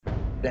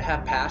To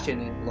have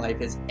passion in life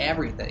is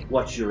everything.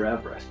 What's your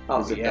Everest? Oh,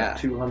 Is it yeah.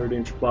 that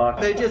 200-inch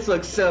box? They just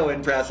look so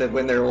impressive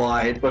when they're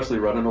wide. Especially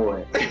running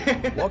away.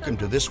 Welcome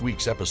to this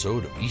week's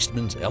episode of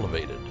Eastman's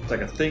Elevated. It's like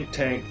a think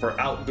tank for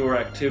outdoor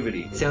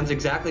activity. Sounds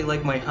exactly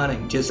like my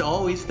hunting. Just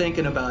always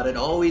thinking about it,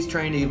 always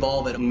trying to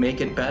evolve it and make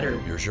it better.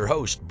 Here's your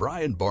host,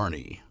 Brian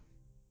Barney.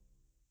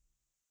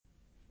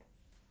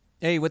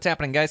 Hey, what's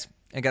happening, guys?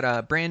 I got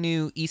a brand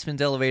new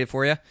Eastman's Elevated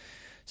for you.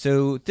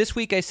 So this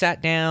week I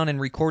sat down and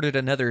recorded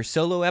another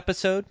solo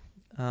episode.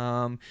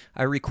 I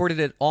recorded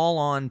it all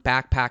on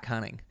backpack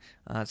hunting.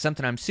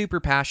 Something I'm super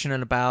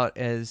passionate about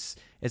as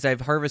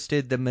I've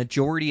harvested the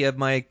majority of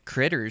my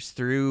critters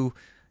through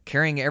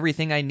carrying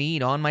everything I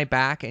need on my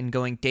back and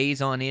going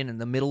days on in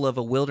the middle of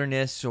a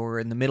wilderness or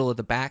in the middle of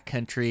the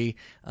backcountry.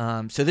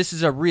 So this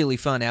is a really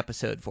fun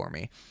episode for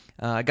me.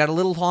 I got a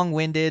little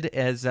long-winded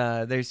as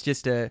there's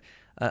just a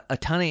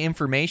ton of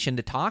information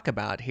to talk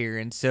about here.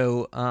 And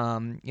so,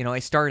 I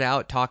start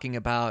out talking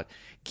about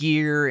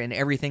gear and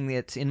everything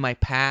that's in my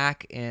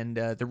pack and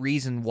the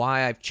reason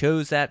why I've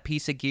chose that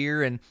piece of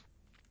gear. And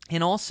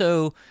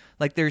also,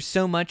 like, there's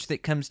so much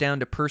that comes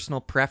down to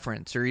personal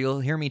preference, or you'll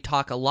hear me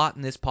talk a lot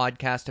in this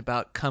podcast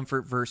about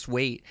comfort versus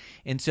weight.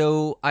 And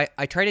so I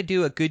try to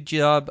do a good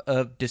job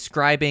of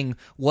describing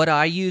what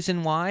I use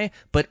and why,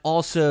 but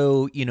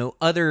also,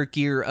 other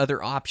gear,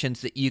 other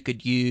options that you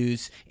could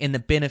use and the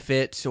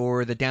benefits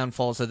or the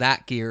downfalls of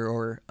that gear,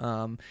 or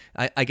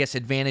I guess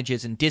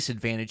advantages and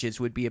disadvantages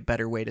would be a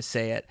better way to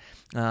say it.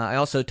 I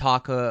also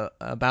talk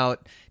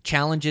about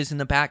challenges in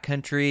the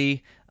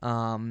backcountry,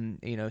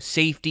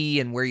 safety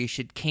and where you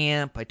should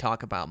camp. I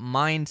talk about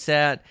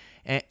mindset,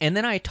 and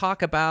then I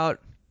talk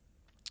about,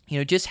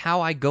 just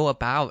how I go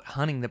about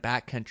hunting the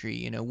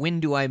backcountry. When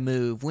do I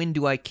move? When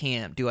do I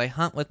camp? Do I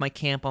hunt with my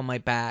camp on my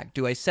back?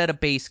 Do I set a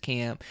base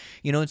camp?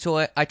 And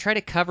so I try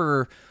to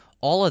cover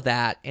all of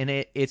that, and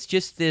it's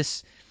just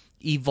this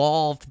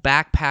evolved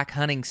backpack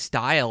hunting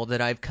style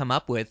that I've come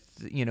up with,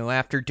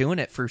 after doing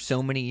it for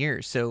so many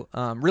years. So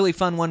really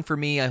fun one for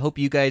me. I hope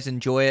you guys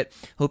enjoy it.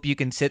 Hope you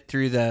can sit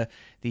through the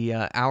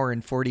hour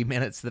and 40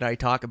 minutes that I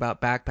talk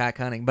about backpack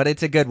hunting, but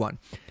it's a good one.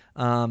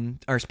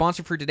 Our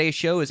sponsor for today's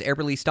show is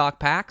Eberly Stock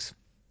Packs.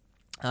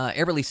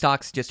 Eberly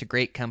Stock's just a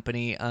great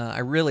company. I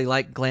really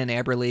like Glenn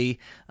Eberly.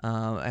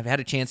 I've had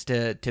a chance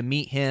to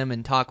meet him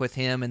and talk with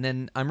him, and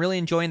then I'm really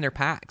enjoying their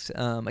packs.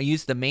 I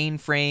used the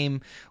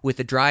mainframe with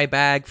the dry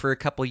bag for a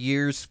couple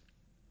years,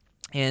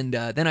 and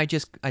then I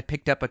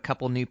picked up a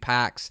couple new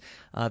packs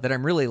that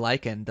I'm really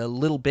liking. The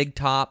Little Big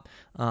Top,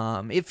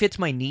 it fits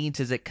my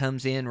needs as it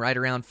comes in right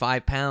around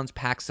 5 pounds,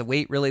 packs the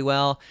weight really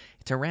well.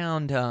 It's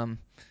around,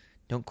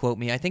 don't quote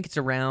me, I think it's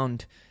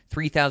around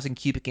 3,000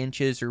 cubic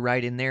inches or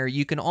right in there.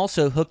 You can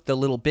also hook the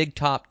Little Big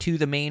Top to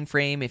the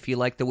mainframe if you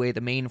like the way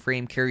the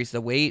mainframe carries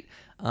the weight.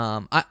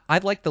 I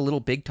like the Little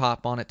Big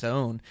Top on its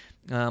own.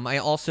 I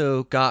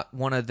also got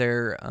one of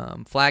their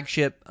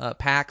flagship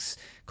packs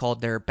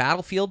called their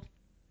Battlefield.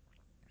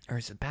 Or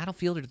is it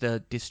Battlefield or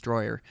the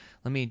Destroyer?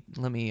 Let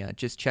me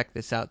just check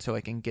this out so I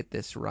can get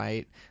this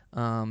right,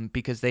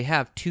 because they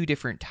have two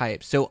different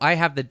types. So I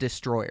have the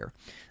Destroyer.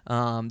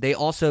 They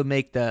also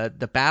make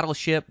the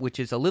Battleship, which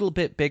is a little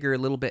bit bigger, a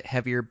little bit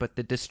heavier, but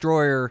the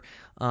Destroyer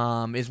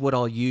is what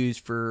I'll use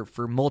for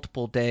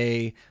multiple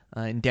day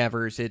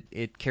endeavors.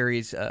 It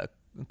carries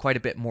quite a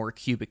bit more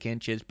cubic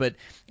inches, but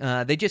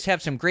they just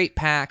have some great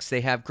packs.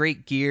 They have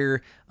great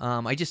gear.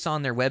 I just saw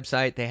on their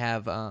website they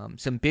have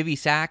some bivy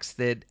sacks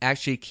that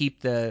actually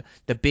keep the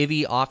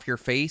bivy off your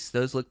face.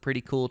 Those look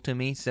pretty cool to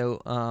me.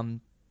 So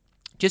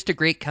just a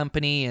great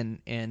company,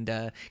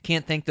 and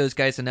can't thank those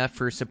guys enough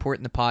for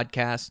supporting the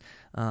podcast.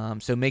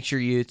 So make sure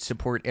you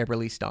support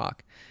Eberly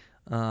Stock.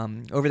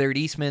 Over there at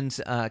Eastman's,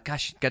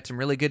 got some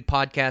really good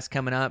podcasts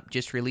coming up.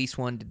 Just released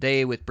one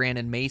today with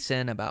Brandon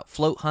Mason about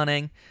float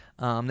hunting.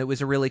 That was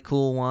a really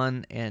cool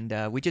one,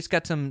 and we just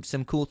got some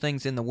cool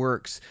things in the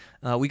works.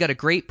 We got a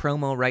great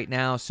promo right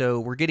now, so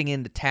we're getting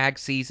into tag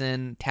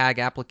season, tag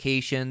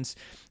applications.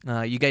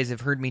 You guys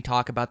have heard me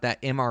talk about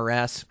that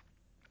MRS.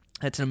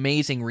 That's an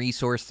amazing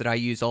resource that I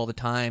use all the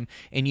time,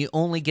 and you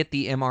only get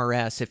the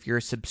MRS if you're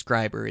a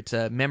subscriber. It's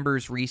a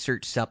members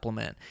research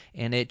supplement,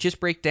 and it just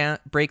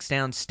breaks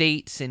down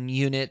states and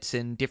units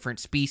and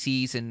different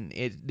species, and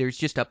there's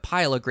just a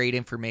pile of great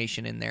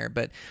information in there.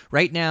 But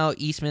right now,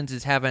 Eastman's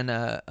is having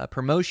a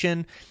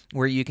promotion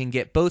where you can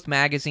get both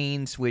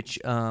magazines, which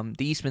the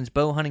Eastman's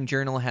Bow Hunting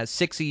Journal has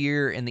 6 a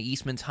year, and the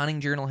Eastman's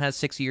Hunting Journal has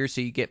 6 a year, so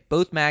you get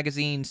both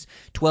magazines,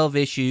 12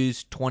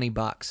 issues,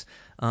 $20.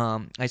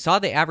 I saw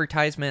the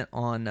advertisement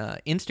on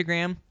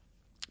Instagram,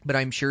 but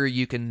I'm sure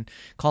you can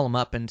call them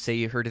up and say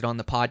you heard it on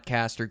the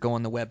podcast or go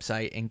on the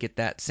website and get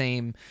that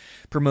same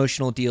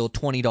promotional deal,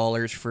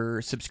 $20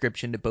 for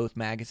subscription to both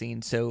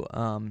magazines. So,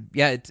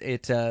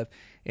 it's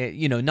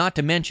not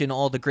to mention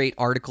all the great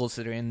articles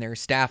that are in there,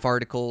 staff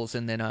articles,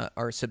 and then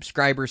our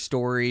subscriber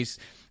stories,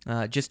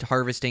 just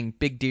harvesting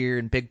big deer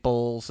and big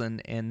bulls,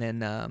 and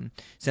then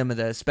some of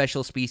the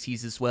special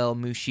species as well,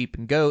 moose, sheep,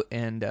 and goat,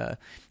 and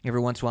every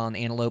once in a while an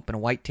antelope and a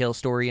whitetail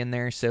story in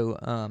there.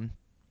 So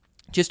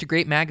just a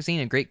great magazine,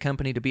 a great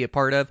company to be a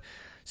part of.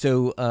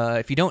 So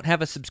if you don't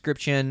have a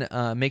subscription,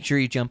 make sure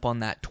you jump on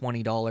that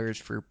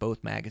 $20 for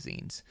both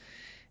magazines.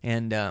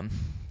 And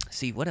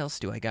see, what else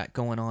do I got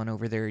going on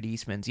over there at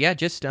Eastman's? Yeah,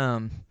 just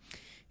I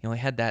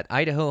had that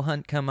Idaho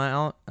hunt come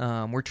out.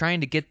 We're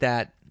trying to get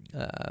that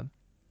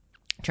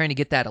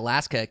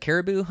Alaska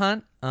caribou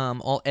hunt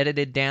all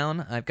edited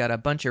down. I've got a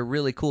bunch of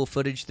really cool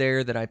footage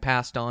there that I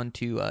passed on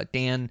to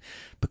Dan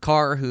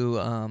Picard, who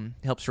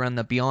helps run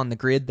the Beyond the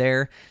Grid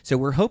there. So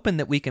we're hoping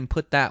that we can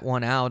put that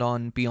one out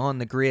on Beyond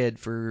the Grid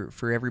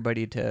for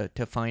everybody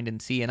to find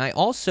and see. And I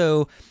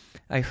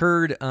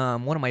heard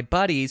one of my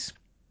buddies,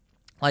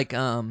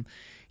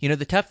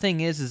 the tough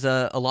thing is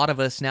a lot of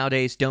us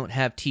nowadays don't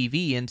have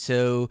TV, and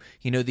so,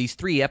 these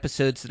 3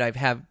 episodes that I've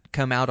have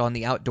come out on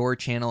the Outdoor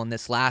Channel, and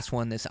this last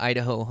one, this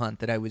Idaho hunt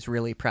that I was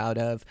really proud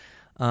of,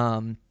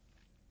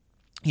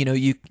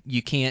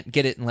 you can't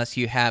get it unless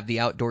you have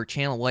the Outdoor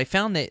Channel. Well, I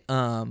found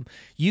that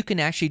you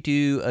can actually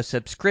do a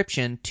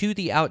subscription to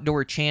the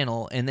Outdoor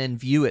Channel and then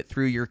view it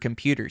through your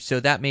computer. So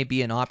that may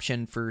be an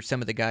option for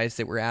some of the guys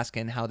that were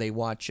asking how they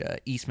watch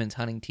Eastman's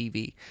Hunting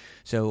TV.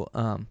 So,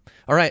 all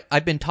right,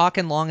 I've been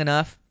talking long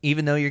enough,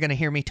 even though you're going to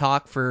hear me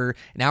talk for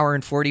an hour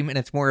and 40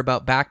 minutes more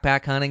about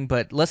backpack hunting.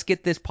 But let's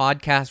get this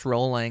podcast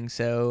rolling.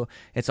 So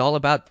it's all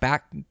about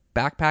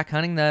backpack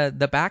hunting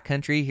the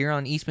backcountry here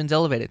on Eastman's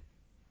Elevated.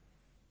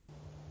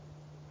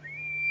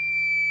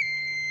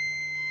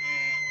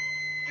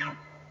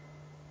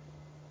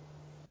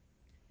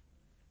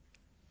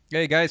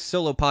 Hey guys,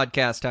 solo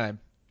podcast time.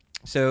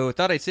 So I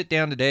thought I'd sit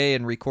down today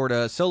and record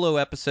a solo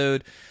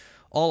episode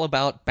all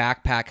about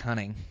backpack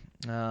hunting.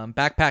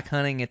 Backpack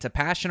hunting, it's a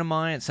passion of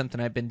mine. It's something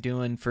I've been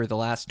doing for the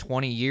last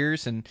 20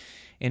 years, and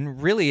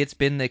really it's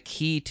been the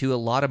key to a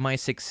lot of my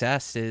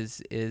success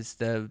is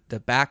the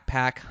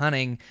backpack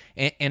hunting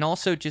and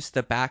also just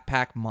the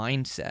backpack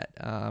mindset.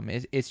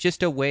 It's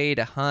just a way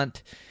to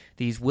hunt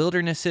these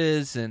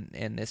wildernesses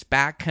and this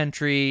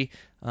backcountry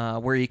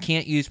where you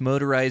can't use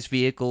motorized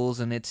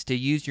vehicles, and it's to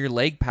use your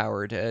leg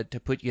power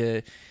to put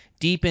you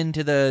deep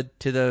into the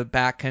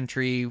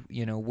backcountry,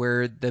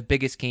 where the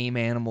biggest game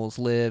animals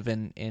live,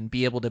 and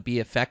be able to be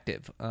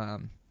effective.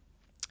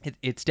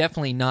 It's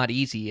definitely not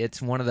easy.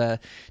 It's one of the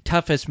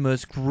toughest,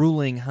 most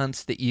grueling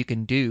hunts that you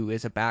can do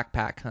is a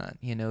backpack hunt.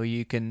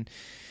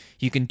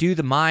 You can do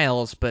the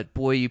miles, but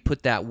boy, you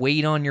put that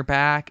weight on your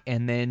back,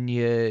 and then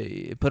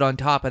you put on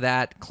top of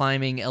that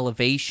climbing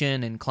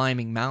elevation and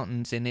climbing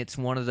mountains, and it's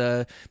one of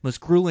the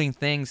most grueling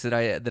things that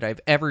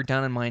I've ever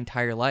done in my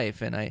entire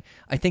life, and I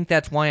think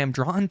that's why I'm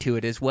drawn to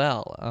it as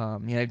well.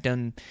 I've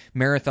done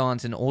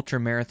marathons and ultra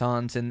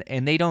marathons,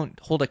 and they don't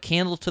hold a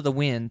candle to the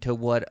wind to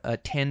what a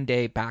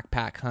 10-day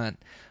backpack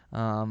hunt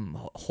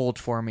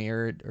holds for me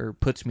or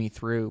puts me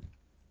through.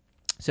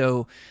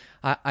 So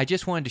I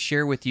just wanted to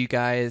share with you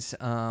guys,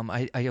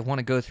 I want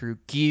to go through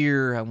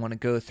gear, I want to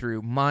go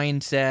through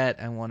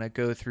mindset, I want to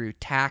go through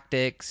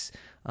tactics,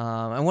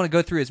 I want to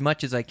go through as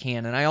much as I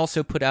can. And I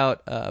also put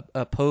out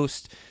a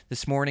post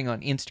this morning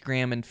on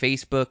Instagram and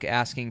Facebook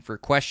asking for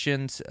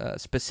questions,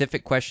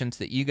 specific questions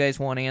that you guys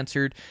want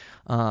answered.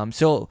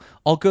 So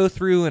I'll go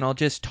through and I'll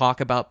just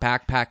talk about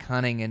backpack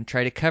hunting and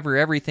try to cover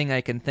everything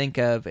I can think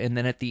of. And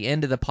then at the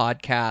end of the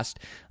podcast,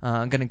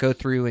 I'm going to go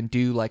through and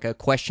do like a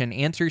question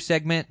answer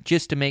segment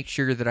just to make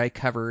sure that I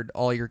covered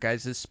all your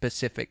guys'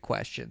 specific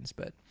questions.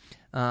 But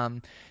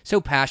so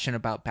passionate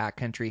about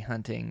backcountry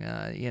hunting.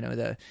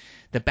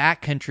 The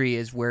backcountry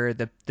is where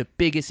the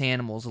biggest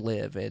animals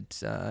live.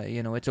 It's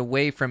it's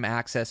away from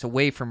access,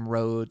 away from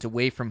roads,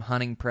 away from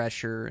hunting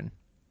pressure, and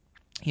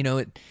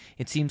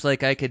it seems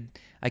like I could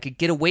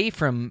get away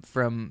from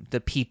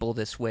the people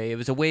this way. It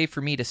was a way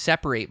for me to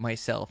separate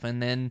myself,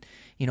 and then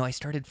I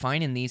started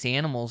finding these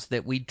animals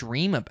that we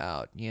dream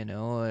about.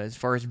 As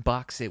far as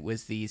bucks, it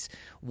was these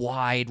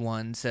wide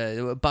ones,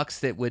 bucks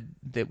that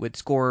would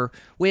score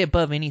way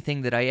above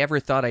anything that I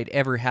ever thought I'd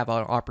ever have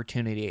an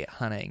opportunity at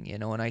hunting.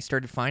 And I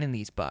started finding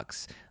these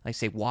bucks. I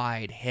say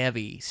wide,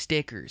 heavy,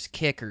 stickers,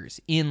 kickers,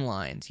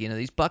 inlines.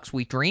 These bucks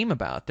we dream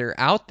about. They're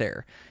out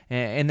there,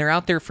 and they're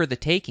out there for the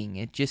taking.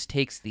 It just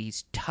takes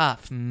these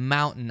tough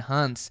mountain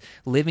hunts,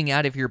 living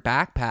out of your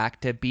backpack,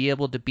 to be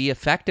able to be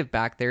effective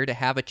back there, to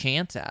have a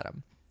chance at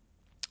them.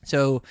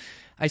 So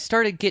I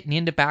started getting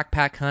into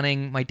backpack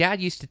hunting. My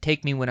dad used to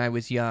take me when I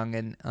was young,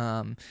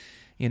 and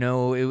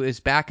it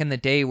was back in the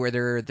day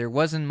where there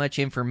wasn't much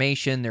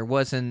information. There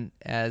wasn't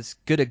as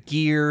good a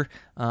gear.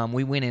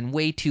 We went in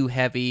way too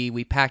heavy.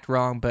 We packed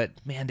wrong, but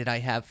man, did I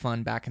have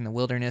fun back in the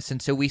wilderness.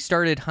 And so we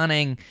started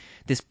hunting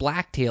this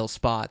blacktail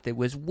spot that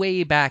was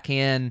way back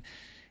in,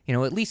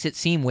 at least it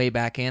seemed way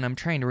back in. I'm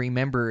trying to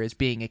remember as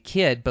being a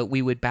kid, but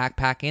we would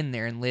backpack in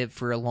there and live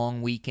for a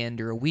long weekend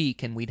or a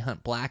week, and we'd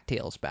hunt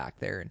blacktails back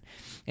there.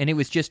 And it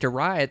was just a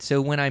riot.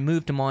 So when I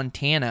moved to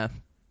Montana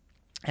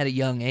at a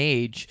young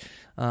age,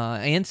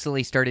 I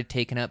instantly started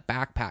taking up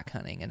backpack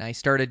hunting, and I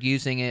started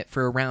using it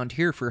for around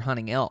here for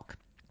hunting elk.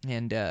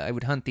 And I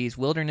would hunt these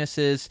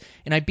wildernesses,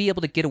 and I'd be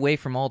able to get away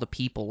from all the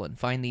people and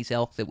find these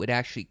elk that would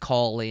actually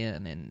call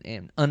in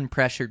and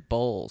unpressured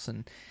bulls.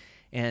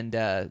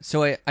 And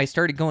so I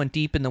started going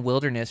deep in the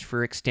wilderness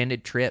for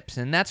extended trips,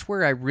 and that's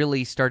where I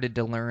really started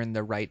to learn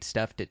the right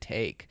stuff to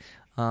take.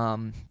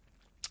 A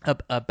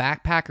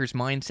backpacker's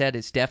mindset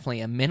is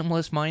definitely a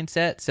minimalist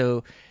mindset,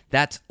 so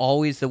that's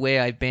always the way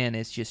I've been,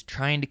 is just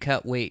trying to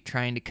cut weight.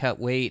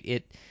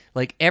 It,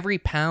 like, every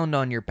pound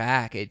on your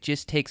back, it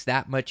just takes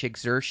that much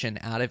exertion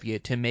out of you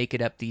to make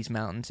it up these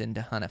mountains and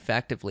to hunt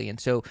effectively. And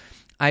so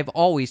I've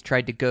always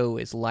tried to go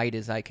as light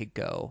as I could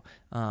go.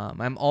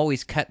 I'm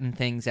always cutting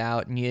things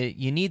out, and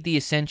you need the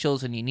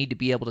essentials, and you need to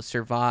be able to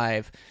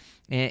survive.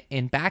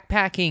 And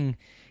backpacking,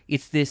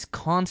 it's this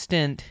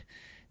constant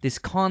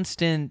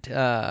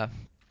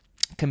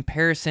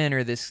comparison,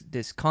 or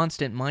this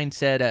constant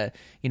mindset.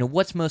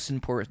 What's most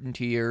important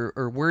to you,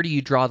 or where do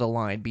you draw the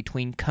line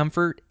between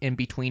comfort and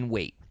between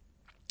weight?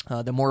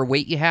 The more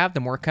weight you have, the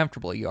more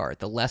comfortable you are.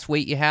 The less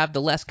weight you have,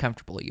 the less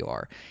comfortable you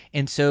are.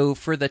 And so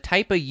for the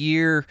type of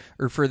year,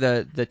 or for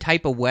the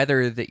type of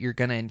weather that you're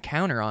going to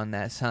encounter on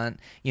this hunt,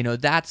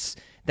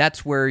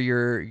 that's where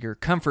your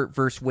comfort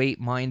versus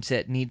weight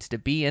mindset needs to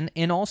be.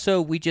 And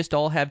also, we just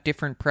all have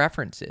different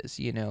preferences.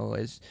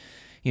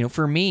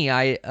 For me,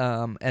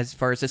 as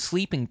far as a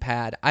sleeping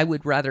pad, I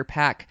would rather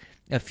pack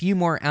a few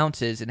more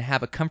ounces and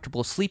have a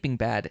comfortable sleeping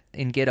pad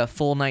and get a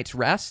full night's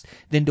rest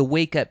than to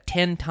wake up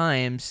 10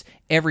 times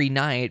every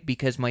night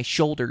because my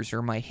shoulders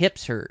or my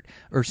hips hurt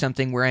or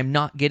something, where I'm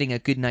not getting a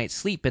good night's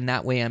sleep, and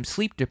that way I'm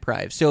sleep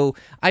deprived. So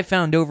I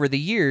found over the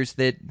years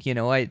that,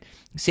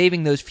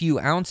 saving those few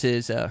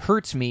ounces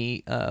hurts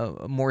me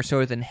more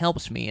so than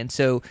helps me. And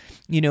so,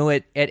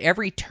 at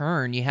every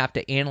turn, you have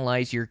to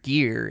analyze your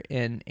gear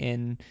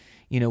and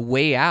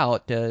weigh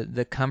out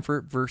the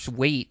comfort versus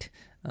weight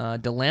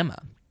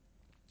dilemma.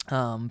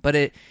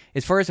 But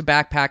as far as a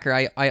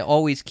backpacker, I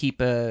always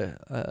keep an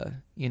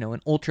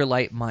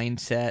ultralight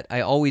mindset. I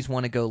always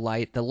want to go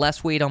light. The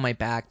less weight on my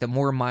back, the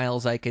more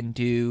miles I can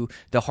do,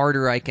 the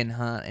harder I can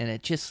hunt, and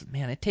it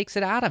takes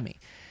it out of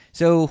me.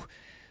 So,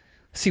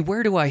 see,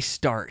 where do I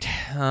start?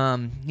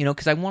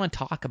 Because I want to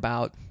talk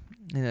about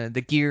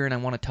the gear, and I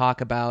want to talk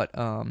about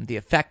the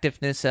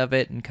effectiveness of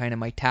it and kind of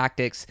my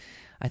tactics.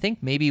 I think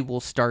maybe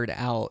we'll start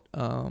out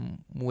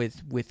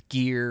with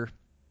gear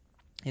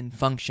and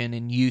function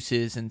and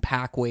uses and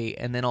pack weight,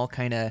 and then I'll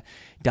kind of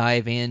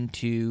dive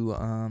into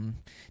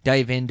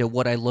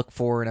what I look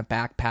for in a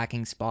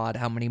backpacking spot,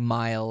 how many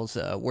miles,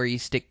 where you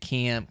stick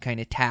camp, kind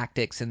of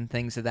tactics and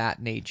things of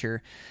that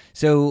nature.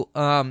 So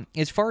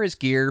as far as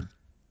gear,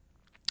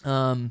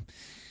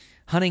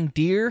 hunting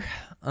deer,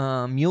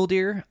 mule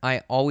deer,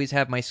 I always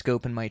have my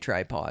scope and my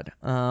tripod.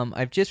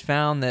 I've just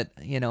found that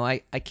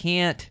I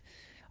can't.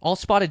 I'll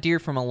spot a deer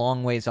from a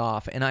long ways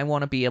off, and I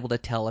want to be able to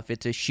tell if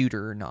it's a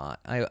shooter or not.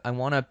 I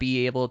want to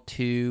be able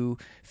to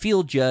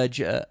field judge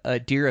a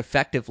deer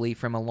effectively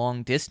from a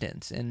long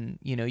distance. And,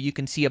 you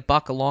can see a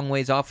buck a long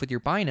ways off with your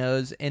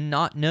binos and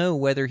not know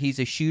whether he's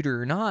a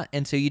shooter or not,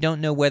 and so you don't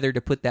know whether to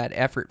put that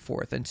effort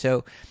forth. And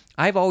so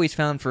I've always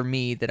found for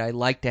me that I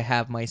like to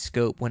have my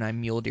scope when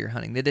I'm mule deer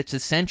hunting, that it's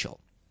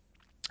essential.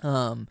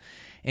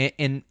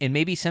 And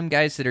maybe some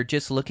guys that are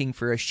just looking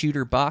for a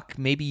shooter buck,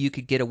 maybe you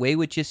could get away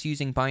with just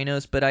using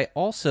binos, but I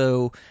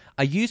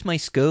use my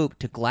scope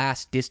to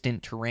glass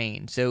distant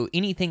terrain. So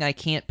anything I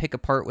can't pick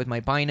apart with my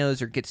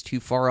binos or gets too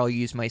far, I'll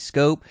use my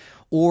scope.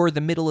 Or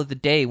the middle of the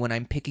day when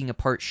I'm picking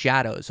apart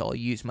shadows, I'll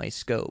use my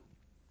scope.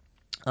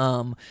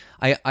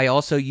 I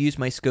also use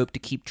my scope to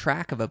keep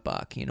track of a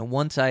buck.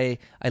 Once I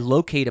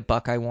locate a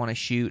buck I want to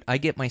shoot, I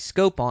get my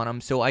scope on him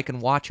so I can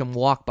watch him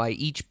walk by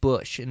each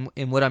bush.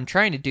 And what I'm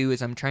trying to do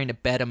is I'm trying to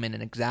bed him in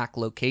an exact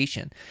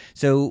location.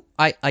 So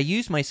I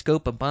use my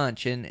scope a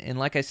bunch, and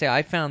like I say,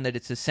 I found that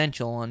it's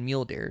essential on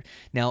mule deer.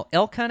 Now,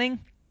 elk hunting,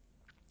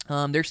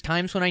 there's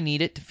times when I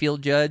need it to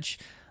field judge,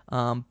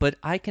 but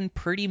I can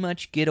pretty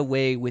much get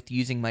away with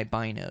using my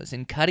binos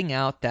and cutting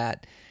out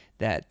that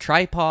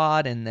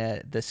tripod and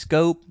the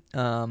scope.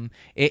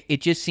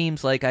 It just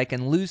seems like I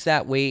can lose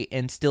that weight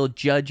and still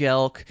judge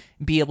elk,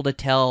 be able to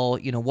tell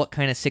what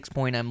kind of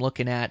 6-point I'm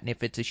looking at and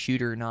if it's a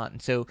shooter or not. And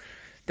so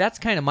that's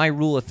kind of my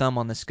rule of thumb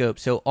on the scope.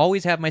 So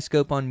always have my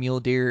scope on mule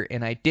deer,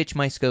 and I ditch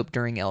my scope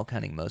during elk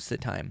hunting most of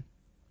the time.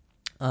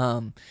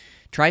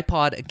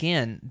 Tripod,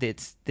 again,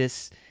 it's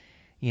this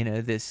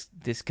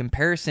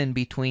comparison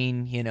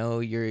between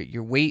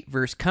your weight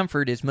versus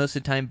comfort is most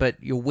of the time,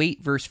 but your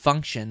weight versus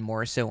function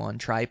more so on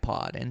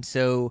tripod. And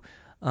so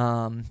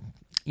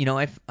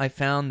I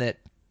found that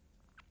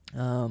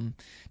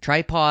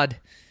tripod,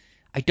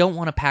 I don't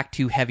want to pack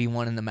too heavy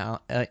one in the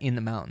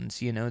mountains.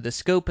 The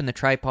scope and the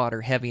tripod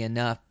are heavy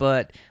enough,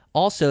 but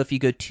also if you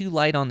go too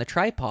light on the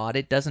tripod,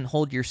 it doesn't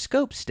hold your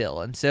scope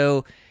still. And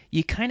so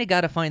you kind of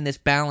got to find this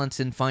balance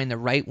and find the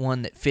right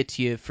one that fits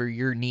you for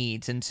your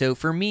needs. And so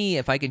for me,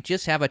 if I can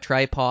just have a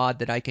tripod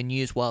that I can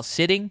use while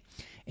sitting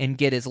and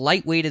get as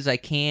lightweight as I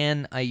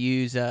can, I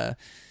use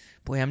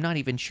I'm not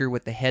even sure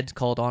what the head's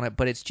called on it,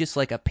 but it's just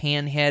like a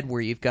pan head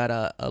where you've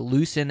got a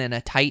loosen and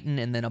a tighten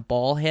and then a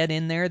ball head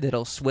in there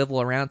that'll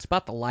swivel around. It's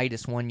about the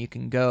lightest one you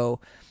can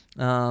go.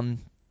 And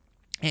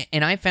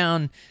I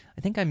found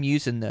think I'm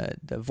using the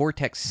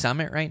Vortex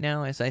Summit right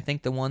now, as I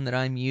think the one that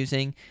I'm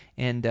using.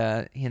 And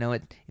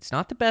it's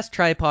not the best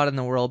tripod in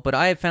the world, but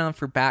I have found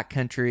for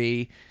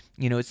backcountry,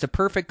 it's the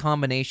perfect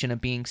combination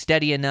of being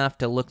steady enough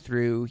to look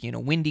through,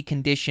 windy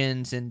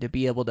conditions and to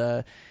be able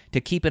to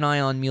keep an eye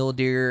on mule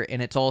deer,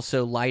 and it's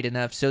also light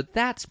enough. So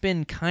that's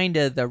been kind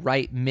of the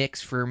right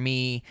mix for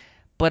me.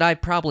 But I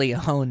probably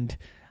owned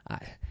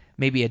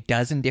maybe a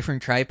dozen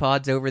different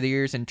tripods over the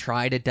years and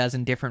tried a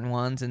dozen different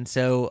ones. And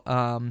so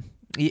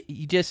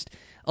you just,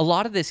 a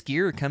lot of this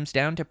gear comes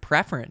down to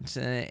preference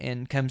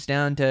and comes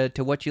down to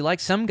what you like.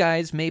 Some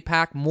guys may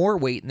pack more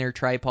weight in their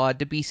tripod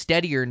to be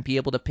steadier and be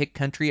able to pick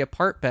country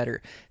apart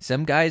better.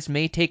 Some guys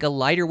may take a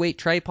lighter weight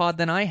tripod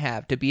than I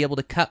have to be able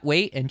to cut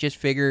weight and just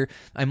figure,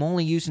 I'm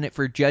only using it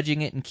for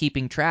judging it and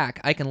keeping track.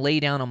 I can lay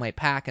down on my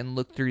pack and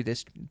look through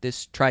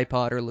this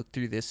tripod or look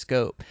through this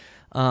scope.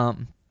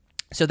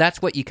 So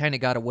that's what you kind of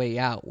got to weigh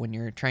out when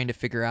you're trying to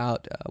figure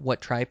out what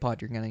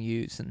tripod you're going to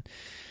use.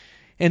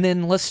 And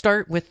then let's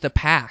start with the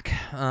pack.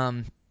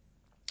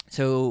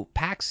 So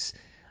packs,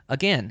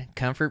 again,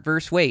 comfort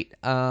versus weight.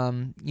 For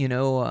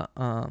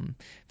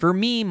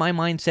me, my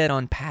mindset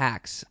on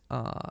packs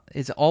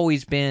has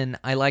always been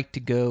I like to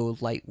go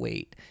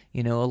lightweight.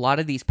 A lot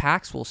of these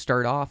packs will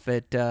start off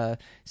at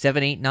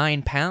 7, 8,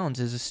 9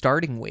 pounds as a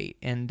starting weight,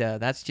 and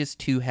that's just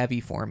too heavy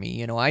for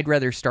me. I'd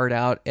rather start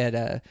out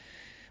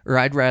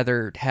I'd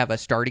rather have a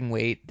starting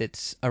weight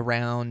that's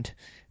around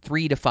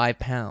 3 to 5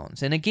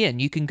 pounds. And again,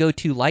 you can go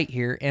too light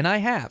here, and I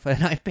have,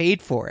 and I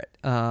paid for it.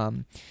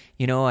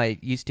 I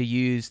used to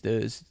use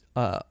those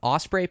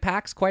Osprey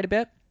packs quite a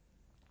bit,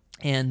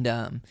 and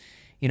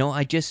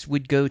I just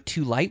would go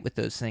too light with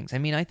those things. I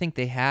mean, I think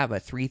they have a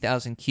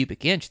 3,000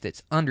 cubic inch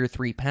that's under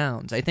 3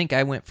 pounds. I think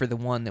I went for the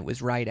one that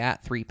was right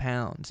at 3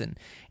 pounds, and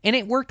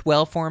it worked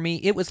well for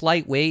me. It was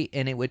lightweight,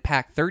 and it would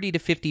pack 30 to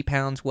 50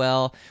 pounds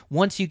well.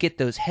 Once you get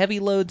those heavy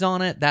loads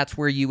on it, that's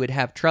where you would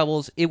have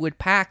troubles. It would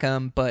pack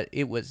them, but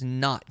it was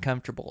not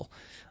comfortable.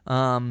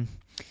 And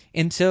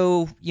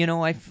so,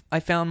 I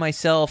found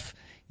myself,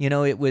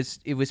 it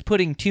was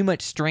putting too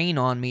much strain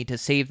on me to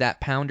save that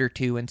pound or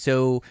two, and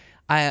so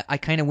I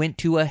kind of went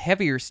to a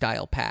heavier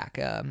style pack,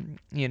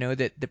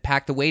 that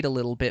packed the weight a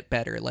little bit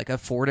better, like a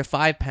 4 to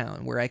 5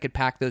 pound, where I could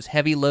pack those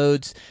heavy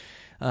loads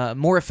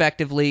more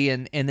effectively,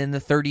 and then the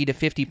 30 to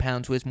 50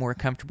 pounds was more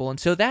comfortable. And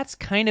so that's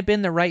kind of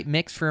been the right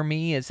mix for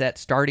me, is that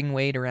starting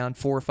weight around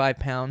 4 or 5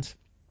 pounds.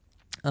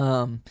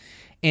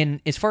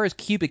 And as far as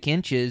cubic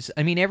inches,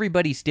 I mean,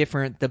 everybody's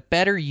different. The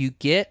better you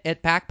get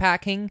at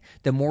backpacking,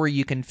 the more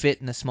you can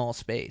fit in a small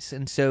space.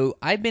 And so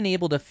I've been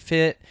able to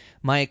fit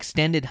my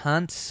extended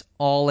hunts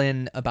all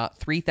in about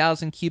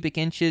 3,000 cubic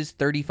inches,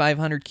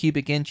 3,500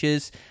 cubic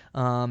inches.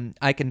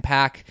 I can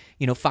pack,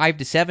 5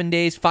 to 7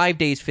 days. 5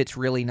 days fits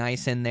really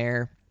nice in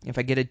there. If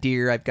I get a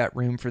deer, I've got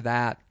room for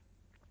that.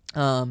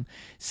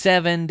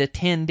 7 to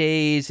 10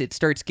 days, it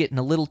starts getting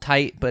a little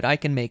tight, but I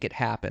can make it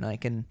happen. I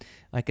can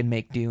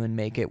make do and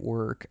make it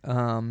work.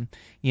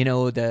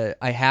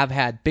 I have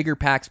had bigger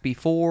packs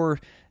before,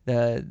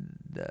 the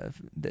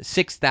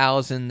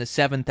 6,000, the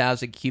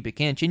 7,000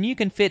 cubic inch, and you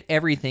can fit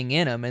everything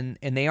in them,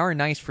 and they are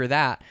nice for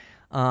that.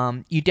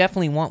 You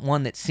definitely want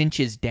one that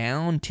cinches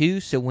down too,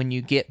 so when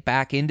you get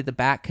back into the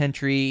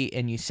backcountry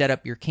and you set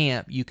up your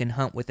camp, you can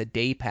hunt with a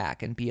day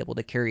pack and be able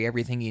to carry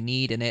everything you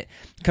need, and it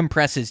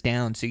compresses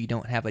down so you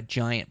don't have a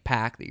giant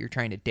pack that you're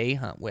trying to day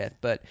hunt with.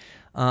 But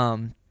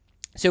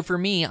so for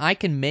me, I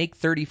can make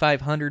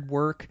 3,500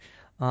 work.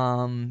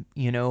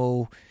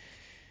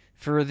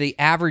 For the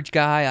average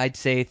guy, I'd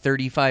say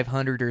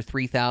 3,500 or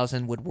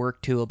 3,000 would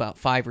work to about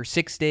 5 or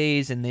 6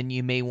 days, and then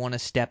you may want to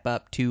step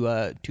up to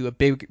a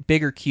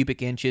bigger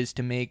cubic inches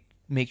to make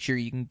sure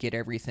you can get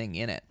everything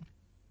in it.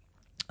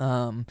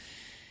 When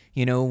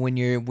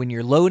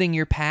you're loading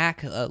your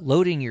pack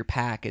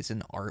is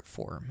an art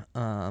form.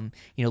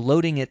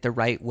 Loading it the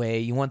right way.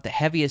 You want the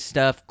heaviest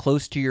stuff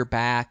close to your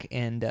back,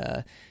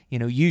 and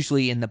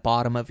usually in the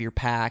bottom of your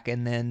pack,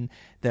 and then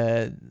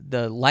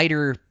the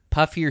lighter,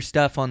 puffier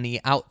stuff on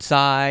the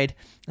outside,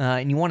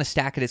 and you want to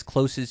stack it as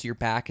close as your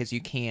back as you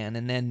can.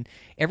 And then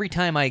every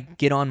time I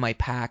get on my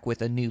pack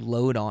with a new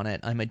load on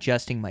it, I'm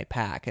adjusting my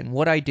pack. And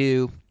what I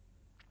do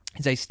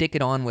is I stick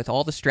it on with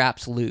all the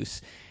straps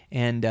loose.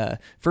 And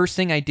first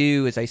thing I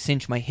do is I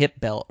cinch my hip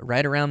belt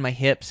right around my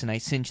hips, and I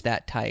cinch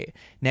that tight.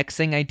 Next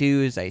thing I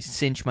do is I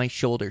cinch my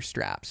shoulder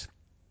straps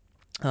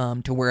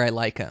to where I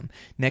like them.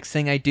 Next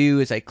thing I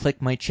do is I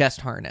click my chest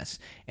harness.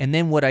 And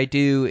then what I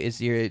do is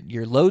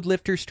your load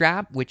lifter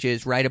strap, which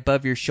is right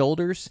above your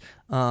shoulders.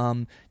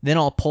 Then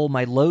I'll pull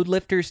my load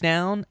lifters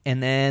down,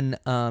 and then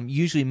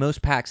usually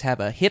most packs have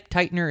a hip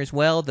tightener as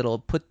well that'll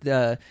put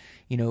the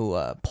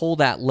pull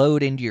that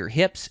load into your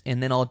hips,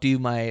 and then I'll do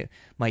my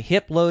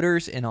hip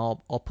loaders, and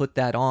I'll put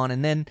that on.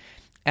 And then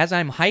as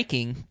I'm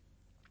hiking,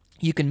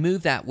 you can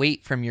move that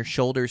weight from your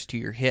shoulders to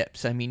your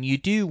hips. I mean, you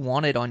do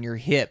want it on your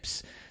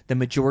hips the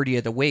majority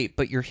of the weight,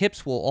 but your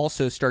hips will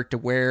also start to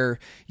wear,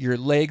 your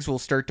legs will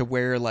start to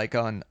wear like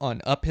on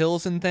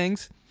uphills and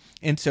things.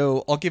 And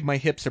so I'll give my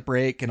hips a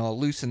break and I'll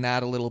loosen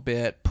that a little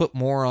bit, put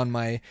more on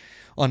my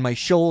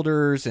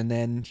shoulders, and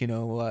then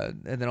and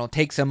then I'll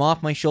take some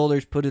off my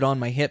shoulders, put it on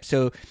my hips.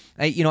 So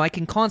I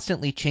can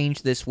constantly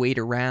change this weight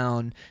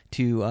around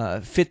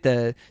to fit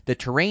the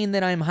terrain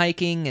that I'm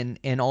hiking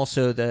and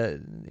also the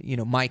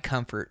my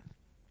comfort.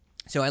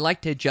 So I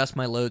like to adjust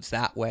my loads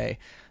that way.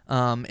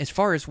 As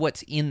far as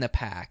what's in the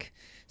pack,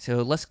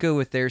 so let's go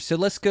with there. So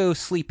let's go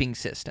sleeping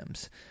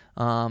systems.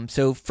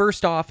 So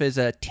first off is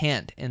a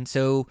tent. And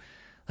so,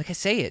 like I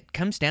say, it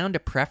comes down to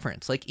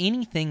preference. Like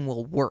anything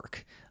will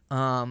work.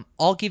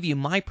 I'll give you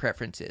my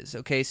preferences.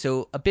 Okay,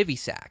 so a bivy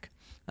sack.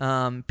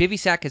 Bivy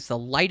sack is the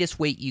lightest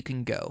weight you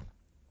can go.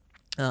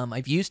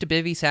 I've used a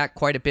bivy sack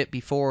quite a bit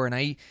before, and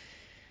I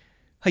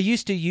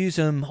used to use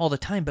them all the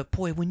time, but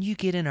boy, when you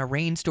get in a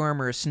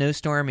rainstorm or a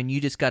snowstorm and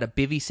you just got a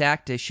bivy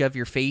sack to shove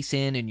your face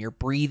in and you're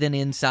breathing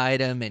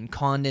inside them and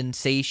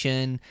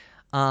condensation,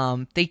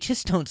 they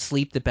just don't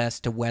sleep the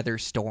best to weather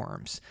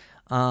storms.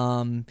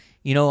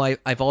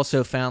 I've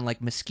also found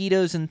like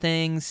mosquitoes and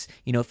things,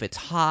 if it's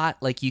hot,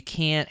 like you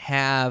can't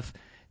have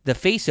the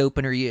face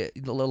opener, you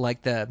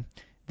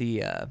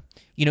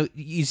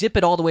zip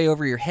it all the way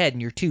over your head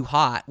and you're too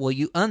hot. Well,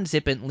 you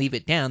unzip it and leave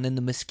it down, then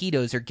the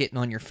mosquitoes are getting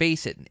on your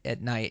face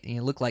at night, and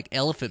you look like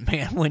Elephant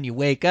Man when you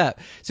wake up.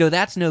 So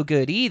that's no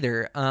good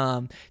either.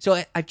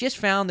 I've just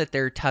found that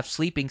they're tough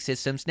sleeping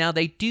systems. Now,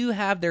 they do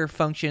have their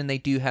function, they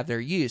do have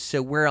their use.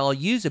 So where I'll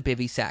use a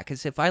bivy sack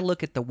is if I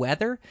look at the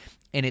weather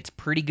and it's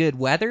pretty good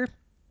weather,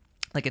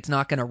 like it's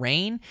not going to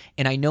rain,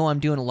 and I know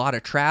I'm doing a lot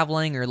of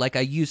traveling, or like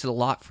I use it a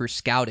lot for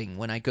scouting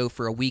when I go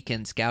for a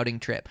weekend scouting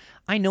trip.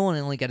 I know I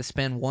only got to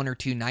spend 1 or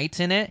 2 nights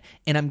in it,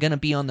 and I'm going to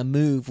be on the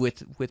move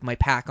with my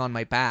pack on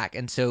my back.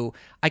 And so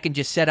I can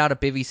just set out a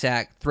bivy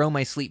sack, throw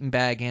my sleeping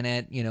bag in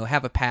it,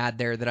 have a pad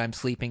there that I'm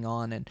sleeping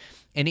on, and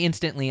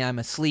instantly I'm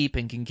asleep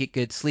and can get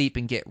good sleep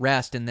and get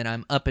rest, and then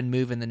I'm up and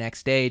moving the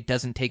next day. It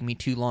doesn't take me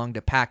too long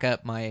to pack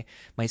up my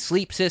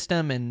sleep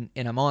system, and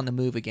I'm on the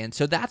move again.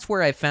 So that's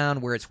where I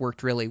found where it's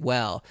worked really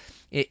well.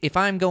 If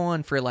I'm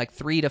going for like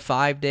 3 to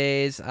 5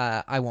 days,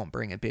 I won't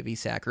bring a bivy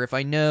sack. Or if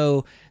I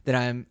know that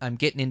I'm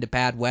getting into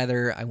bad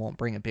weather, I won't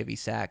bring a bivy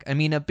sack. I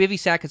mean, a bivy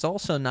sack is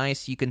also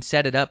nice. You can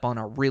set it up on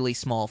a really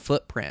small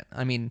footprint.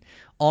 I mean,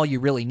 all you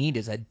really need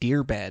is a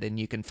deer bed, and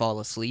you can fall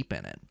asleep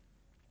in it.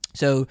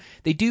 So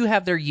they do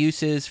have their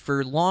uses.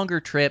 For longer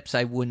trips,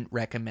 I wouldn't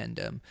recommend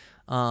them.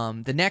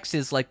 The next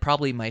is like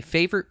probably my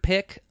favorite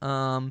pick.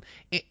 And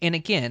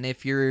again,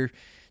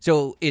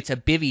 so it's a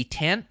bivy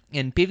tent,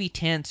 and bivy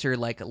tents are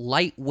like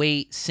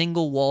lightweight,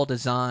 single wall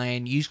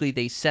design. Usually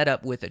they set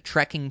up with a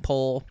trekking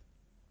pole,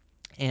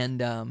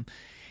 and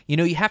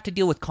you have to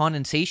deal with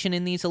condensation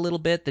in these a little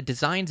bit. The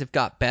designs have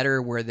got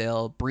better where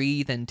they'll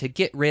breathe, and to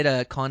get rid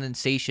of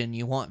condensation,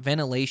 you want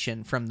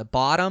ventilation from the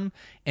bottom,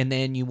 and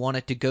then you want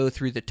it to go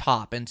through the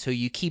top. And so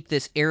you keep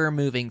this air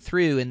moving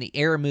through, and the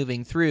air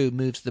moving through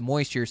moves the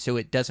moisture so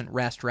it doesn't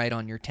rest right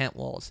on your tent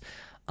walls.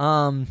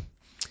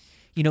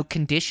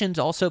 Conditions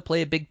also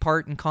play a big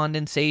part in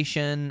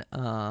condensation,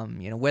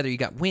 whether you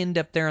got wind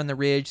up there on the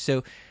ridge.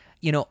 So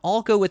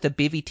I'll go with a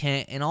bivy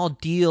tent, and I'll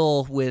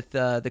deal with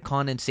the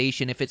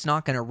condensation. If it's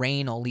not going to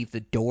rain, I'll leave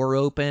the door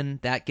open.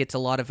 That gets a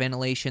lot of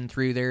ventilation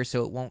through there,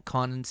 so it won't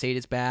condensate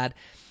as bad.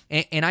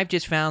 And I've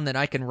just found that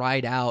I can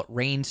ride out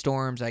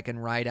rainstorms. I can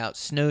ride out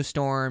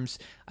snowstorms.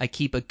 I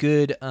keep a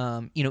good,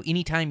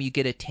 anytime you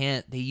get a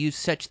tent, they use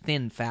such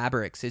thin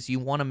fabrics as you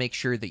want to make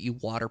sure that you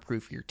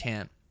waterproof your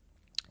tent.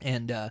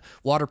 And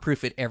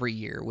waterproof it every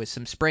year with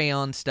some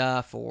spray-on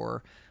stuff,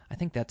 or I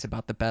think that's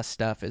about the best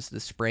stuff is the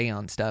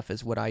spray-on stuff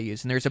is what I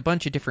use. And there's a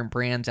bunch of different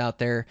brands out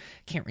there.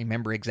 Can't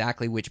remember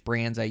exactly which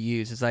brands I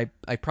use, as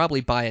I probably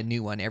buy a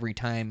new one every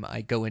time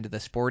I go into the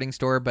sporting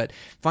store. But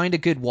find a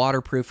good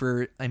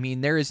waterproofer. I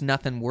mean, there is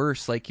nothing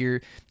worse. Like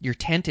your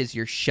tent is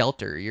your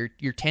shelter.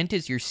 Your tent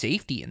is your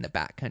safety in the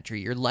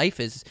backcountry. Your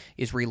life is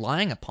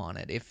relying upon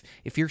it.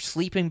 If your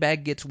sleeping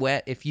bag gets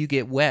wet, if you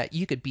get wet,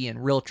 you could be in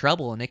real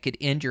trouble, and it could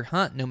end your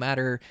hunt no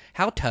matter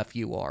how tough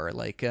you are.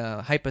 Like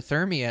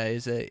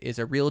hypothermia is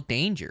a real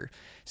danger.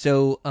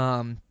 So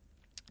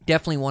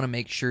definitely want to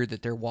make sure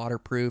that they're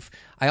waterproof.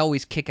 I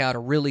always kick out a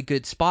really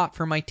good spot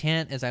for my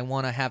tent, as I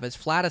want to have as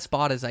flat a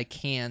spot as I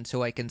can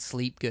so I can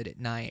sleep good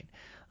at night.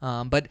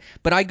 But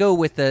I go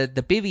with the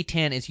bivy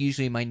tent is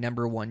usually my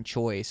number one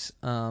choice.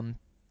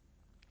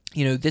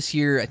 This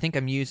year I think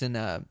I'm using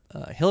a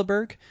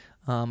Hilleberg.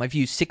 I've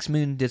used Six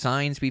Moon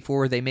Designs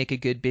before. They make a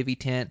good bivy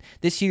tent.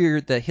 This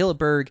year, the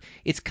Hilleberg,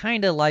 it's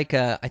kind of like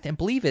I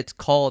believe they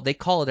call it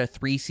a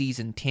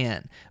 3-season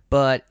tent,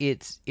 but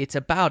it's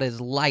about as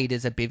light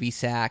as a bivy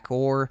sack,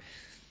 or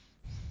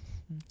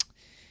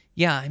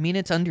yeah, I mean,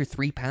 it's under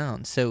 3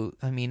 pounds. So,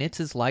 I mean, it's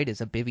as light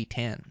as a bivy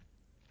tent.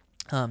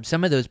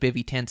 Some of those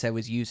bivy tents I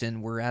was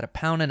using were at 1.5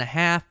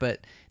 pounds,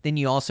 but then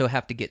you also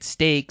have to get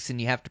stakes and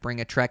you have to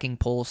bring a trekking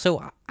pole.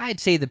 So I'd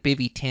say the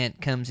bivy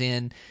tent comes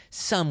in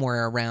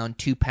somewhere around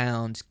 2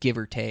 pounds, give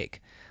or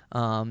take.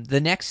 The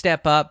next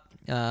step up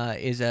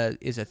is a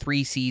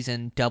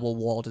 3-season double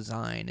wall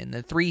design, and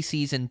the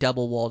 3-season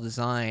double wall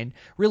design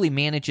really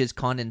manages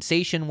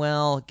condensation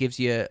well, gives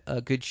you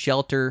a good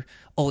shelter.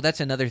 Oh, that's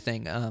another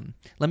thing.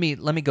 Let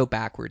me go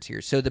backwards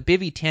here. So the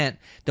bivy tent,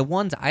 the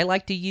ones I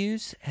like to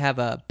use have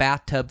a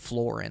bathtub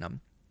floor in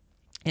them.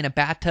 And a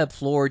bathtub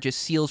floor just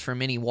seals from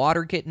any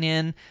water getting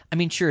in. I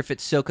mean, sure, if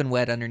it's soaking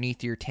wet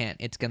underneath your tent,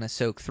 it's going to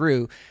soak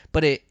through,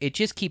 but it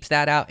just keeps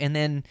that out. And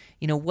then,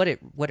 what it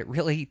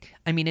really,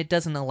 I mean, it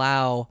doesn't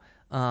allow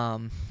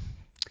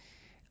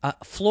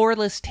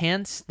floorless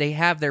tents. They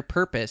have their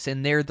purpose,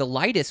 and they're the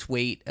lightest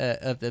weight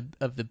of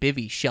the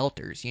bivy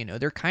shelters.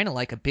 They're kind of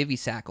like a bivy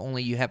sack,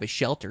 only you have a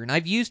shelter. And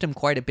I've used them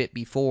quite a bit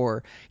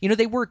before.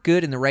 They work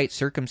good in the right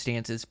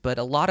circumstances, but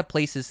a lot of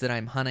places that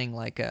I'm hunting,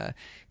 like,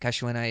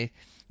 when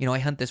I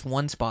hunt this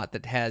one spot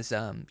that has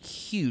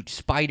huge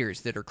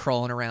spiders that are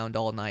crawling around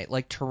all night,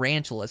 like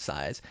tarantula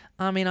size.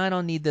 I mean, I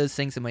don't need those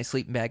things in my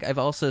sleeping bag. I've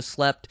also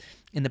slept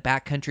in the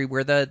backcountry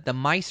where the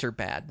mice are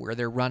bad, where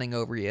they're running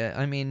over you.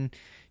 I mean,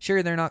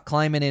 sure, they're not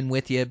climbing in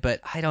with you,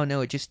 but I don't know.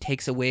 It just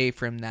takes away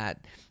from that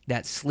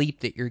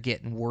sleep that you're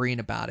getting worrying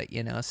about it,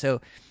 So,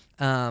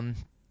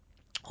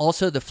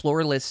 also, the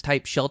floorless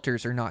type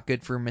shelters are not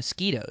good for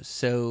mosquitoes.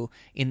 So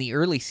in the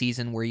early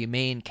season where you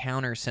may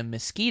encounter some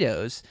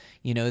mosquitoes,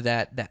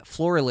 that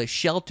floorless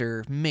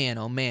shelter, man,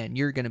 oh man,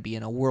 you're going to be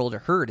in a world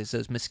of hurt as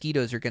those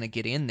mosquitoes are going to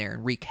get in there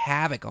and wreak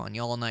havoc on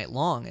you all night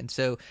long. And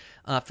so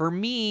for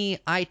me,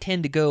 I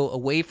tend to go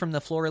away from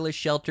the floorless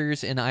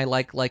shelters, and I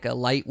like a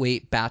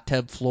lightweight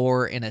bathtub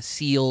floor and a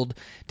sealed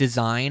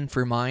design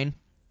for mine.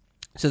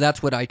 So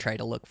that's what I try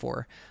to look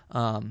for.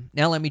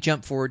 Now let me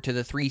jump forward to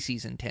the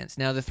 3-season tents.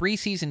 Now the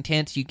 3-season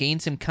tents, you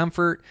gain some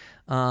comfort.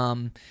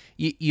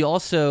 You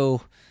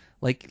also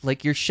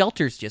like your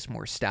shelter's just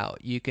more stout.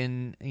 You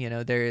can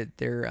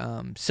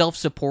they're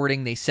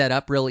self-supporting. They set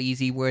up real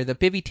easy. Where the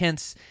bivy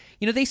tents,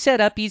 they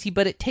set up easy,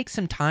 but it takes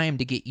some time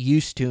to get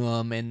used to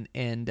them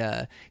and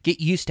get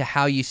used to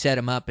how you set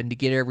them up and to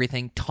get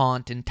everything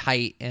taut and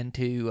tight and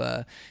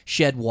to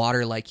shed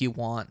water like you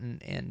want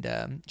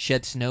and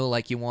shed snow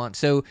like you want.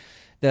 So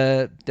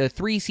the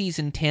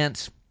 3-season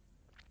tents,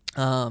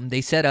 they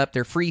set up,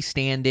 they're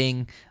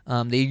freestanding.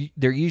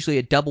 They're usually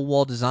a double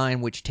wall design,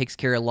 which takes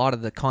care of a lot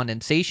of the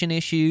condensation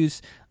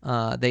issues.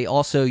 They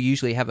also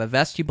usually have a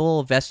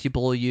vestibule.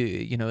 Vestibule,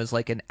 is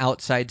like an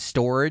outside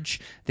storage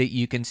that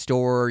you can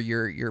store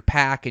your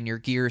pack and your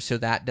gear so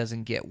that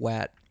doesn't get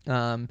wet.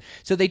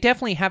 So they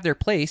definitely have their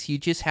place. You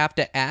just have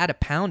to add a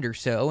pound or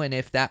so, and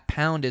if that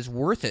pound is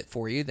worth it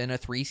for you, then a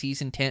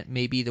 3-season tent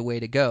may be the way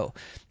to go.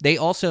 They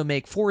also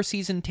make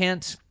 4-season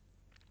tents.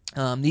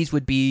 These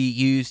would be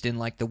used in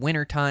like the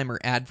wintertime or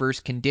adverse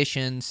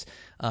conditions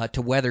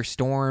to weather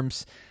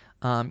storms.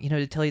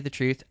 To tell you the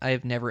truth, I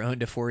have never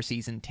owned a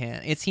 4-season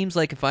tent. It seems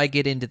like if I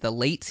get into the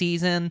late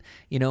season,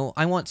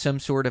 I want some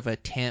sort of a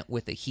tent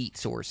with a heat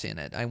source in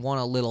it. I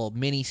want a little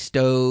mini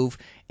stove.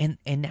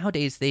 And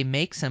nowadays they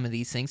make some of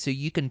these things so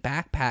you can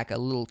backpack a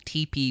little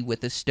teepee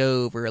with a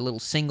stove or a little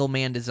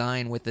single-man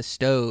design with a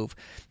stove.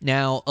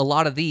 Now, a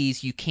lot of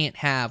these you can't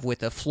have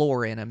with a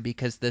floor in them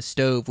because the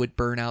stove would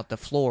burn out the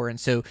floor. And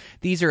so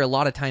these are a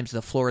lot of times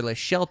the floorless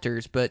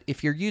shelters, but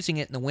if you're using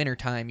it in the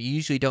wintertime, you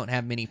usually don't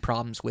have many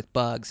problems with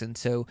bugs. And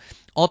so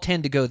I'll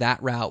tend to go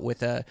that route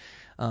with a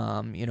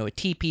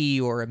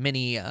teepee or a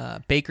mini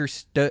baker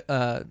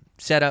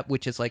setup,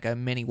 which is like a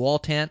mini wall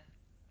tent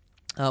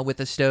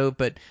with a stove.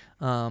 But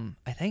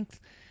I think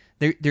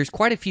there's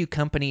quite a few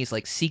companies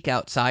like Seek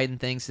Outside and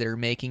things that are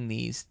making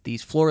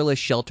these floorless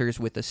shelters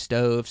with a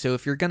stove. So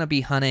if you're going to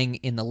be hunting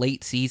in the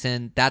late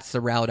season, that's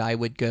the route I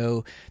would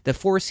go. The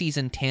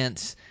 4-season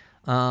tents,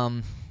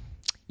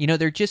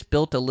 they're just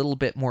built a little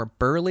bit more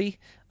burly.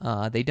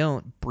 They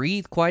don't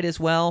breathe quite as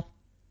well.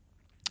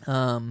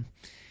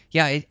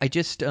 I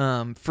just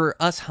for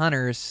us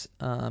hunters,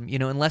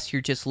 unless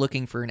you're just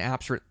looking for an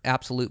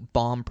absolute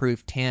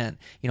bomb-proof tent,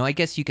 I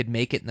guess you could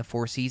make it in the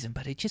 4-season,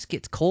 but it just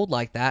gets cold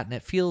like that, and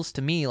it feels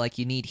to me like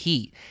you need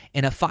heat.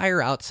 And a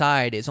fire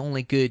outside is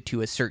only good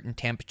to a certain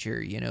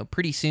temperature.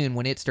 Pretty soon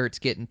when it starts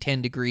getting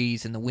 10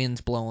 degrees and the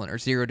wind's blowing, or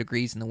 0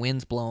 degrees and the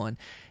wind's blowing,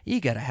 you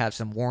got to have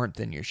some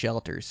warmth in your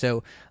shelter.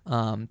 So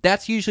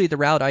that's usually the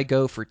route I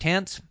go for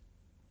tents.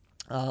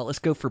 Let's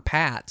go for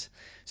pads.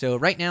 So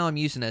right now I'm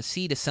using a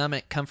Sea to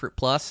Summit Comfort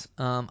Plus.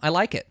 I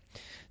like it.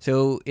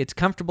 So it's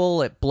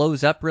comfortable. It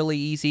blows up really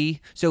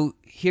easy. So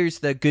here's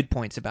the good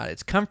points about it.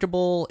 It's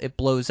comfortable. It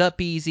blows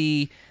up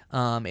easy.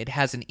 It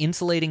has an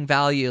insulating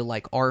value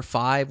like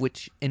R5,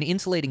 which an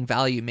insulating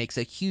value makes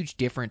a huge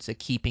difference at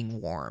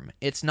keeping warm.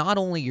 It's not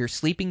only your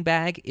sleeping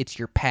bag, it's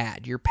your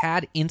pad. Your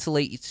pad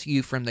insulates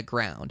you from the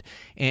ground,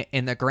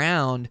 and the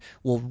ground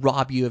will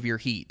rob you of your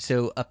heat.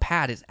 So a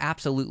pad is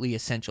absolutely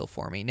essential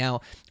for me.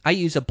 Now, I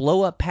use a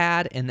blow-up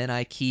pad, and then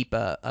I keep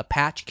a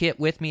patch kit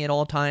with me at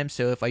all times.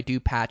 So if I do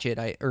patch it,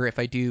 or if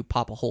I do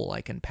pop a hole, I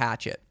can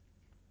patch it.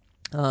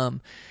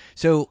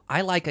 So I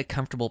like a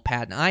comfortable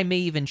pad, and I may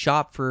even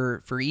shop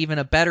for even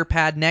a better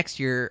pad next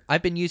year.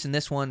 I've been using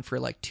this one for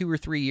like 2 or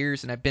 3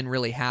 years, and I've been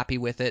really happy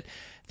with it.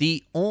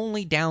 The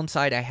only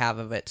downside I have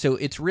of it, so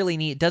it's really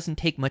neat, it doesn't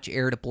take much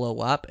air to blow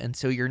up, and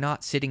so you're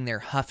not sitting there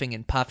huffing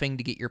and puffing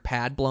to get your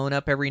pad blown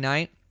up every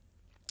night.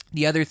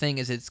 The other thing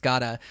is it's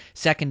got a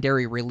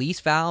secondary release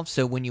valve,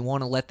 so when you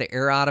want to let the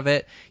air out of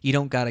it, you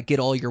don't got to get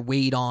all your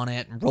weight on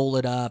it and roll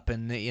it up,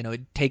 and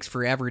it takes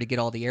forever to get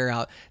all the air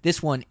out.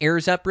 This one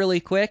airs up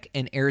really quick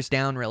and airs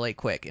down really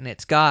quick, and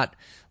it's got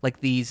like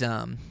these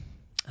how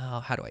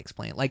do I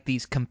explain it? Like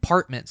these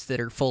compartments that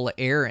are full of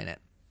air in it,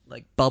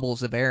 like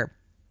bubbles of air.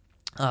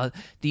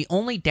 The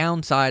only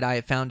downside I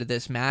have found to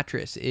this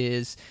mattress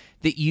is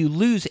that you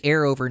lose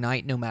air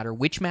overnight no matter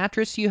which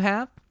mattress you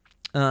have.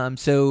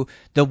 So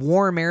the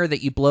warm air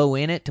that you blow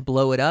in it to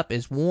blow it up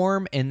is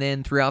warm, and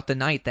then throughout the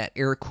night that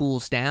air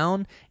cools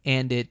down,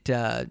 and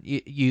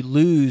you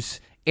lose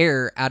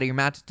air out of your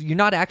mattress. You're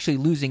not actually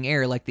losing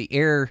air, like the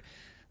air.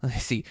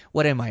 Let's see,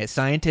 what am I, a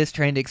scientist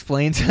trying to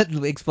explain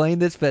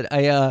this? But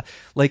I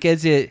like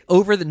as it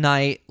over the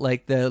night,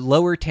 like the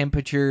lower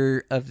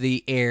temperature of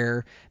the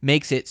air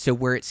makes it so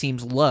where it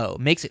seems low,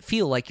 makes it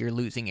feel like you're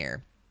losing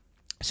air.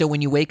 So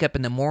when you wake up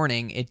in the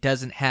morning, it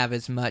doesn't have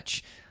as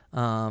much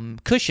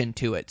cushion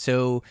to it.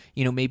 So,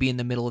 maybe in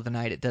the middle of the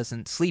night it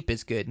doesn't sleep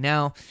as good.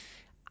 Now,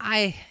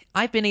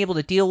 I've been able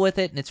to deal with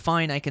it, and it's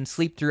fine. I can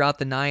sleep throughout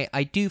the night.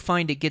 I do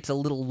find it gets a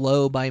little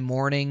low by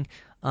morning,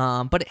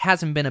 but it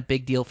hasn't been a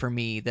big deal for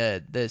me.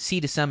 The Sea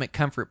to Summit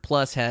Comfort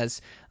Plus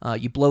has,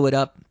 you blow it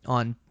up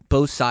on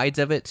both sides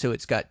of it, so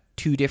it's got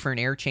 2 different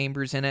air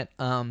chambers in it.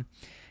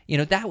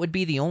 That would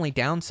be the only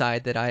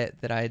downside that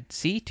I'd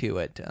see to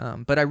it.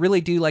 But I really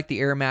do like the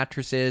air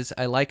mattresses.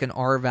 I like an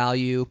R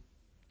value.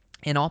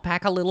 And I'll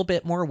pack a little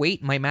bit more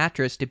weight in my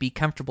mattress to be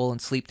comfortable and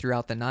sleep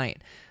throughout the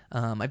night.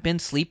 I've been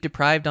sleep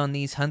deprived on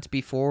these hunts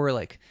before.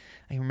 Like,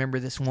 I remember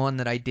this one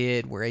that I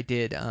did where I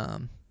did,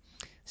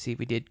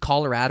 we did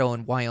Colorado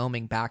and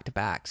Wyoming back to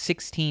back,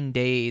 16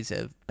 days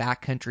of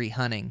backcountry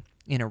hunting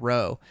in a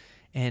row.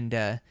 And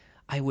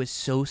I was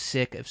so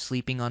sick of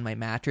sleeping on my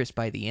mattress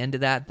by the end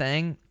of that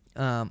thing.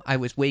 I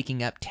was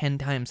waking up 10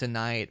 times a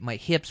night. My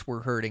hips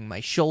were hurting. My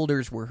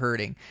shoulders were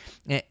hurting.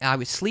 I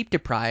was sleep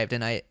deprived,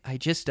 and I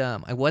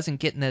wasn't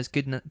getting as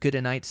good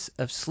a night's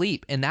of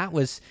sleep. And that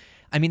was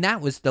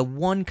the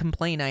one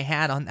complaint I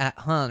had on that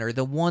hunt, or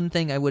the one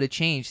thing I would have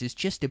changed, is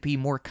just to be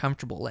more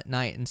comfortable at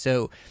night. And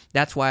so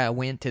that's why I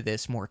went to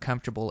this more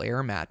comfortable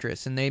air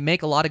mattress. And they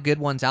make a lot of good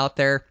ones out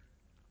there.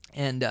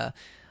 And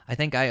I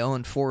think I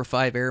own 4 or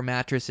 5 air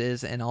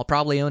mattresses, and I'll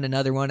probably own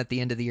another one at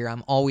the end of the year.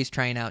 I'm always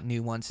trying out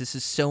new ones. This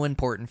is so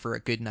important for a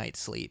good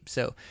night's sleep.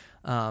 So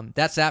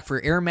that's that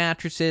for air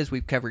mattresses.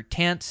 We've covered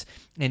tents,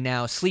 and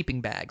now sleeping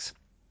bags.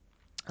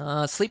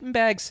 Sleeping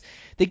bags,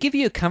 they give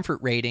you a comfort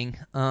rating.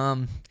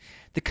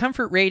 The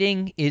comfort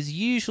rating is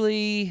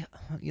usually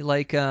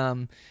like,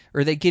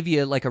 or they give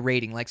you like a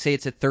rating, like say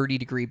it's a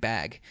 30-degree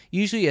bag.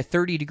 Usually a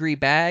 30-degree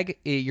bag,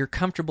 you're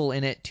comfortable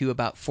in it to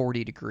about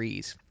 40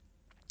 degrees.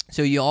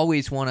 So you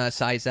always want to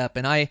size up.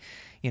 And I,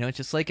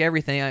 just like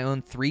everything, I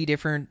own 3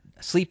 different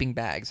sleeping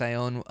bags. I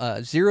own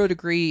a 0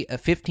 degree, a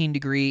 15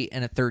 degree,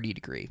 and a 30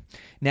 degree.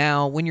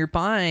 Now, when you're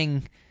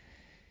buying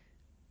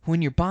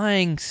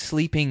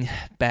sleeping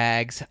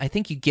bags, I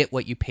think you get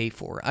what you pay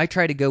for. I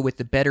try to go with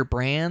the better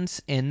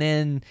brands, and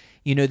then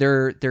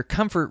their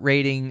comfort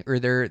rating, or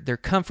their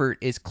comfort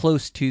is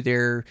close to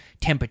their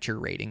temperature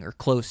rating, or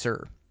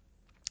closer.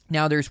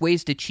 Now, there's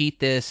ways to cheat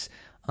this.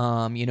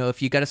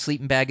 If you got a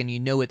sleeping bag and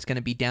it's going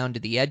to be down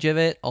to the edge of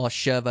it, I'll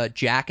shove a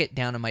jacket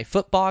down in my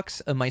foot box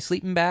of my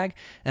sleeping bag,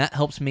 and that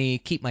helps me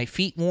keep my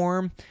feet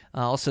warm.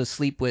 I also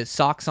sleep with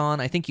socks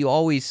on. I think you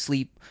always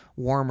sleep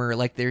warmer.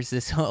 Like there's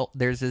this old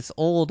this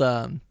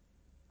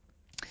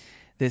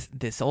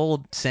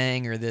old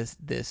saying, or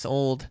this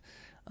old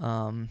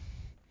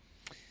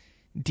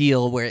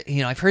deal where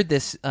I've heard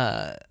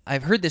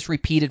this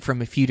repeated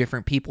from a few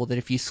different people, that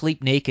if you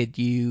sleep naked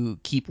you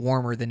keep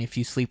warmer than if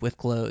you sleep with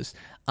clothes.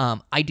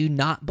 I do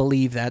not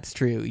believe that's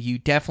true. You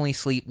definitely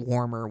sleep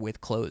warmer with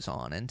clothes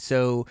on. And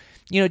so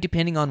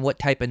depending on what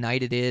type of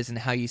night it is and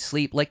how you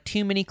sleep, like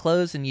too many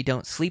clothes and you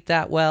don't sleep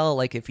that well.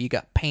 Like if you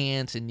got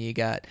pants and you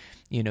got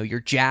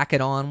your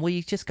jacket on, well,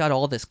 you just got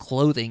all this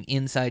clothing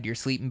inside your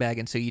sleeping bag,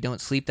 and so you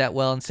don't sleep that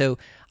well. And so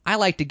I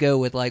like to go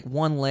with like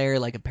one layer,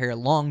 like a pair of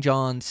long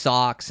john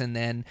socks, and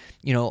then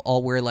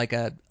I'll wear like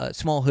a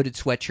small hooded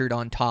sweatshirt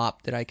on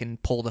top that I can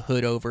pull the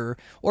hood over,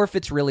 or if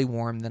it's really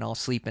warm then I'll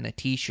sleep in a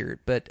t-shirt.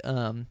 But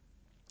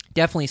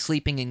definitely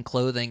sleeping in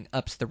clothing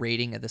ups the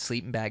rating of the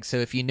sleeping bag. So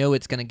if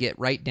it's going to get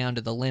right down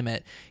to the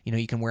limit,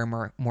 you can wear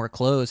more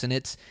clothes. And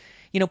it's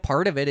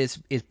part of it is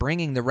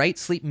bringing the right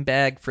sleeping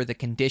bag for the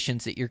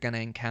conditions that you're going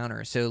to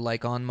encounter. So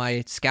like on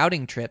my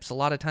scouting trips, a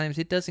lot of times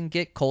it doesn't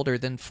get colder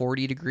than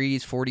 40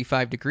 degrees,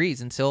 45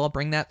 degrees. And so I'll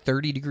bring that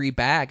 30-degree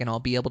bag and I'll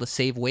be able to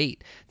save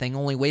weight. Thing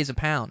only weighs a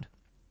pound.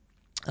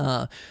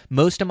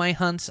 Most of my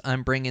hunts,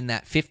 I'm bringing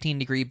that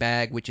 15-degree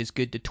bag, which is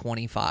good to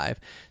 25.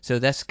 So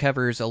this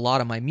covers a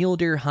lot of my mule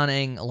deer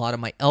hunting, a lot of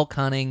my elk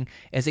hunting.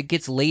 As it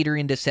gets later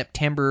into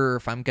September,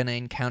 if I'm going to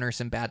encounter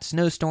some bad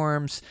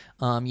snowstorms,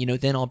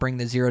 then I'll bring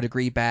the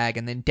 0-degree bag.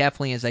 And then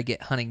definitely as I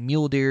get hunting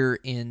mule deer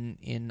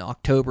in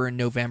October and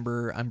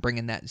November, I'm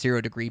bringing that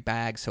 0-degree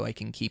bag so I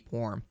can keep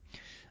warm.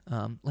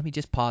 Let me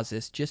just pause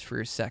this just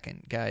for a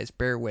second, guys.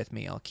 Bear with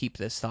me. I'll keep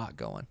this thought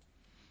going.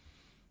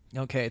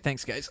 Okay,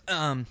 thanks, guys.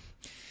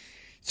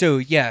 So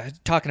yeah,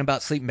 talking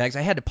about sleeping bags,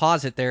 I had to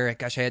pause it there.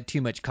 Gosh, I had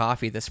too much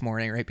coffee this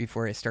morning right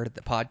before I started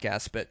the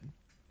podcast. But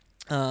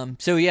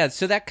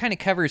so that kind of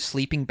covers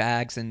sleeping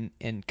bags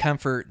and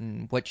comfort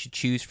and what you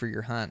choose for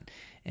your hunt.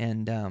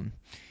 And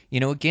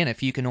again,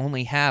 if you can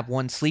only have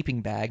one sleeping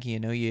bag,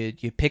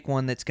 you pick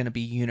one that's going to be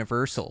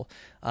universal.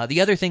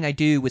 The other thing I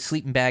do with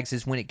sleeping bags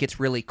is when it gets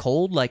really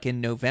cold, like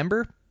in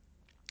November,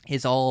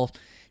 is I'll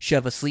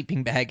shove a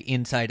sleeping bag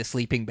inside a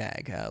sleeping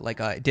bag.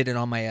 Like I did it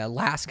on my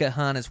Alaska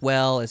hunt as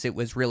well, as it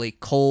was really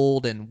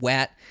cold and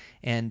wet.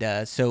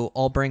 And so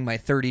I'll bring my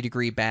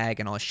 30-degree bag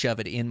and I'll shove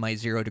it in my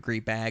 0-degree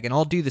bag. And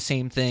I'll do the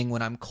same thing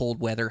when I'm cold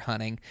weather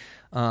hunting.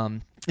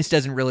 This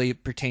doesn't really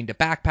pertain to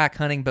backpack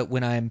hunting, but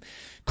when I'm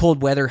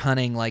cold weather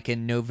hunting, like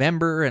in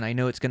November, and I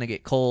know it's going to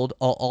get cold,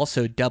 I'll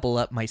also double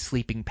up my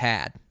sleeping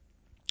pad.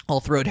 I'll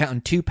throw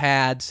down 2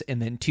 pads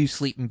and then 2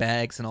 sleeping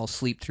bags, and I'll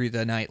sleep through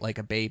the night like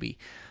a baby.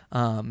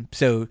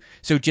 So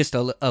just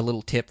a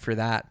little tip for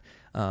that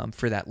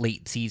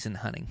late season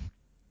hunting.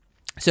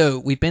 So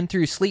we've been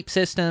through sleep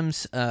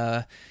systems,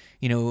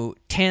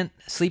 tent,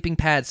 sleeping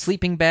pad,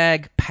 sleeping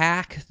bag,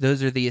 pack.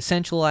 Those are the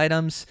essential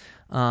items.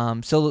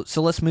 So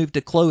let's move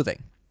to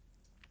clothing.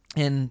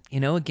 And,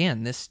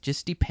 again, this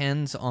just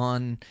depends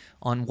on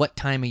what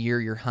time of year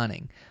you're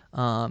hunting.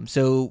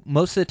 So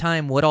most of the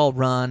time what I'll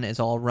run is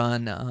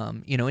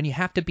and you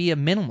have to be a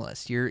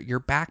minimalist. You're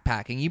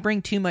backpacking. You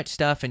bring too much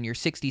stuff and you're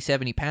 60,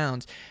 70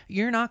 pounds,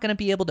 you're not going to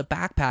be able to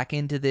backpack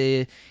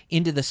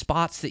into the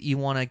spots that you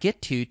want to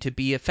get to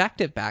be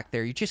effective back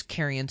there. You're just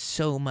carrying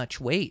so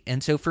much weight.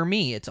 And so for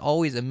me, it's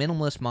always a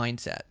minimalist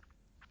mindset.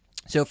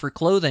 So for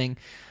clothing,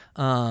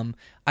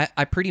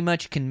 I pretty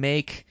much can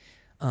make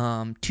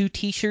 2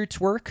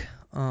 t-shirts work.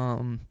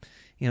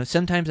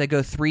 Sometimes I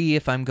go 3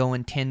 if I'm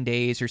going 10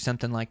 days or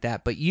something like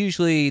that. But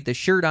usually the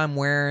shirt I'm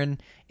wearing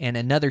and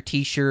another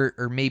t-shirt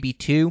or maybe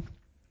 2.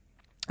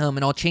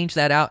 And I'll change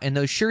that out. And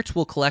those shirts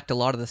will collect a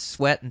lot of the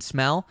sweat and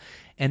smell.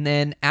 And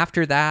then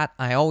after that,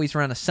 I always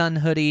run a sun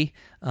hoodie.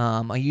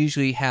 I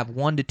usually have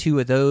 1 to 2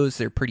 of those.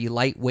 They're pretty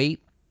lightweight.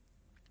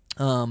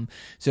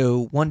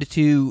 So 1 to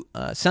 2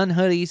 sun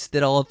hoodies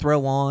that I'll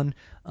throw on.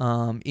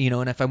 And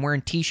if I'm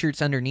wearing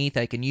t-shirts underneath,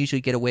 I can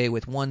usually get away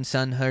with 1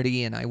 sun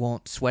hoodie and I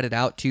won't sweat it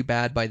out too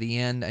bad by the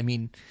end. I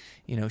mean,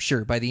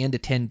 sure, by the end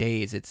of 10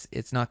 days,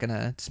 it's not going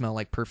to smell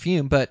like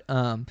perfume, but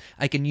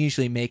I can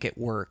usually make it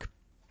work.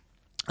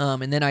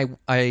 And then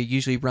I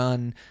usually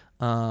run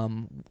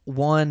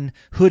 1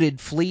 hooded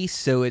fleece,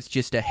 so it's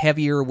just a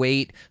heavier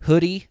weight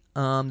hoodie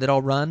that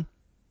I'll run.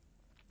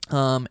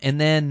 And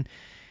then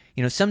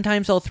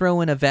sometimes I'll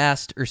throw in a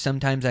vest or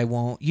sometimes I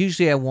won't.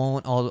 Usually I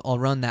won't. I'll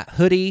run that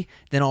hoodie,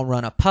 then I'll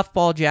run a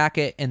puffball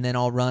jacket, and then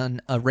I'll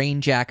run a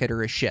rain jacket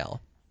or a shell.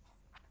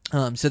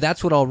 So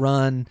that's what I'll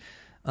run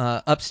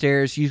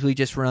upstairs. Usually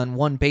just run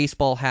 1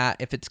 baseball hat.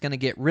 If it's going to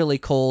get really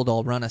cold,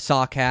 I'll run a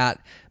sock hat.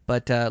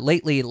 But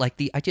lately,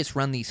 I just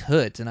run these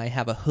hoods, and I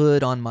have a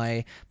hood on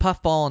my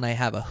puffball, and I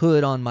have a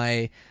hood on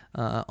my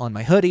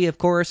hoodie, of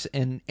course,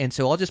 and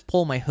so I'll just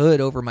pull my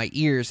hood over my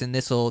ears, and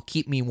this will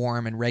keep me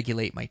warm and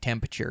regulate my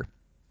temperature.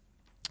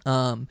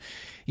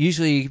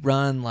 Usually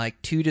run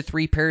like 2 to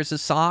 3 pairs of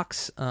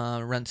socks.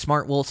 Run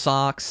smart wool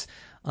socks,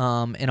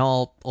 and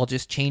I'll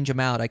just change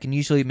them out. I can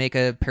usually make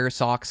a pair of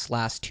socks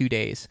last 2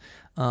 days.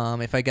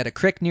 If I got a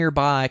creek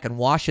nearby, I can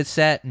wash a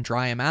set and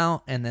dry them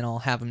out, and then I'll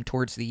have them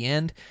towards the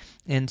end.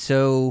 And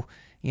so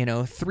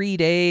 3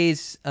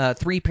 days,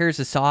 3 pairs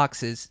of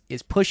socks is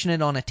pushing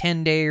it on a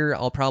 10-dayer.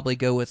 I'll probably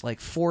go with like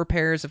 4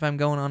 pairs if I'm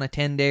going on a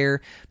 10-dayer,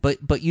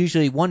 but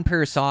usually 1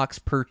 pair of socks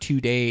per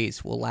 2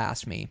 days will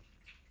last me.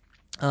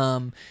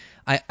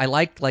 I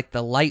like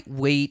the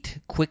lightweight,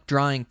 quick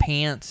drying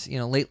pants.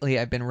 Lately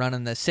I've been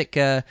running the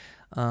Sitka.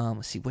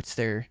 Let's see, what's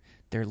their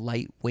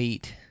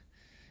lightweight.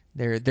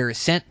 Their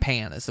Ascent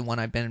pant is the one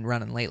I've been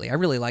running lately. I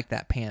really like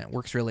that pant. It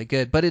works really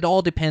good. But it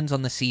all depends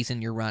on the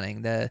season you're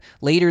running. The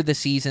later the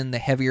season, the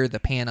heavier the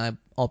pant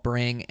I'll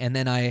bring. And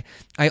then I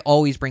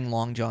always bring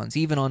long johns.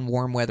 Even on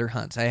warm weather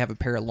hunts, I have a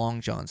pair of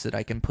long johns that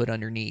I can put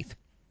underneath.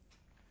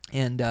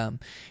 And,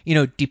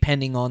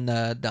 depending on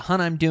the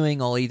hunt I'm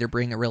doing, I'll either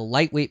bring a real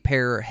lightweight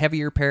pair or a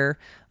heavier pair.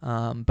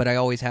 But I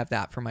always have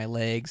that for my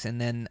legs. And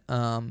then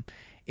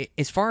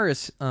as far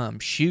as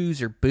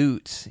shoes or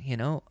boots,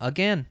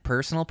 again,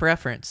 personal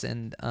preference.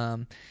 And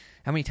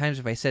how many times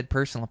have I said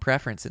personal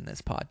preference in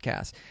this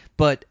podcast?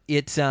 But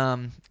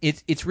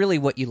it's really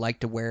what you like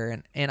to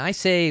wear. And I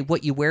say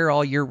what you wear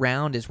all year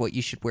round is what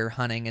you should wear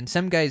hunting. And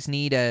some guys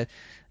need a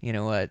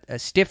a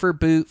stiffer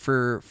boot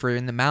for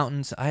in the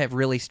mountains. I have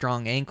really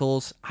strong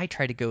ankles. I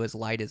try to go as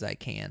light as I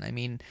can. I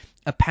mean,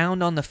 a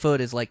pound on the foot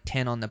is like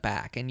 10 on the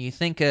back. And you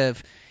think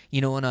of,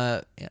 on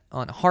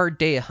a hard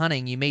day of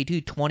hunting, you may do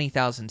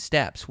 20,000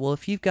 steps. Well,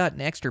 if you've got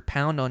an extra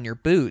pound on your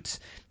boots,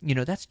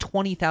 that's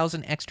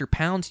 20,000 extra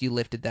pounds you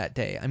lifted that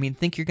day. I mean,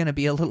 think you're going to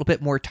be a little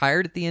bit more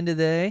tired at the end of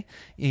the day?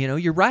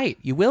 You're right.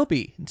 You will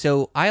be.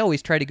 So I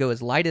always try to go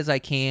as light as I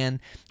can.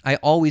 I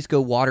always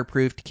go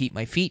waterproof to keep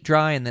my feet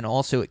dry, and then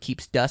also it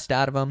keeps dust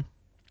out of them.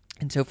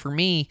 And so for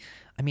me,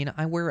 I mean,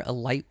 I wear a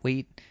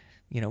lightweight,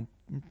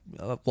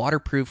 a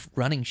waterproof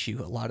running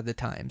shoe a lot of the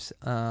times,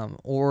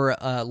 or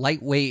a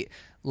lightweight,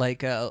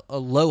 like a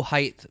low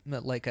height,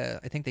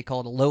 I think they call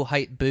it a low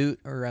height boot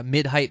or a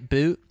mid height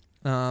boot.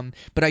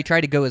 But I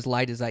try to go as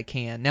light as I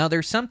can. Now,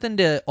 there's something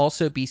to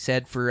also be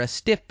said for a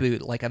stiff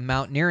boot, like a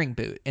mountaineering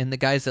boot. And the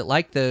guys that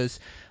like those,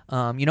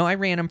 I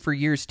ran them for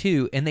years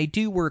too, and they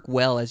do work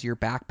well as you're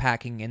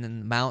backpacking in the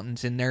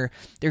mountains. And they're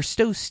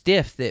so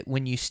stiff that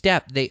when you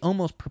step, they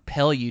almost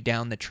propel you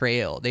down the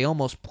trail. They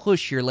almost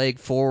push your leg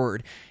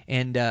forward.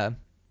 And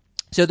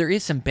so there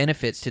is some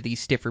benefits to these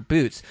stiffer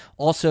boots.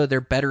 Also, they're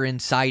better in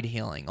side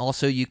heeling.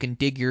 Also, you can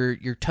dig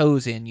your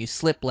toes in. You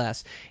slip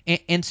less.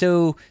 And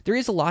so there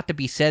is a lot to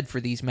be said for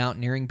these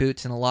mountaineering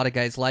boots, and a lot of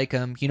guys like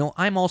them.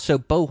 I'm also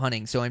bow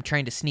hunting, so I'm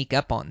trying to sneak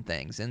up on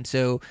things. And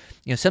so,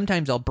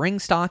 sometimes I'll bring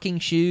stocking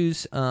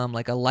shoes,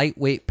 like a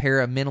lightweight pair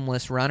of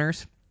minimalist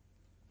runners.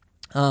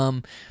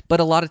 But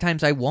a lot of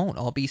times I won't.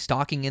 I'll be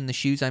stocking in the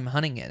shoes I'm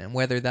hunting in. And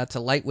whether that's a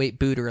lightweight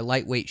boot or a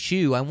lightweight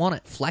shoe, I want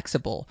it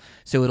flexible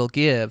so it'll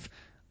give...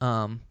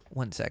 1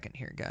 second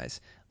here, guys.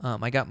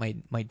 I got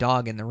my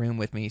dog in the room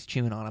with me. He's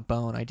chewing on a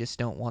bone. I just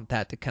don't want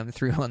that to come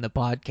through on the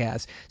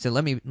podcast. So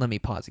let me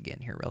pause again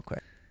here real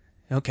quick.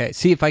 Okay,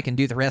 see if I can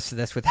do the rest of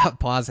this without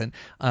pausing.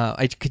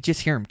 I could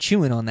just hear him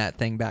chewing on that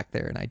thing back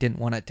there, and I didn't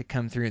want it to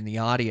come through in the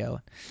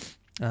audio.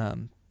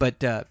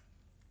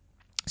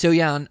 So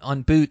yeah,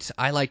 on boots,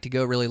 I like to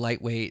go really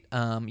lightweight.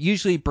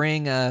 Usually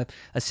bring a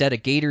set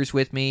of gaiters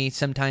with me.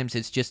 Sometimes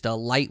it's just a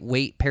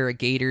lightweight pair of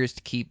gaiters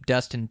to keep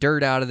dust and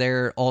dirt out of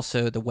there.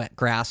 Also the wet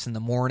grass in the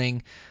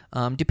morning.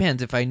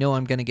 Depends. If I know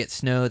I'm going to get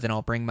snow, then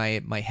I'll bring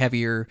my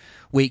heavier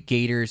weight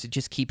gaiters. It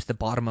just keeps the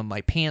bottom of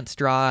my pants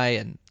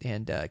dry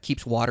and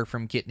keeps water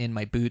from getting in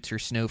my boots or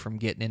snow from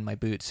getting in my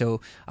boots.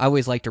 So I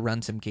always like to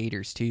run some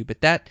gaiters too.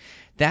 But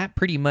that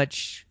pretty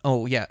much...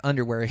 Oh, yeah,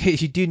 underwear.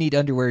 You do need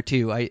underwear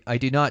too. I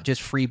do not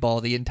just free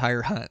ball the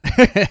entire hunt.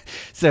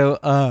 So,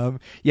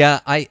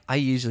 I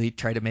usually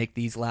try to make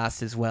these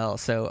last as well.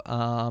 So,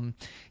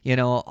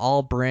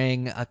 I'll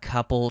bring a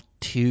couple,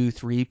 2,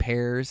 3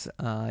 pairs.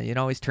 You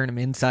always turn them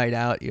inside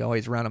out. You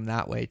always run them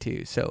that way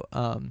too. So,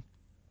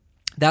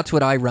 that's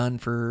what I run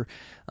for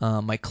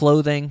my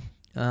clothing.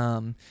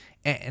 And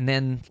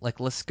then,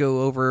 let's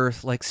go over,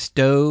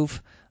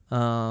 stove. So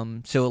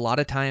a lot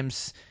of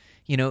times...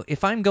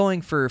 if I'm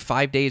going for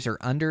 5 days or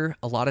under,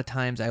 a lot of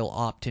times I will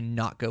opt to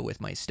not go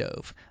with my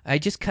stove. I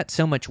just cut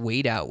so much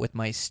weight out with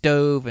my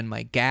stove and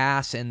my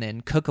gas and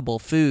then cookable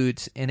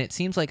foods, and it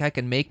seems like I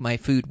can make my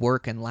food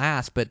work and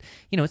last, but,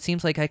 it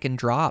seems like I can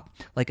drop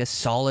like a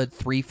solid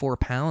 3-4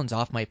 pounds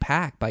off my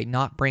pack by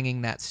not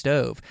bringing that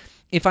stove.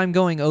 If I'm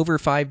going over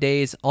 5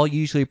 days, I'll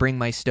usually bring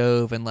my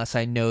stove unless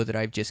I know that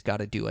I've just got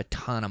to do a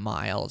ton of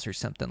miles or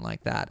something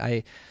like that.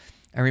 I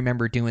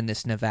remember doing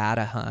this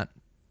Nevada hunt.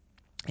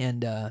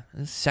 And this is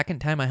the second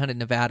time I hunted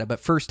Nevada,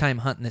 but first time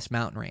hunting this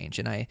mountain range.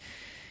 And I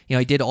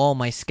did all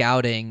my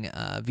scouting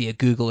via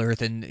Google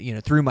Earth,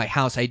 and through my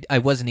house. I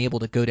wasn't able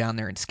to go down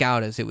there and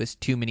scout as it was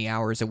too many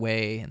hours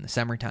away in the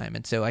summertime.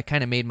 And so I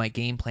kind of made my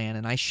game plan,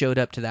 and I showed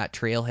up to that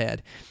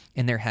trailhead,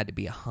 and there had to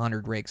be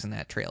 100 rigs in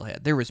that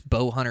trailhead. There was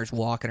bow hunters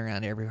walking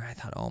around everywhere. I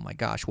thought, oh my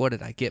gosh, what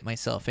did I get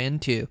myself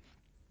into?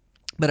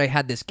 But I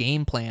had this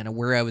game plan of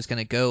where I was going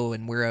to go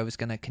and where I was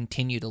going to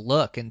continue to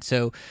look. And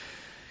so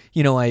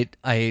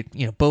I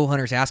bow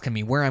hunters asking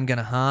me where I'm going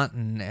to hunt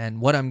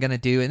and what I'm going to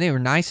do. And they were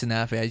nice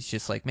enough. I was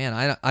just like,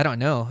 man, I don't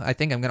know. I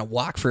think I'm going to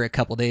walk for a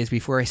couple days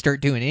before I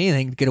start doing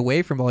anything to get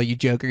away from all you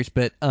jokers.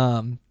 But,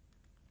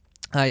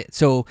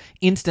 so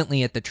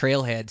instantly at the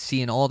trailhead,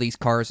 seeing all these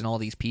cars and all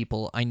these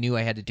people, I knew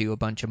I had to do a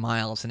bunch of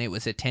miles, and it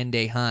was a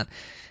 10-day hunt.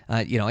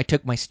 I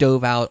took my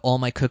stove out, all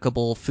my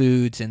cookable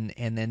foods, and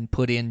then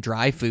put in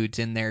dry foods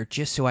in there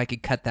just so I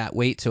could cut that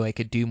weight so I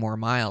could do more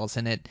miles.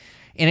 And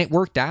it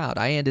worked out.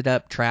 I ended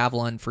up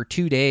traveling for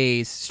 2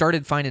 days,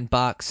 started finding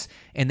bucks,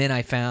 and then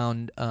I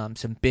found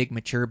some big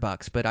mature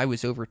bucks. But I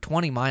was over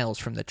 20 miles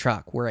from the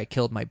truck where I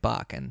killed my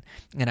buck, and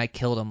I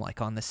killed him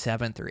like on the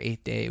 7th or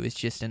 8th day. It was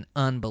just an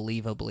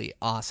unbelievably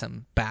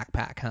awesome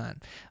backpack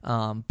hunt.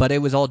 But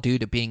it was all due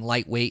to being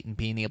lightweight and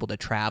being able to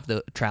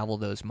travel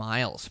those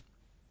miles.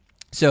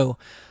 So,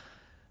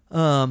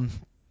 what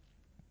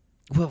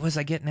was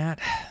I getting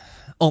at?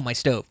 Oh, my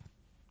stove.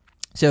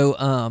 So,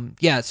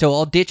 so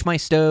I'll ditch my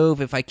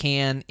stove if I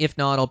can. If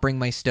not, I'll bring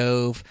my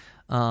stove.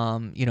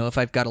 If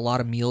I've got a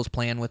lot of meals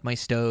planned with my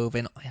stove,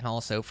 and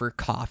also for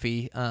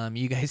coffee.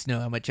 You guys know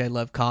how much I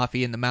love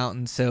coffee in the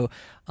mountains, so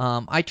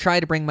I try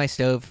to bring my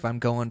stove if I'm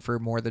going for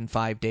more than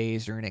 5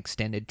 days or an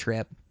extended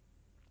trip.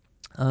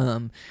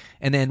 And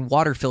then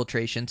water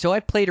filtration. So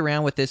I've played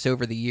around with this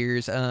over the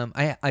years.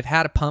 I've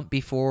had a pump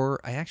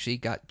before. I actually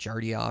got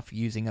Jardy off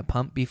using a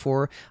pump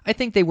before. I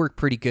think they work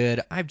pretty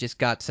good. I've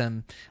got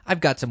some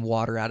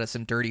water out of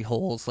some dirty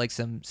holes, like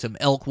some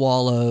elk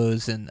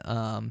wallows, and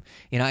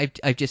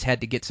I've just had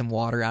to get some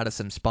water out of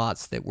some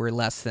spots that were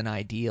less than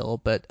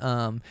ideal. But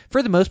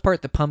for the most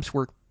part, the pumps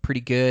work pretty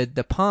good.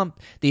 The pump,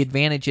 the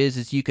advantage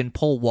is you can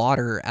pull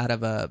water out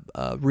of a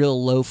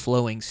real low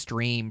flowing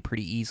stream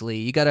pretty easily.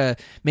 You got to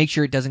make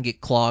sure it doesn't get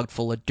clogged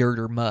full of dirt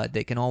or mud.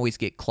 They can always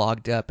get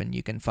clogged up and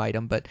you can fight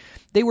them, but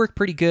they work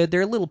pretty good.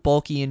 They're a little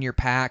bulky in your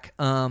pack.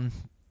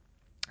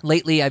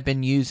 Lately I've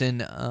been using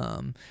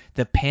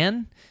the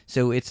pen.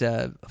 So it's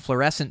a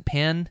fluorescent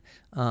pen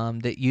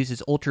that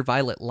uses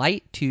ultraviolet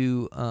light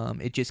to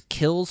it just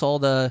kills all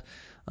the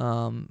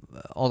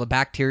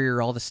bacteria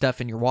or all the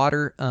stuff in your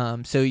water.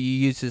 So you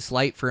use this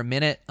light for a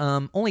minute.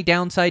 Only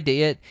downside to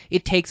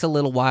it takes a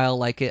little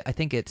while. I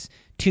think it's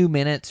 2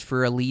 minutes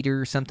for a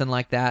liter or something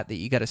like that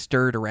you got to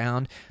stir it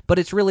around. But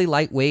it's really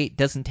lightweight,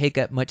 doesn't take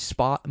up much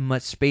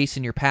space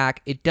in your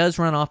pack. It does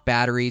run off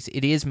batteries.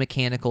 It is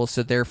mechanical,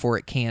 so therefore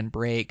it can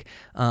break.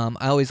 I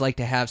always like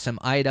to have some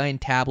iodine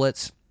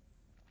tablets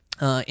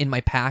in my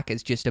pack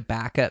as just a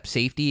backup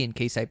safety in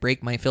case I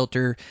break my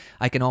filter.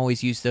 I can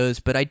always use those,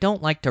 but I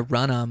don't like to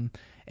run them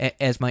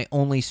as my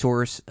only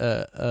source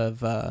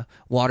of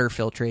water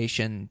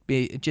filtration,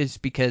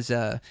 just because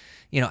I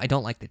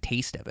don't like the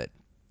taste of it.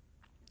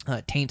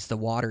 It taints the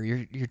water.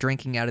 You're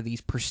drinking out of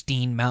these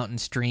pristine mountain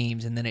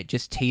streams, and then it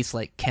just tastes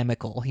like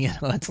chemical.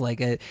 It's like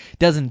it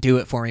doesn't do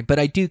it for me. But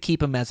I do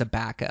keep them as a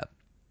backup.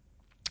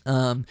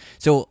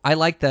 So I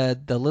like the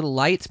little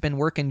light's been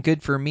working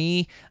good for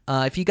me.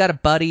 If you got a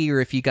buddy or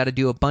if you got to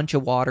do a bunch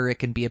of water, it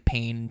can be a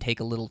pain and take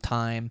a little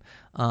time.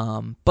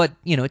 But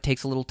it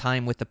takes a little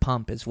time with the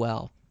pump as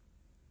well.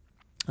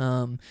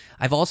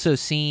 I've also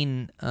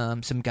seen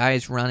some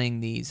guys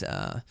running these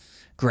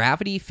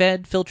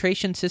gravity-fed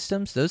filtration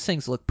systems. Those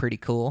things look pretty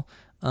cool.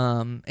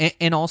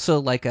 And also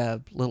like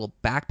a little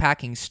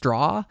backpacking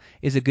straw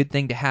is a good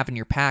thing to have in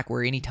your pack,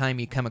 where anytime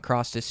you come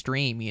across a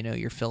stream,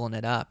 you're filling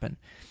it up. And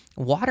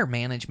water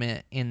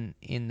management in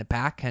the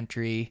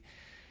backcountry,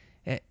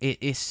 it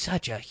is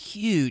such a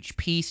huge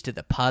piece to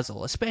the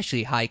puzzle,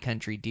 especially high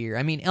country deer.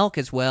 I mean, elk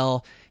as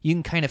well. You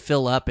can kind of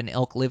fill up, and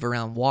elk live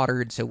around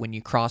water, and so when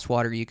you cross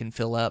water, you can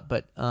fill up.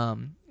 But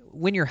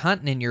when you're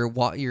hunting and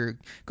you're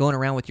going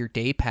around with your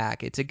day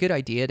pack, it's a good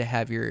idea to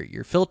have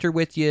your filter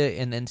with you,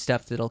 and then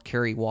stuff that'll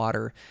carry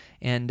water.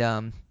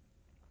 And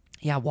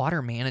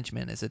water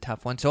management is a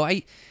tough one. So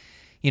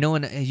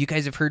and you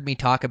guys have heard me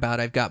talk about,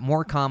 I've got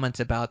more comments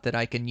about that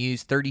I can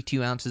use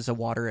 32 ounces of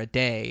water a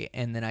day,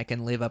 and then I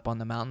can live up on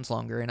the mountains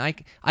longer. And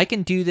I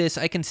can do this.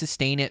 I can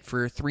sustain it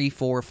for 3,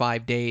 4,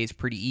 5 days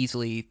pretty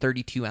easily,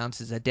 32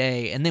 ounces a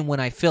day. And then when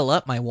I fill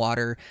up my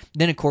water,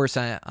 then of course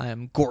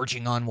I'm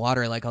gorging on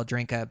water. Like I'll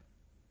drink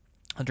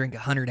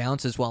 100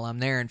 ounces while I'm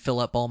there and fill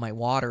up all my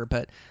water.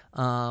 But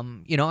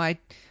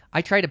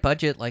I try to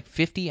budget like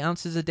 50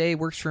 ounces a day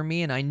works for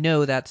me, and I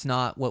know that's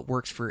not what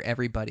works for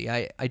everybody.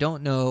 I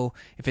don't know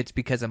if it's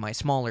because of my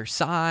smaller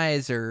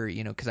size or,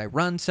 because I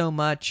run so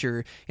much,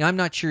 or, I'm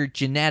not sure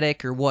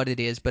genetic or what it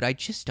is, but I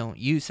just don't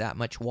use that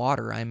much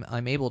water.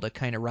 I'm able to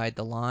kind of ride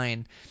the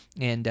line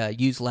and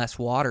use less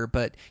water,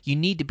 but you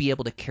need to be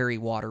able to carry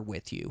water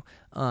with you.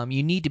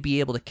 You need to be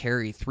able to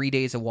carry 3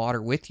 days of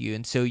water with you,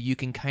 and so you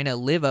can kind of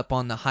live up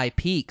on the high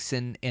peaks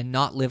and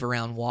not live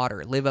around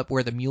water, live up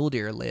where the mule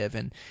deer live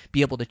and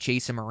be able to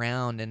chase them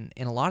around. And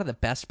in a lot of the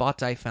best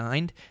spots I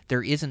find,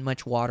 there isn't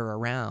much water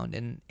around,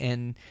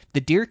 and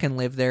the deer can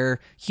live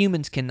there,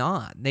 humans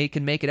cannot. They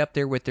can make it up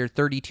there with their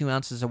 32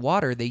 ounces of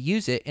water, they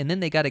use it, and then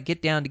they got to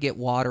get down to get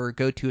water or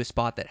go to a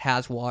spot that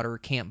has water or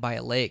camp by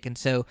a lake. And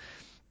so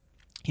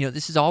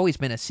this has always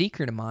been a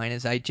secret of mine,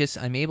 is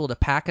I'm able to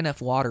pack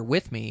enough water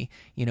with me,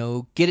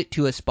 get it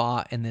to a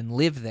spot and then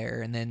live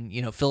there, and then,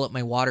 fill up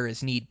my water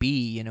as need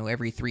be,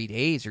 every 3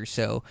 days or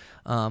so.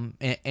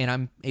 And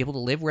I'm able to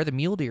live where the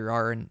mule deer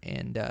are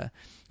and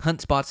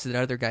hunt spots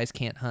that other guys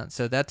can't hunt.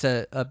 So that's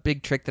a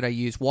big trick that I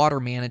use.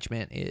 Water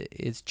management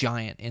is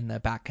giant in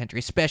the backcountry,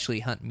 especially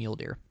hunting mule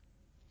deer.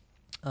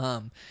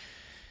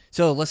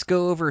 So let's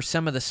go over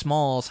some of the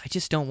smalls. I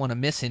just don't want to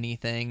miss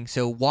anything.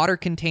 So water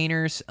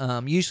containers,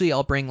 usually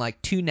I'll bring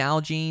like 2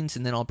 Nalgene's,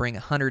 and then I'll bring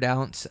a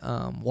 100-ounce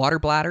water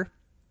bladder.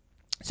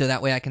 So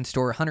that way I can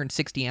store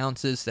 160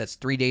 ounces. That's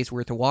 3 days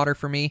worth of water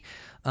for me.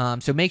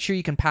 So make sure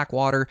you can pack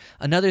water.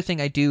 Another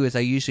thing I do is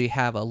I usually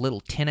have a little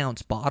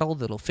 10-ounce bottle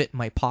that'll fit in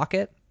my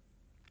pocket.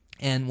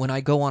 And when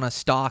I go on a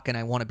stalk and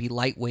I want to be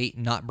lightweight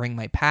and not bring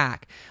my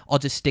pack, I'll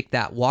just stick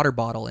that water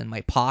bottle in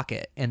my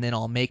pocket, and then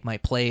I'll make my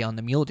play on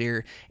the mule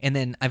deer. And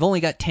then I've only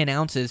got 10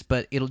 ounces,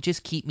 but it'll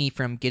just keep me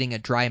from getting a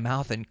dry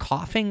mouth and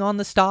coughing on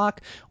the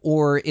stalk,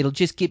 or it'll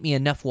just get me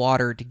enough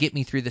water to get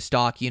me through the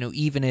stalk.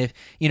 Even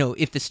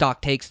if the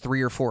stalk takes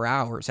 3 or 4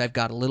 hours, I've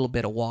got a little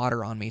bit of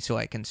water on me so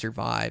I can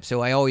survive.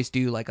 So I always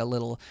do like a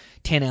little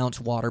 10-ounce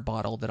water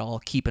bottle that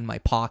I'll keep in my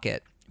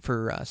pocket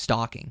for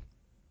stalking.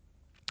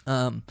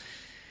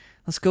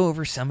 Let's go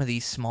over some of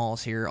these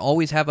smalls here.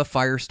 Always have a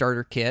fire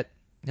starter kit.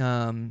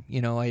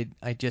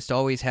 I just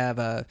always have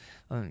a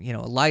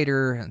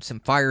lighter and some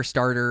fire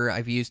starter.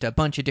 I've used a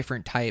bunch of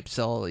different types.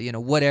 So,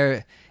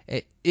 whatever.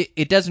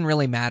 It doesn't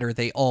really matter.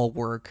 They all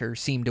work or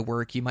seem to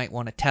work. You might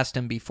want to test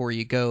them before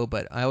you go,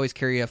 but I always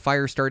carry a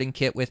fire starting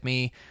kit with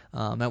me.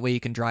 That way you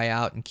can dry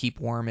out and keep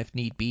warm if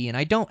need be. And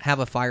I don't have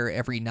a fire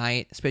every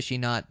night, especially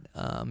not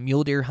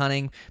mule deer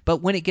hunting.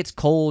 But when it gets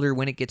cold or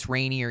when it gets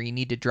rainy or you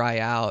need to dry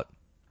out,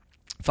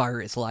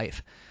 fire is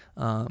life.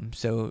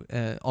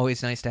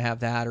 Always nice to have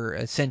that, or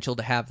essential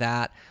to have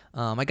that.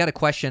 I got a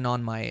question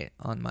on my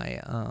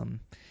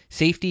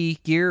safety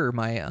gear, or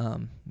my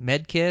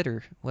med kit,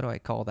 or what do I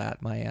call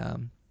that? My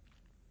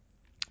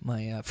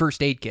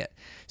first aid kit.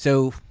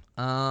 So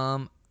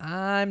I'm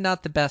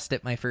not the best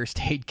at my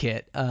first aid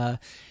kit. I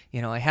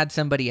had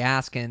somebody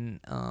asking.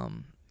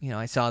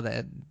 I saw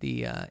the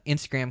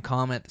Instagram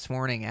comment this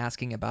morning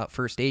asking about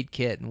first aid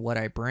kit and what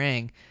I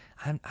bring.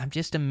 I'm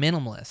just a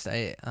minimalist.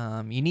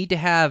 You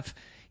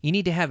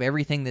need to have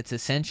everything that's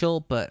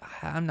essential, but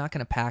I'm not going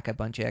to pack a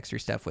bunch of extra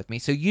stuff with me.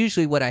 So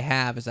usually what I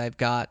have is I've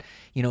got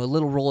a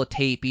little roll of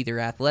tape, either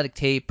athletic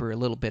tape or a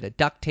little bit of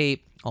duct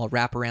tape. I'll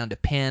wrap around a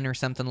pin or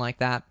something like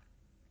that.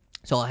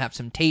 So I'll have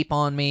some tape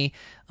on me.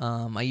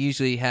 I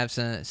usually have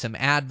some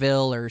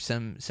Advil or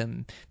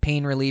some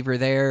pain reliever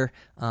there.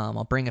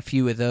 I'll bring a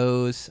few of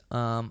those.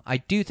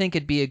 I do think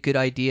it'd be a good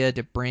idea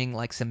to bring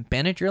like some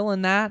Benadryl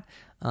in that.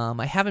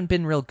 I haven't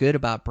been real good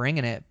about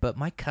bringing it, but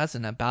my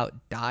cousin about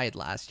died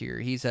last year.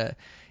 He's a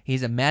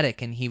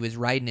medic, and he was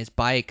riding his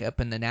bike up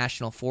in the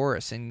national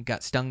forest and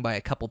got stung by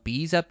a couple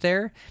bees up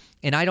there.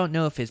 And I don't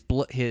know if his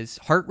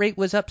heart rate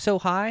was up so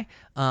high,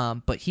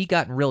 but he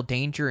got in real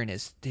danger, and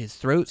his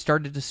throat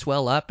started to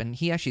swell up, and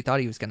he actually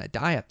thought he was going to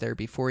die up there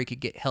before he could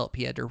get help.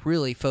 He had to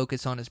really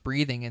focus on his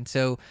breathing, and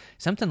so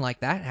something like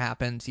that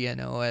happens,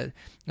 a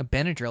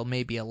Benadryl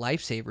may be a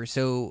lifesaver.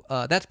 So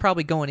that's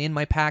probably going in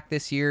my pack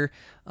this year.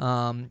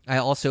 I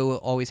also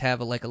always have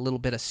a little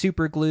bit of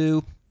super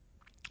glue,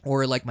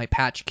 or like my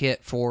patch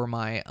kit for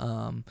my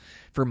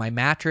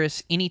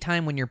mattress.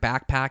 Anytime when you're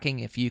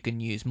backpacking, if you can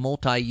use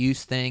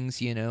multi-use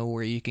things,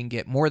 where you can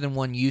get more than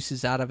one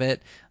uses out of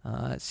it,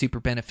 it's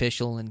super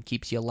beneficial and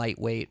keeps you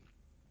lightweight.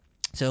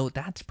 So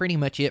that's pretty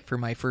much it for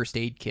my first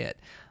aid kit.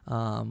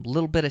 A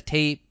little bit of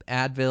tape,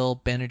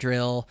 Advil,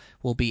 Benadryl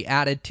will be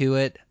added to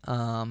it,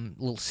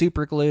 little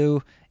super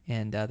glue,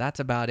 and that's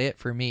about it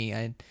for me.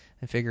 I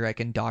figure I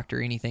can doctor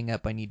anything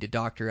up I need to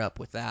doctor up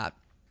with that.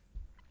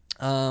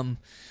 Always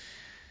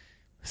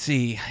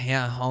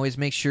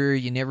make sure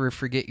you never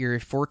forget your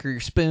fork or your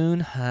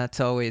spoon. It's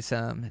always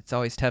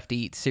tough to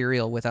eat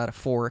cereal without a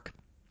fork,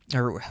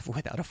 or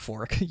without a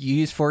fork. You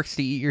use forks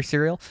to eat your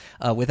cereal,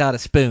 without a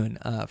spoon,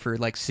 for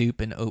like soup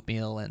and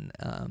oatmeal and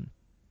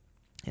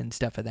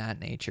stuff of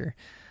that nature.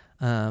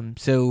 I'm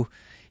just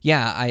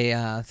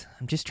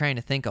trying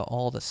to think of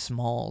all the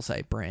smalls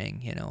I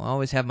bring. I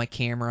always have my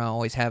camera. I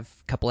always have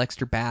a couple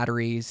extra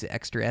batteries,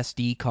 extra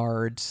SD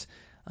cards.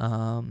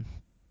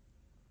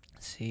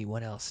 Let's see,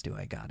 what else do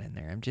I got in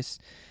there? I'm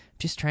just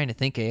trying to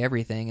think of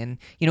everything. And,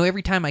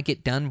 every time I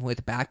get done with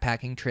a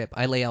backpacking trip,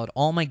 I lay out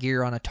all my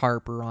gear on a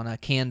tarp or on a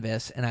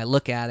canvas, and I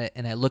look at it,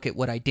 and I look at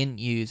what I didn't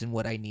use and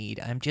what I need.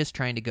 I'm just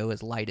trying to go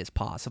as light as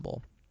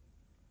possible.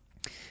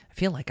 I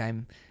feel like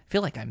I'm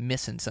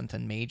missing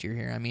something major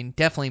here. I mean,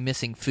 definitely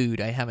missing food.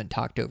 I haven't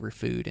talked over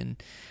food,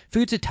 and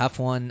food's a tough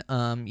one.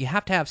 You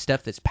have to have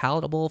stuff that's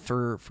palatable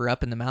for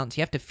up in the mountains.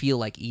 You have to feel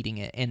like eating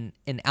it, and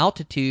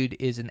altitude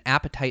is an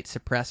appetite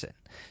suppressant.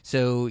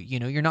 So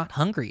you're not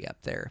hungry up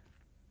there.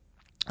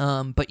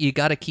 But you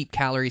got to keep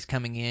calories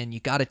coming in. You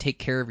got to take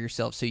care of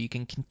yourself so you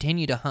can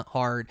continue to hunt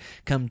hard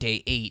come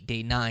day 8,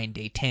 day 9,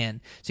 day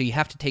 10. So you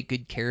have to take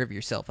good care of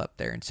yourself up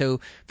there. And so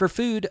for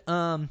food,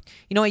 I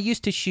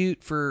used to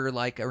shoot for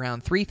like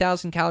around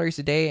 3,000 calories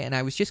a day, and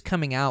I was just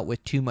coming out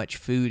with too much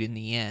food in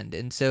the end.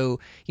 And so,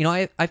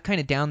 I've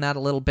kind of down that a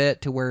little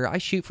bit to where I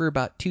shoot for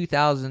about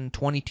 2,000,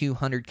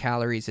 2,200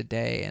 calories a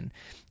day. And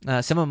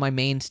some of my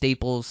main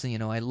staples,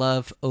 I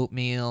love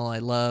oatmeal. I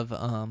love,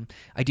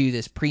 I do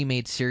this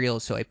pre-made cereal,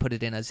 so I put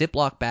it in a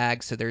Ziploc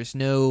bag, so there's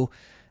no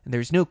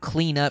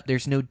cleanup,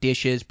 there's no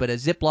dishes, but a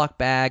Ziploc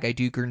bag. I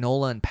do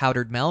granola and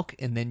powdered milk,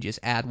 and then just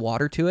add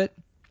water to it.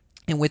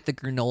 And with the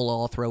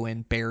granola, I'll throw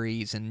in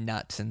berries and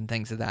nuts and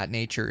things of that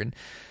nature. And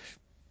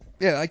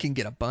yeah, I can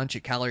get a bunch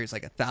of calories,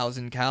 like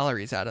 1,000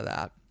 calories out of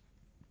that.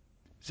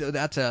 So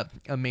that's a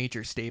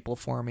major staple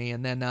for me.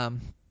 And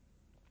then,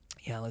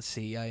 Yeah, let's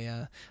see.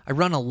 I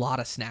run a lot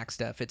of snack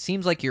stuff. It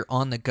seems like you're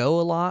on the go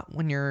a lot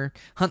when you're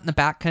hunting the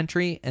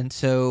backcountry, and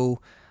so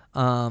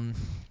um,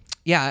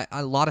 yeah,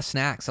 a lot of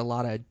snacks, a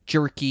lot of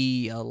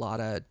jerky, a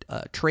lot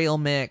of trail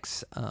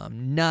mix,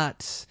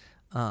 nuts.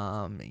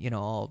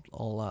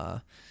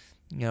 I'll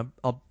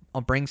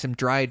bring some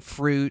dried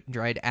fruit,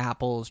 dried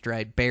apples,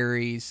 dried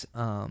berries.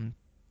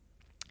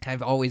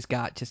 I've always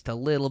got just a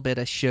little bit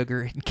of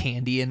sugar and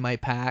candy in my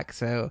pack.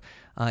 So,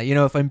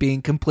 if I'm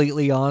being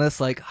completely honest,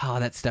 like,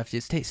 oh, that stuff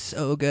just tastes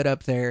so good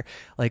up there.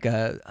 Like,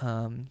 and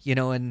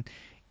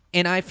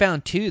I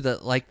found too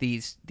that like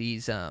these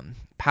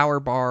power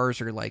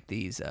bars or like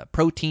these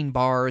protein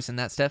bars and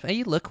that stuff. Hey,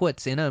 you look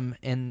what's in them,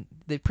 and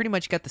they pretty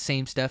much got the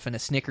same stuff in a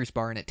Snickers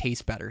bar, and it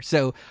tastes better.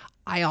 So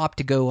I opt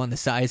to go on the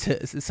side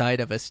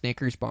of a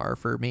Snickers bar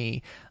for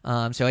me.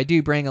 So I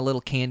do bring a little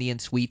candy and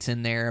sweets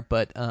in there,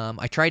 but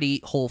I try to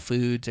eat whole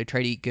foods. I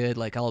try to eat good.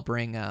 Like I'll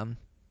bring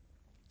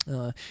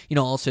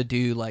also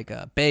do like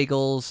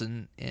bagels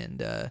and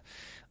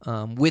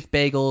with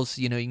bagels,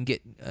 you can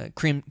get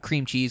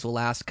cream cheese will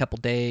last a couple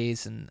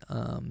days, and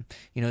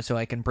so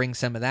I can bring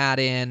some of that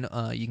in.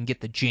 You can get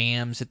the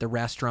jams at the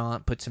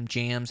restaurant, put some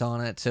jams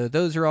on it, so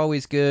those are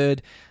always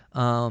good.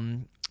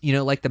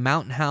 Like the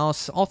Mountain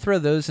House, I'll throw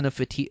those in a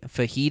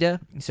fajita,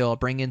 so I'll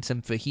bring in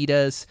some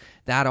fajitas.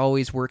 That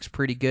always works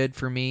pretty good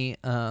for me.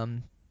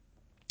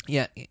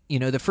 Yeah,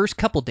 the first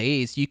couple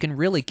days you can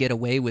really get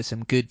away with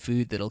some good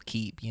food that'll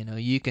keep.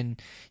 You can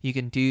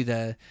do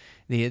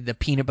the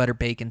peanut butter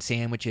bacon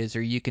sandwiches,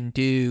 or you can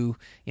do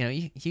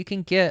you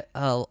can get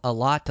a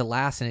lot to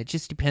last, and it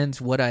just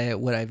depends what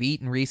I've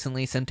eaten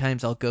recently.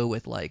 Sometimes I'll go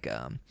with like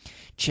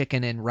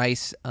chicken and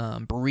rice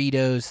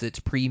burritos that's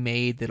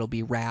pre-made that'll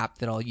be wrapped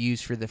that I'll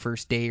use for the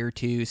first day or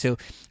two. So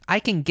I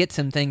can get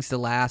some things to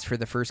last for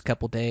the first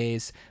couple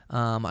days.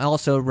 I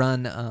also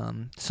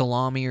run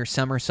salami or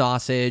summer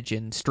sausage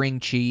and string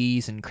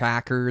cheese and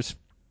crackers.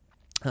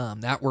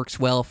 That works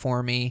well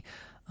for me.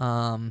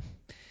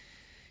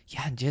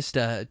 Yeah, just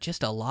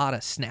a lot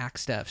of snack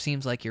stuff.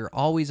 Seems like you're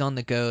always on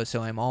the go,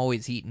 so I'm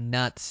always eating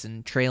nuts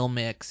and trail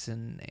mix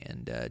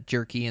and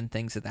jerky and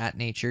things of that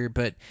nature.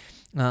 But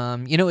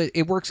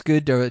it works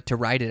good to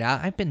ride it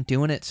out. I've been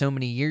doing it so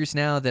many years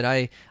now that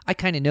I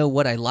kind of know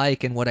what I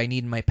like and what I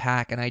need in my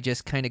pack, and I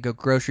just kind of go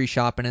grocery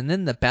shopping. And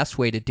then the best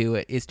way to do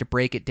it is to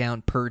break it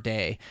down per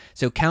day.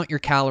 So count your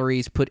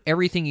calories, put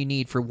everything you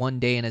need for one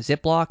day in a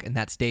Ziploc, and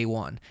that's day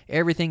one.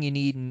 Everything you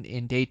need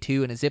in day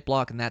two in a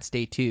Ziploc, and that's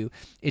day two.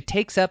 It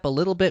takes up a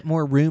little bit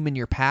more room in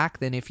your pack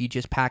than if you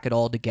just pack it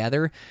all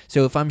together.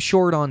 So if I'm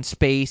short on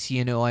space,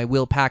 I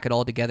will pack it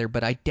all together,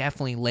 but I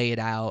definitely lay it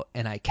out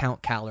and I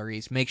count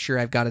calories, make sure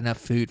I've got enough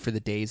food for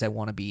the days I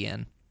want to be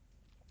in.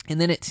 And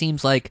then it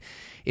seems like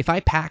if I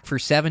pack for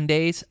 7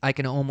 days, I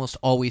can almost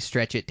always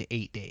stretch it to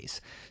 8 days.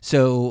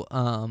 So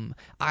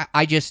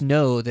I just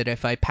know that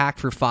if I pack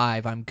for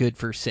 5, I'm good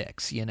for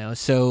 6,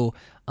 So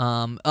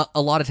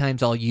a lot of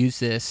times I'll use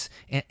this,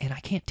 and I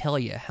can't tell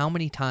you how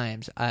many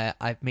times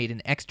I've made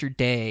an extra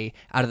day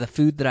out of the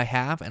food that I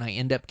have, and I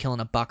end up killing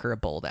a buck or a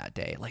bull that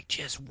day. Like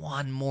just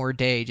one more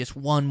day, just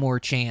one more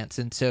chance.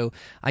 And so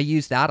I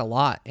use that a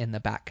lot in the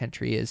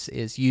backcountry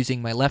is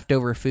using my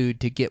leftover food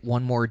to get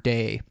one more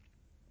day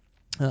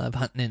of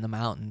hunting in the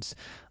mountains.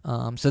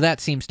 So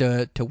that seems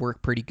to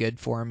work pretty good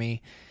for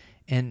me.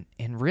 And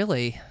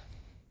really,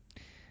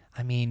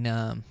 I mean,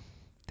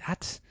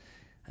 that's,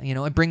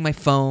 I bring my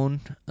phone,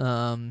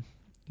 and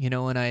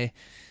I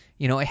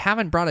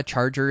haven't brought a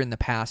charger in the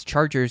past.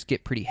 Chargers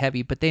get pretty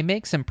heavy, but they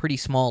make some pretty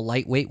small,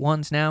 lightweight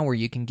ones now where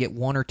you can get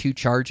 1 or 2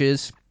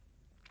 charges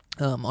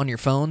on your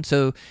phone.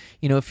 So,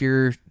 if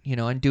you're,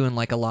 I'm doing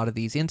like a lot of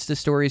these Insta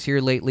stories here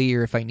lately,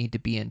 or if I need to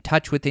be in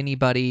touch with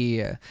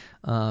anybody,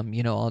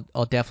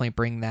 I'll definitely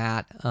bring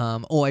that.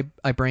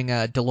 I bring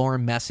a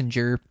DeLorme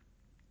Messenger.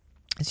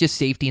 It's just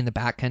safety in the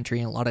backcountry,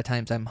 and a lot of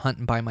times I'm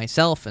hunting by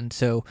myself, and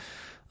so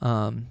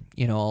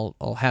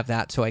I'll have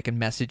that so I can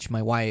message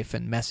my wife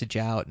and message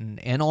out,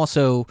 and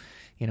also,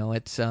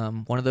 it's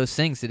one of those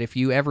things that if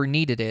you ever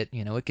needed it,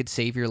 it could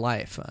save your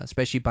life,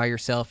 especially by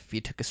yourself. If you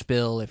took a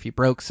spill, if you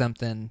broke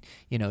something,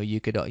 you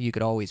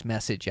could always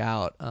message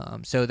out.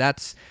 So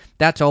that's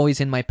always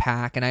in my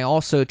pack, and I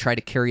also try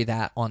to carry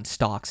that on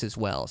stocks as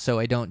well, so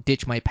I don't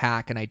ditch my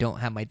pack and I don't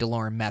have my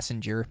DeLorme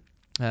Messenger.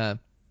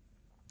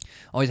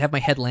 Always have my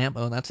headlamp.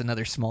 Oh, that's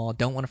another small.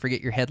 Don't want to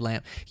forget your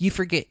headlamp. You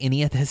forget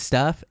any of this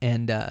stuff,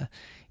 and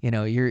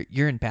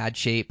you're in bad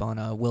shape on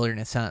a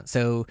wilderness hunt.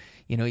 So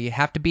you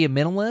have to be a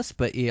minimalist,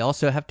 but you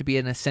also have to be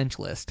an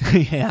essentialist.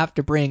 You have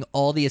to bring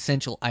all the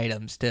essential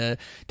items to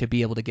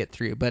be able to get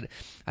through. But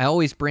I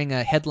always bring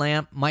a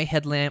headlamp. My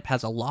headlamp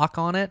has a lock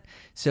on it,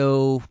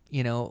 so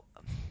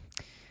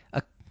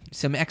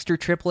some extra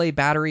AAA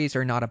batteries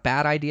are not a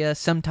bad idea.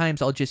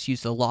 Sometimes I'll just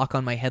use the lock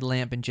on my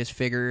headlamp and just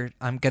figure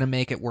I'm going to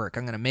make it work.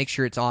 I'm going to make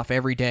sure it's off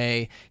every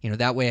day.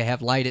 That way I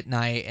have light at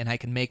night and I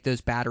can make those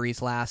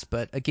batteries last.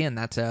 But again,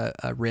 that's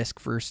a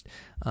risk versus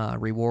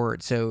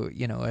reward. So,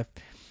 if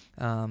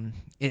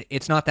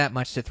it's not that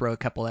much to throw a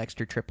couple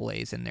extra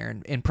AAAs in there,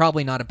 and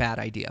probably not a bad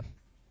idea.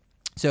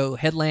 So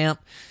headlamp.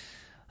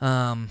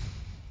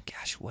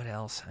 Gosh, what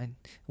else? I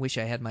wish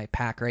I had my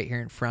pack right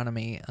here in front of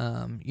me.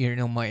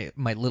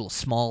 My little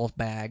small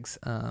bags.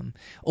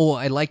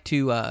 I like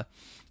to.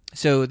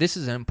 So this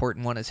is an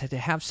important one: is to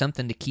have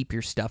something to keep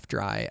your stuff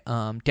dry.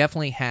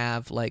 Definitely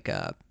have like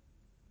a.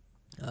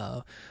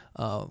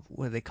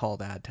 What do they call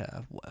that?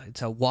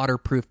 It's a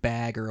waterproof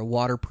bag or a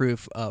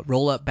waterproof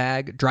roll-up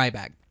bag, dry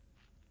bag.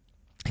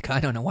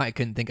 I don't know why I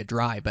couldn't think of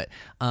dry, but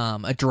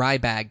a dry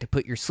bag to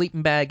put your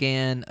sleeping bag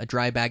in, a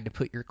dry bag to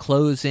put your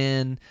clothes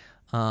in.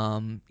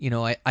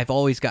 I've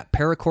always got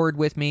paracord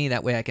with me.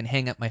 That way I can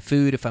hang up my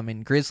food if I'm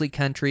in grizzly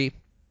country.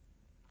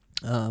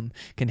 Can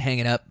hang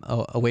it up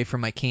away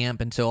from my camp,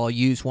 and so I'll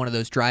use one of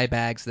those dry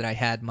bags that I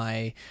had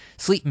my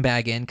sleeping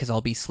bag in, because I'll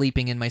be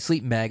sleeping in my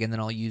sleeping bag, and then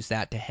I'll use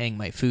that to hang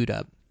my food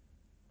up.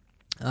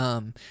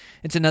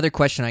 It's another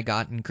question I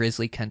got in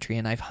grizzly country,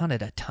 and I've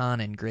hunted a ton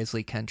in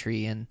grizzly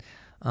country, and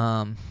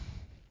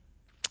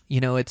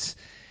it's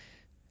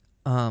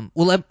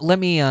let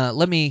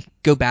me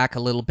go back a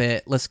little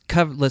bit.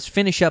 Let's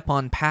finish up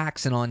on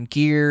packs and on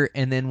gear,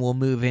 and then we'll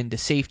move into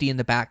safety in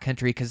the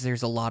backcountry, because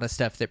there's a lot of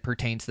stuff that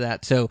pertains to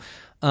that. So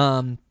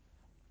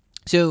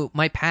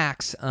my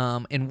packs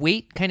and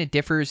weight kind of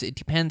differs. It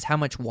depends how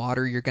much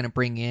water you're going to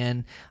bring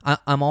in.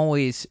 I'm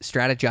always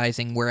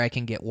strategizing where I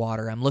can get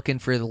water. I'm looking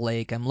for the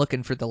lake. I'm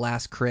looking for the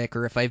last creek.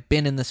 Or if I've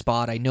been in the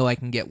spot, I know I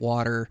can get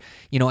water.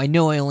 I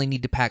know I only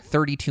need to pack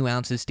 32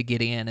 ounces to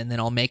get in, and then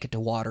I'll make it to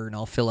water, and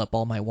I'll fill up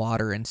all my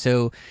water. And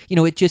so,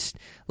 it just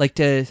like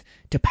to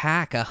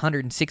pack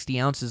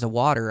 160 ounces of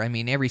water. I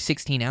mean, every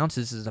 16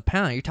 ounces is a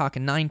pound. You're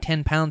talking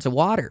 9-10 pounds of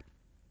water.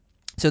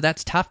 So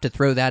that's tough to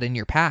throw that in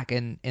your pack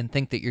and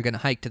think that you're going to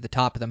hike to the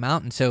top of the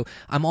mountain. So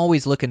I'm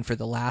always looking for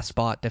the last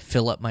spot to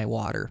fill up my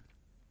water.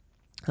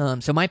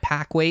 So my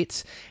pack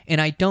weights,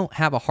 and I don't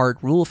have a hard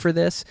rule for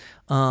this,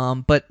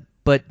 but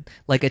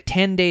like a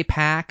 10-day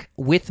pack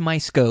with my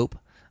scope,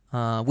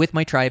 with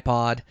my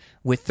tripod,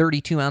 with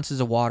 32 ounces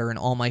of water and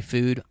all my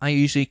food, I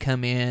usually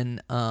come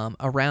in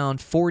around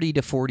 40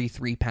 to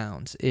 43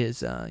 pounds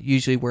is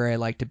usually where I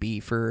like to be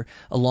for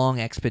a long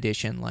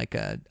expedition, like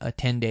a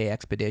 10-day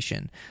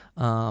expedition.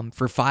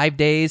 For 5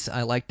 days,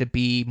 I like to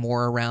be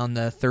more around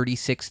the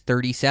 36,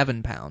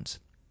 37 pounds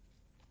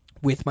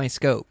with my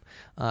scope.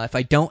 If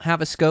I don't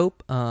have a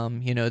scope,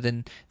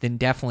 then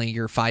definitely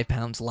you're 5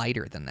 pounds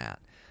lighter than that.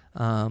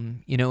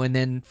 And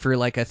then for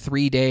like a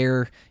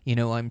 3-dayer,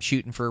 I'm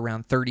shooting for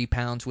around 30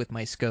 pounds with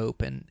my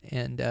scope, and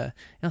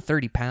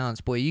 30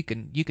 pounds, boy, you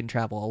can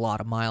travel a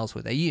lot of miles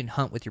with it. You can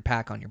hunt with your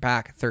pack on your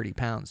back at 30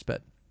 pounds,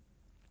 but,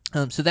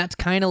 so that's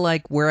kind of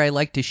like where I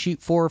like to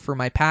shoot for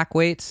my pack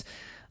weights.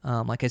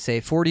 Like I say,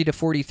 40 to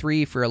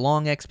 43 for a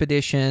long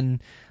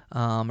expedition,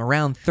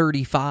 around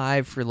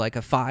 35 for like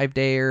a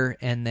 5-dayer,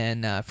 and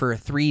then, for a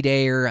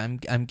 3-dayer,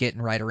 I'm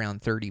getting right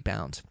around 30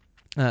 pounds.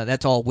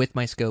 That's all with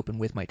my scope and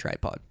with my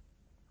tripod.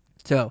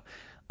 So,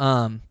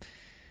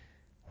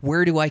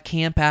 where do I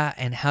camp at,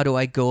 and how do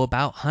I go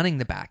about hunting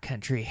the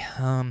backcountry?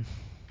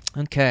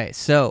 Okay,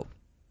 so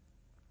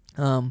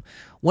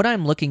what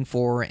I'm looking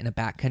for in a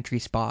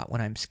backcountry spot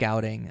when I'm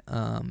scouting,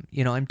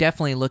 I'm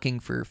definitely looking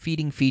for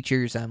feeding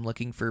features. I'm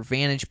looking for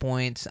vantage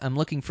points. I'm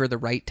looking for the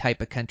right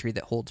type of country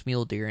that holds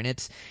mule deer, and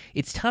it's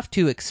tough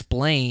to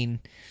explain.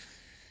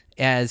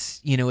 As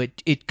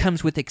it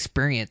comes with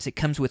experience. It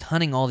comes with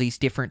hunting all these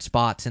different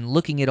spots and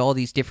looking at all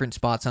these different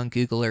spots on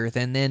Google Earth,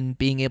 and then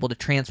being able to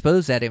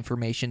transpose that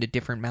information to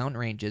different mountain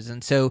ranges.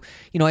 And so,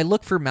 I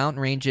look for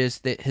mountain ranges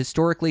that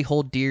historically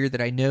hold deer,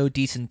 that I know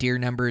decent deer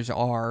numbers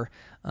are.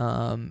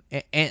 And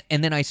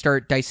then I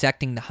start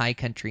dissecting the high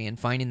country and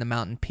finding the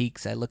mountain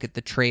peaks. I look at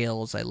the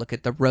trails. I look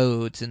at the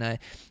roads, and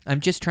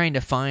I'm just trying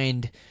to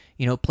find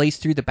place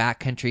through the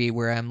backcountry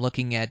where I'm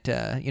looking at,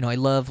 I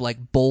love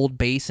like bold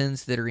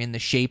basins that are in the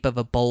shape of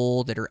a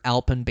bowl, that are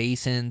alpine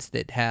basins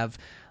that have,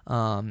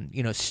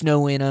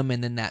 snow in them,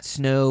 and then that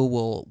snow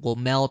will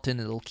melt, and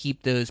it'll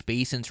keep those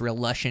basins real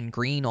lush and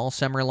green all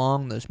summer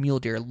long. Those mule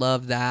deer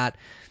love that.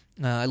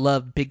 I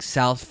love big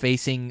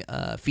south-facing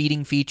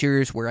feeding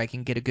features where I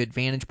can get a good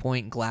vantage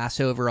point and glass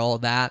over all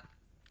of that.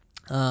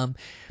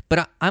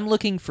 But I'm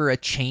looking for a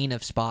chain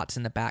of spots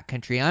in the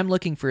backcountry. I'm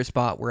looking for a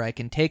spot where I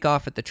can take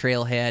off at the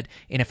trailhead,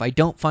 and if I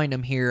don't find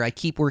them here, I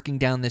keep working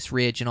down this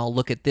ridge, and I'll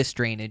look at this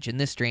drainage and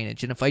this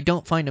drainage. And if I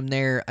don't find them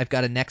there, I've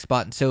got a next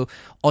spot. And so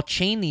I'll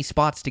chain these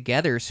spots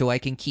together so I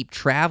can keep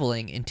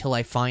traveling until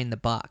I find the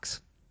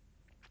bucks.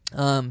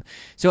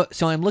 So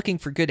I'm looking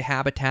for good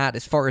habitat.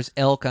 As far as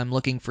elk, I'm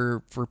looking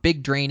for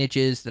big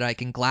drainages that I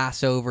can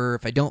glass over.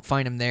 If I don't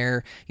find them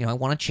there, I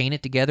want to chain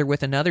it together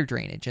with another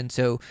drainage. And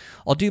so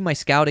I'll do my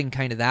scouting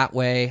kind of that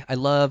way. I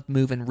love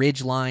moving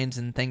ridge lines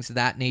and things of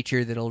that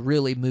nature that'll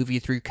really move you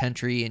through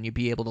country, and you'll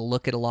be able to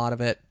look at a lot of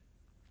it.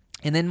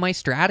 And then my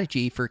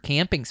strategy for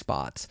camping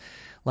spots,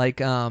 like,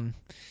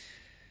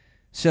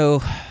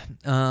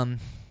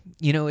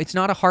 it's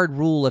not a hard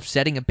rule of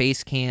setting a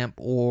base camp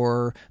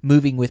or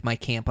moving with my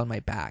camp on my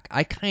back.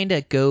 I kind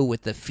of go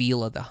with the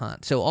feel of the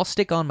hunt. So I'll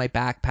stick on my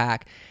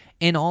backpack,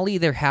 and I'll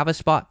either have a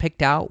spot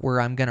picked out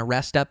where I'm going to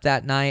rest up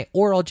that night,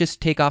 or I'll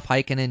just take off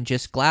hiking and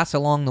just glass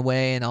along the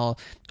way, and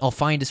I'll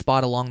find a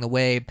spot along the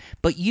way.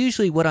 But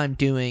usually what I'm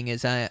doing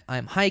is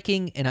I'm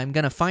hiking, and I'm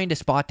going to find a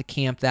spot to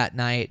camp that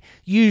night,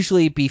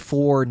 usually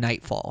before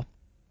nightfall.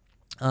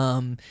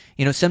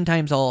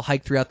 Sometimes I'll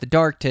hike throughout the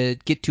dark to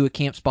get to a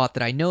camp spot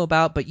that I know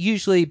about, but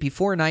usually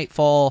before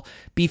nightfall,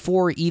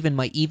 before even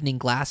my evening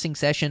glassing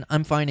session,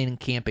 I'm finding a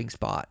camping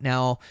spot.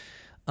 Now,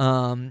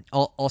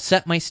 I'll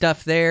set my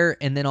stuff there,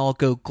 and then I'll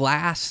go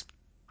glass,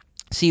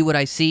 see what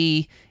I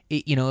see.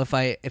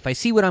 If I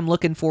see what I'm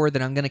looking for,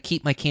 then I'm going to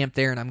keep my camp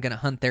there, and I'm going to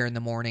hunt there in the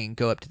morning and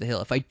go up to the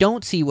hill. If I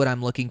don't see what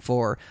I'm looking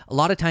for, a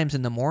lot of times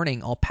in the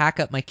morning, I'll pack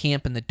up my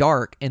camp in the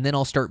dark, and then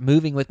I'll start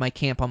moving with my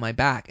camp on my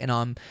back, and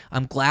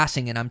I'm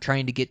glassing, and I'm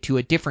trying to get to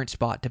a different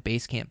spot to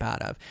base camp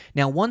out of.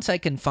 Now, once I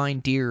can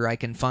find deer, I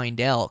can find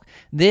elk,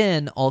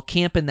 then I'll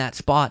camp in that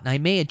spot, and I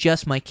may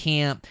adjust my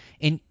camp,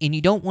 and you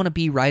don't want to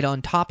be right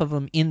on top of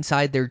them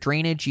inside their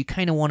drainage. You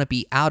kind of want to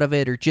be out of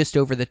it or just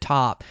over the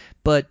top,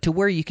 but to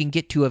where you can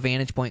get to a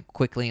vantage point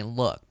quickly and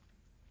look.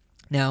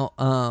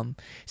 Now,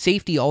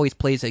 safety always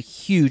plays a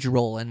huge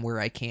role in where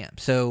I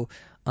camp. So,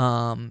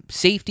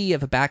 safety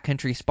of a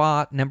backcountry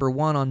spot, number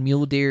one on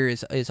mule deer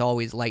is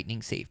always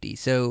lightning safety.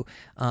 So,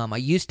 I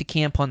used to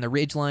camp on the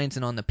ridge lines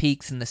and on the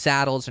peaks and the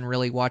saddles and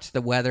really watch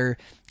the weather.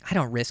 I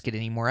don't risk it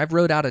anymore. I've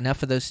rode out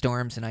enough of those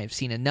storms, and I've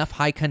seen enough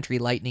high country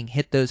lightning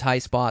hit those high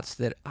spots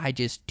that I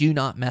just do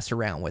not mess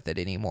around with it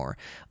anymore.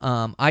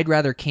 I'd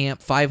rather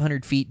camp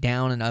 500 feet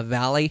down in a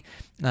valley,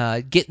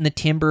 get in the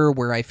timber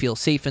where I feel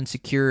safe and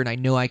secure, and I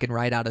know I can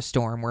ride out a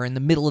storm, where in the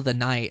middle of the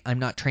night, I'm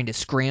not trying to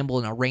scramble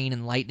in a rain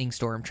and lightning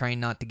storm trying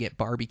not to get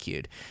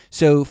barbecued.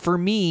 So for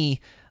me,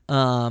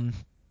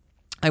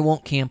 I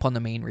won't camp on the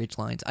main ridge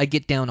lines. I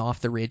get down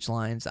off the ridge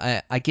lines.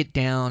 I get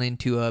down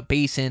into a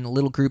basin, a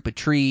little group of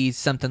trees,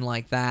 something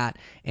like that,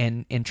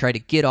 and try to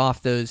get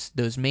off those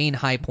main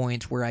high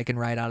points where I can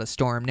ride out a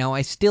storm. Now,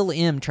 I still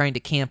am trying to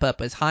camp up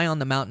as high on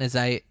the mountain as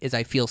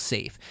I feel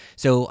safe.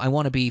 So I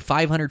want to be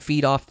 500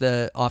 feet off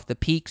the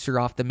peaks or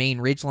off the main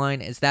ridge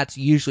line, as that's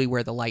usually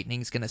where the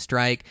lightning's going to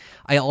strike.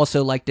 I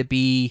also like to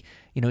be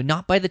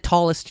not by the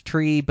tallest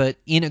tree, but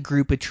in a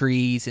group of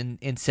trees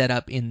and set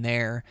up in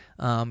there,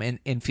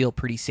 and feel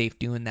pretty safe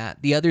doing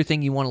that. The other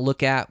thing you want to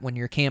look at when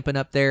you're camping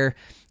up there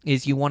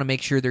is you want to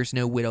make sure there's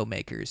no widow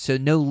makers. So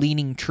no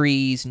leaning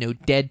trees, no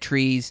dead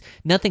trees,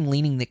 nothing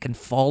leaning that can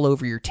fall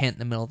over your tent in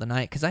the middle of the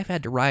night, because I've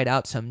had to ride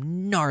out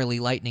some gnarly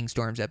lightning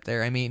storms up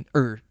there.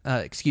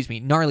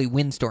 Gnarly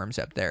windstorms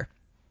up there.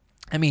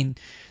 I mean,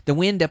 the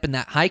wind up in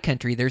that high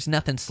country, there's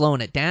nothing slowing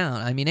it down.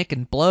 I mean, it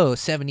can blow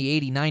 70,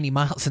 80, 90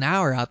 miles an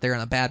hour out there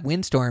on a bad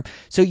windstorm.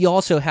 So you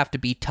also have to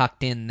be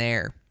tucked in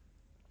there.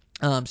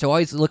 So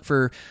always look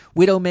for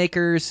widow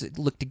makers,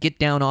 look to get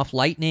down off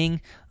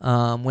lightning.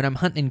 When I'm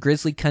hunting in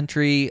grizzly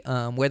country,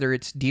 whether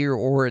it's deer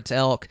or it's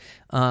elk,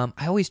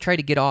 I always try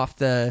to get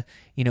off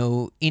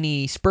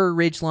any spur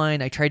ridge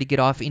line. I try to get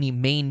off any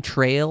main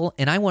trail,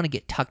 and I want to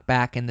get tucked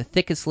back in the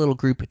thickest little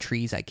group of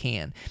trees I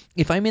can.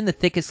 If I'm in the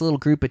thickest little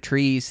group of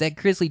trees, that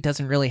grizzly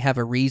doesn't really have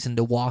a reason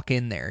to walk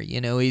in there.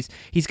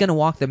 He's going to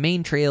walk the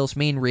main trails,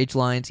 main ridge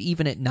lines,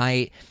 even at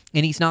night,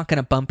 and he's not going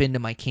to bump into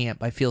my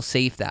camp. I feel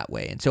safe that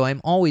way. And so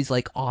I'm always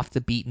off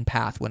the beaten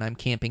path when I'm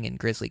camping in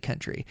grizzly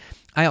country.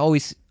 I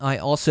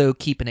also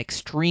keep an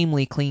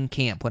extremely clean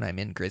camp when I'm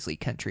in grizzly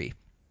country.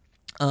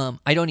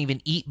 I don't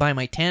even eat by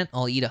my tent.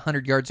 I'll eat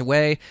 100 yards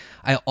away.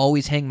 I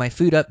always hang my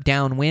food up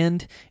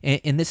downwind,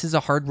 and this is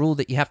a hard rule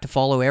that you have to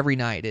follow every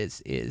night,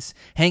 is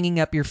hanging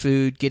up your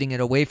food, getting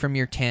it away from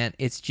your tent.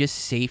 It's just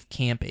safe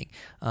camping.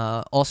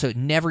 Also,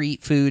 never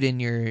eat food in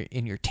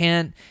your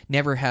tent.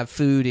 Never have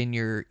food in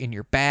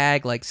your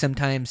bag.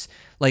 Sometimes,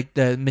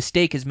 the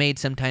mistake is made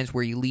sometimes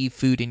where you leave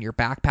food in your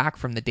backpack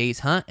from the day's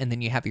hunt, and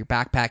then you have your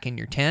backpack in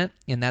your tent,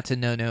 and that's a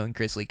no-no in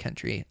grizzly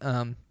country.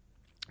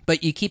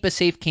 But you keep a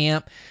safe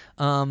camp.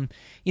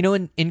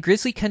 In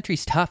grizzly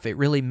country's tough. It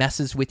really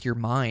messes with your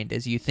mind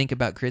as you think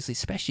about grizzly,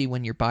 especially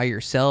when you're by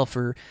yourself,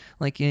 or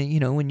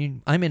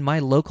I'm in my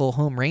local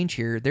home range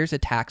here. There's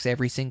attacks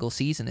every single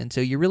season, and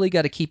so you really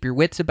got to keep your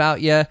wits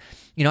about you.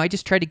 I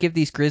just try to give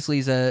these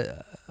grizzlies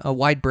a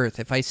wide berth.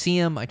 If I see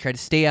them, I try to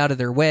stay out of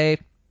their way.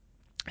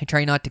 I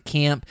try not to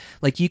camp.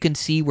 You can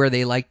see where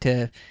they like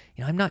to.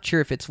 I'm not sure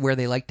if it's where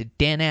they like to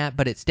den at,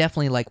 but it's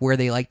definitely where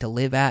they like to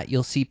live at.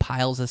 You'll see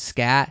piles of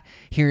scat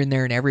here and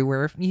there and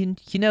everywhere.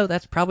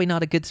 That's probably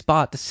not a good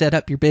spot to set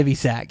up your bivy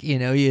sack.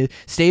 You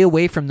stay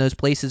away from those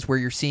places where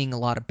you're seeing a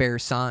lot of bear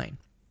sign.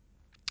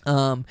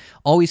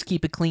 Always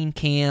keep a clean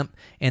camp,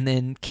 and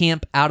then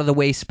camp out of the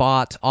way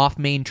spots, off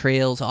main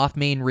trails, off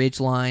main ridge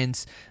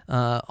lines,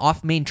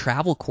 off main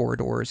travel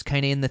corridors,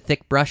 kind of in the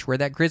thick brush where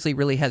that grizzly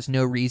really has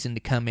no reason to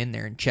come in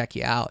there and check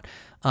you out.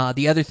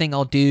 The other thing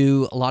I'll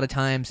do a lot of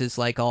times is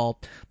I'll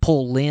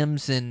pull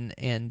limbs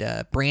and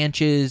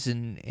branches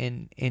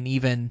and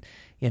even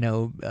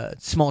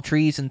small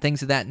trees and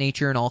things of that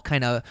nature, and I'll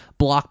kind of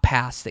block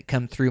paths that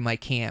come through my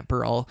camp,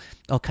 or I'll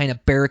kind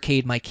of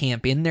barricade my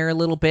camp in there a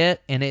little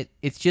bit, and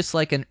it's just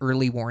like an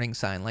early warning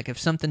sign. If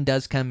something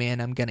does come in,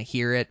 I'm gonna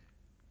hear it.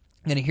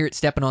 going to hear it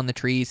stepping on the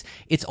trees.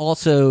 It's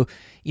also,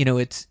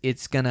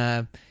 it's going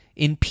to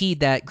impede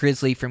that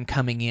grizzly from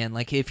coming in.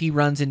 Like if he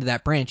runs into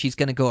that branch, he's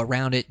going to go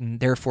around it and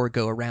therefore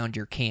go around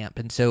your camp.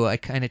 And so I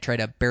kind of try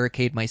to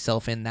barricade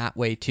myself in that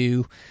way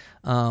too.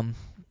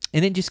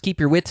 And then just keep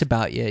your wits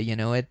about you.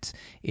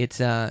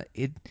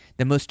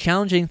 The most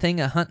challenging thing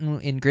of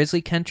hunting in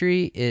grizzly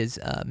country is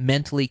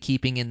mentally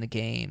keeping in the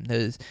game.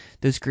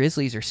 Those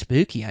grizzlies are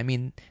spooky. I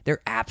mean,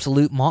 they're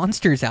absolute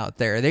monsters out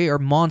there. They are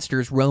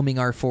monsters roaming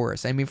our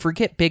forests. I mean,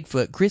 forget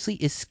Bigfoot. Grizzly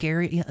is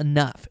scary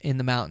enough in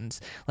the mountains.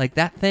 Like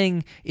that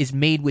thing is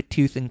made with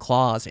tooth and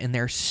claws, and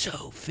they're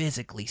so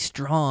physically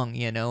strong,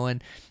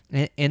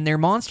 and they're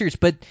monsters,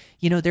 but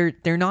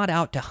they're not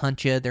out to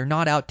hunt you. They're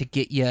not out to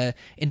get you.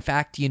 In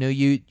fact,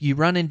 you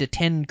run into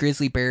 10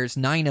 grizzly bears,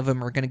 9 of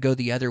them are going to go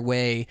the other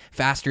way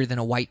faster than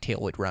a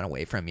whitetail would run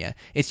away from you.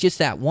 It's just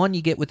that one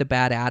you get with a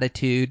bad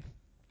attitude,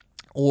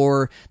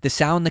 or the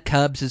sow and the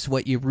cubs is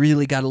what you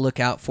really got to look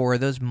out for.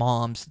 Those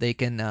moms, they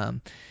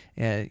can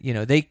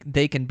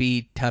they can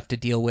be tough to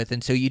deal with,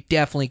 and so you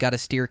definitely got to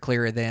steer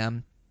clear of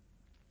them.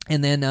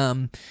 And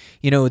then,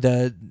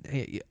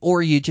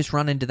 or you just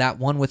run into that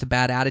one with a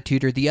bad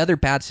attitude, or the other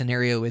bad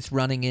scenario is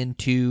running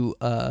into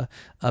a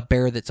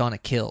bear that's on a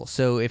kill.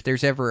 So if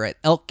there's ever an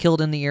elk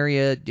killed in the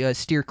area,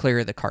 steer clear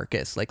of the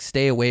carcass. Like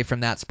stay away from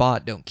that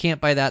spot. Don't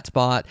camp by that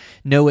spot.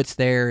 Know it's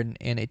there, and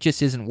it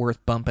just isn't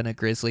worth bumping a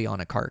grizzly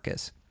on a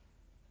carcass.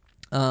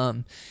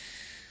 Let's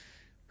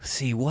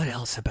see, what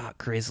else about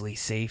grizzly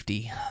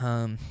safety?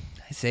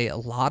 I say a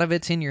lot of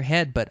it's in your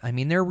head, but I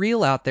mean they're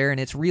real out there, and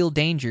it's real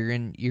danger,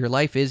 and your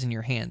life is in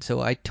your hands.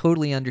 So I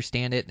totally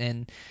understand it,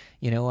 and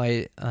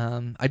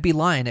I'd be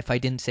lying if I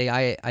didn't say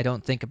I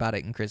don't think about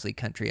it in grizzly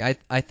country.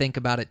 I think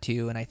about it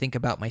too, and I think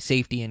about my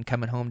safety and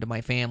coming home to my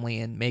family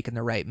and making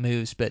the right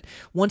moves. But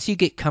once you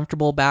get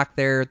comfortable back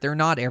there, they're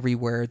not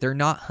everywhere. They're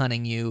not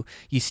hunting you.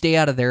 You stay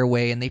out of their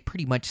way, and they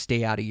pretty much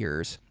stay out of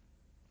yours.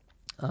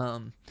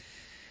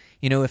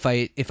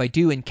 If I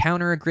do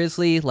encounter a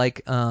grizzly,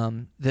 like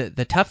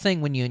the tough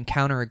thing when you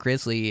encounter a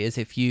grizzly is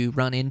if you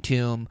run into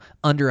them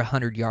under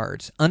 100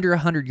 yards. Under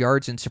 100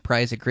 yards and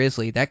surprise a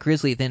grizzly, that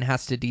grizzly then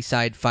has to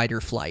decide fight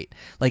or flight.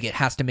 Like it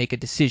has to make a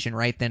decision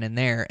right then and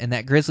there, and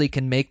that grizzly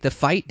can make the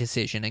fight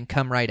decision and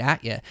come right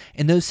at you.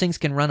 And those things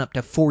can run up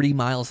to 40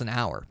 miles an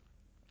hour.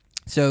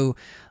 So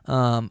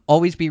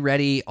always be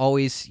ready.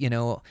 Always,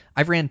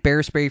 I've ran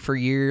bear spray for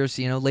years.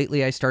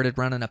 Lately I started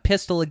running a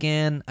pistol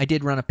again. I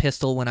did run a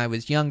pistol when I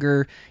was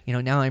younger.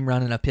 Now I'm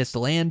running a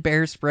pistol and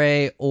bear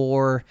spray,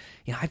 or,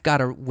 I've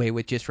got away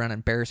with just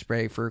running bear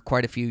spray for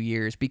quite a few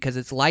years because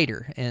it's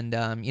lighter and,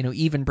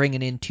 even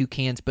bringing in 2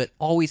 cans, but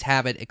always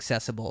have it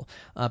accessible.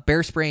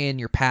 Bear spray in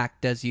your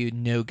pack does you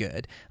no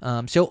good.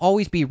 So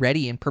always be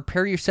ready and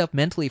prepare yourself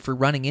mentally for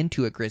running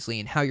into a grizzly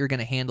and how you're going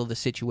to handle the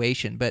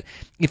situation. But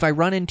if I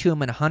run into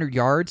him at 100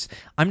 yards,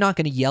 I'm not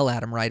going to yell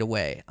at him right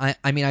away.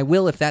 I mean, I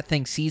will if that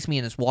thing sees me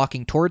and is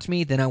walking towards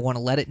me, then I want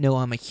to let it know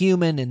I'm a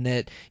human and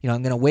that,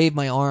 I'm going to wave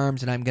my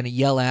arms and I'm going to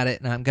yell at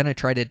it and I'm going to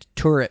try to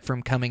deter it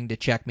from coming to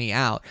check me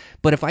out.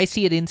 But if I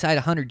see it inside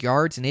 100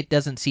 yards and it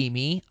doesn't see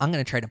me, I'm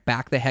going to try to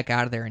back the heck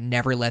out of there and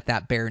never let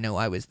that bear know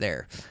I was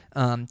there.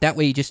 That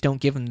way you just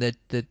don't give him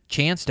the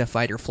chance to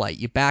fight or flight.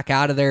 You back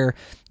out of there,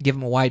 give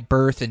him a wide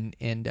berth, and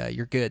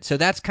you're good. So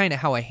that's kind of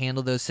how I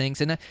handle those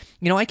things. And,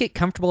 I get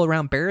comfortable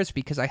around bears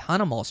because I hunt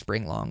them all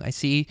spring long. I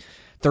see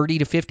 30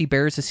 to 50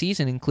 bears a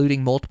season,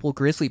 including multiple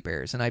grizzly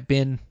bears. And I've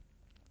been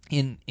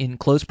in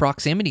close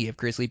proximity of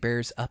grizzly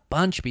bears a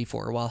bunch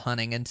before while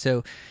hunting. And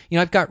so,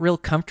 I've got real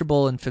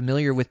comfortable and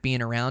familiar with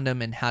being around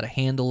them and how to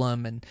handle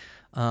them and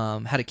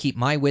how to keep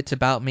my wits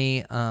about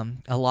me.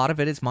 A lot of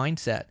it is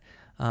mindset.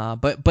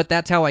 But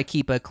that's how I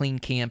keep a clean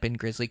camp in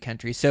grizzly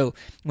country. So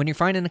when you're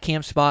finding a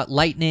camp spot,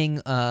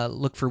 lightning,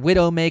 look for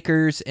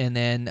widowmakers, and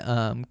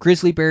then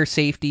grizzly bear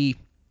safety,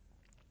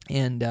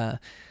 and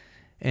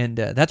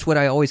that's what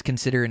I always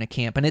consider in a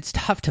camp. And it's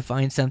tough to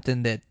find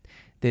something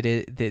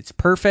that's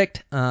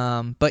perfect,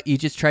 but you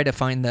just try to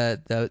find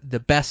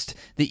the best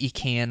that you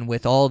can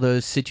with all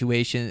those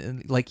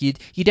situations. Like you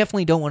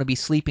definitely don't want to be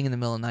sleeping in the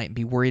middle of the night and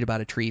be worried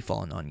about a tree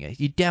falling on you.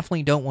 You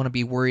definitely don't want to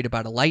be worried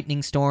about a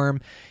lightning storm.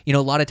 A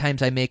lot of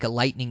times I make a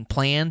lightning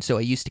plan, so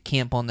I used to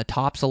camp on the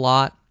tops a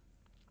lot.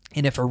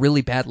 And if a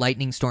really bad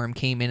lightning storm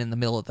came in the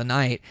middle of the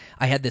night,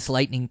 I had this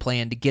lightning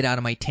plan to get out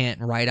of my tent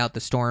and ride out the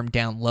storm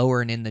down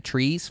lower and in the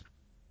trees.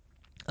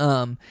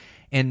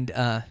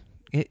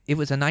 It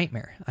was a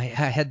nightmare. I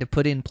had to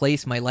put in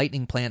place my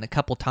lightning plan a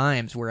couple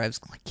times where I was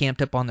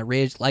camped up on the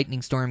ridge,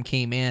 lightning storm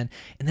came in,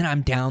 and then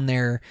I'm down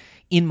there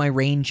in my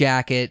rain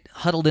jacket,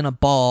 huddled in a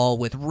ball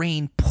with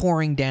rain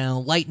pouring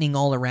down, lightning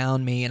all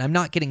around me, and I'm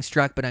not getting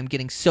struck, but I'm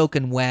getting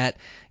soaking wet.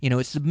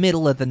 It's the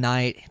middle of the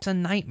night. It's a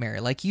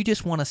nightmare. Like, you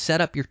just want to set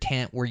up your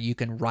tent where you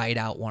can ride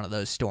out one of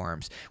those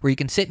storms, where you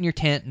can sit in your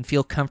tent and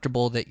feel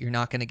comfortable that you're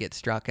not going to get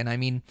struck. And I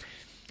mean,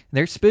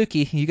 they're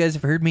spooky. You guys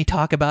have heard me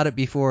talk about it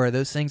before.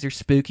 Those things are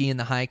spooky in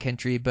the high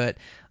country, but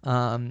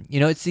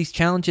it's these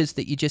challenges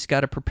that you just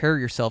got to prepare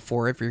yourself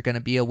for if you're going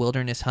to be a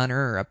wilderness hunter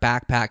or a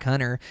backpack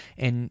hunter,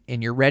 and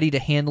you're ready to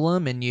handle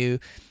them, and you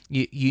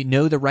You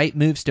know the right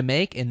moves to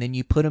make, and then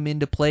you put them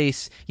into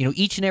place,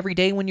 each and every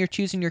day when you're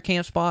choosing your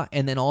camp spot,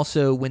 and then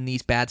also when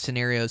these bad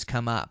scenarios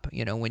come up,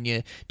 when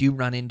you do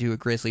run into a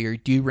grizzly or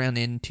do run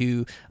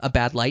into a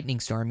bad lightning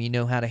storm, you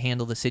know how to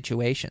handle the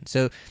situation.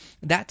 So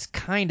that's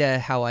kind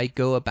of how I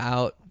go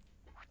about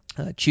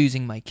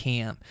choosing my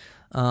camp.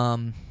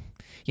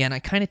 Yeah, and I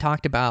kind of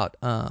talked about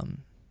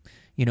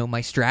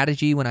my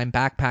strategy when I'm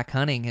backpack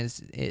hunting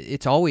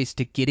it's always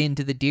to get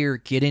into the deer,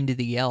 get into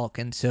the elk.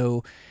 And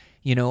so,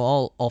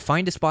 I'll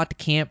find a spot to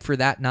camp for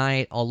that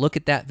night. I'll look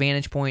at that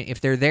vantage point.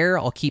 If they're there,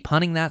 I'll keep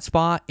hunting that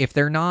spot. If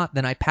they're not,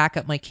 then I pack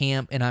up my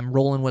camp and I'm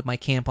rolling with my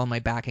camp on my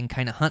back and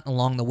kind of hunting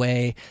along the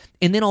way.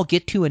 And then I'll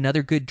get to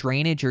another good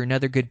drainage or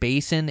another good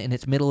basin, and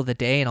it's middle of the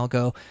day, and I'll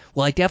go,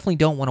 well, I definitely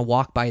don't want to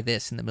walk by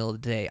this in the middle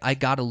of the day. I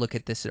got to look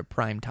at this at a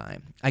prime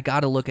time. I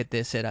got to look at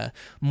this at a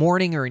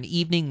morning or an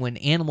evening when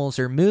animals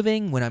are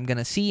moving, when I'm going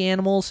to see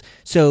animals.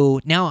 So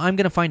now I'm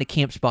going to find a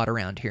camp spot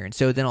around here. And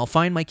so then I'll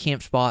find my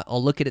camp spot.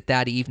 I'll look at it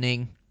that evening.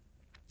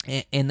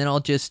 And then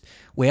I'll just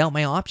weigh out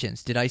my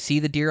options. Did I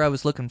see the deer I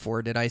was looking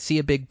for? Did I see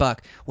a big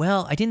buck?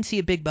 Well, I didn't see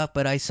a big buck,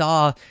 but I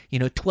saw,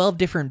 12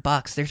 different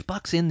bucks. There's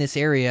bucks in this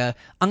area.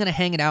 I'm going to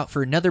hang it out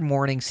for another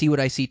morning, see what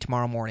I see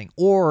tomorrow morning.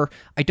 Or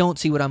I don't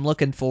see what I'm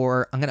looking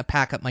for. I'm going to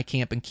pack up my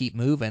camp and keep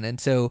moving. And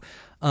so,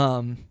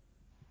 I'm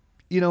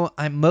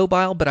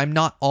mobile, but I'm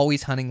not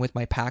always hunting with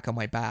my pack on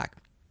my back.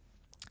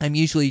 I'm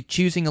usually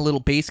choosing a little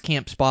base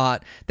camp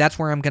spot. That's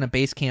where I'm going to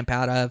base camp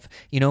out of.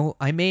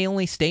 I may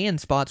only stay in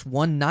spots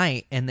one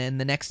night, and then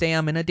the next day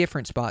I'm in a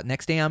different spot.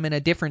 Next day I'm in a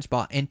different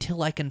spot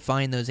until I can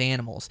find those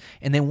animals.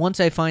 And then once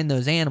I find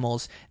those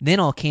animals, then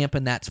I'll camp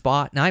in that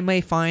spot. And I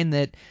may find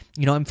that,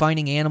 I'm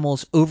finding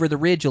animals over the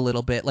ridge a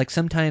little bit. Like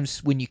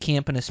sometimes when you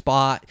camp in a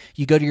spot,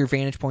 you go to your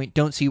vantage point,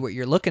 don't see what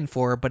you're looking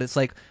for, but it's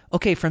like,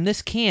 okay, from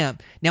this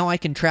camp, now I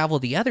can travel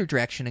the other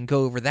direction and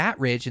go over that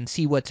ridge and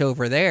see what's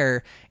over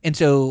there. And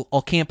so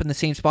I'll camp in the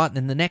same spot, and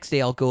then the next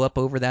day I'll go up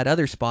over that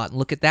other spot and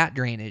look at that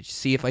drainage,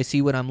 see if I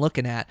see what I'm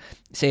looking at.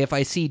 Say if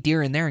I see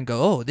deer in there and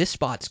go, oh, this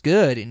spot's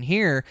good, and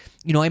here,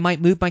 I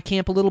might move my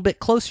camp a little bit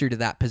closer to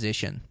that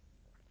position.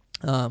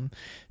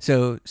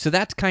 So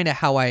that's kind of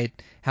how I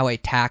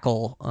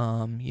tackle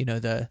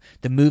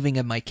the moving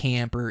of my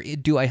camp, or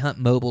do I hunt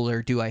mobile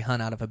or do I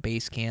hunt out of a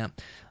base camp?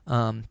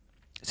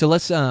 So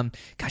let's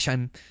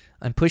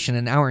I'm pushing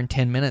an hour and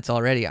 10 minutes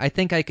already. I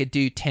think I could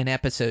do 10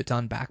 episodes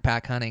on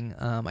backpack hunting.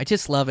 I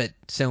just love it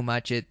so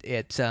much.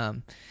 It's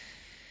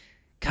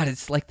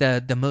like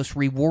the most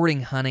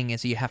rewarding hunting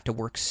is you have to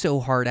work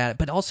so hard at it,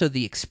 but also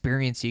the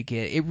experience you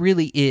get. It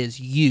really is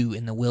you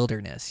in the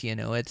wilderness.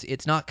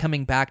 It's not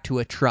coming back to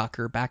a truck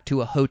or back to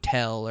a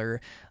hotel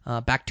or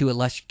back to a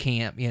lush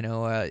camp.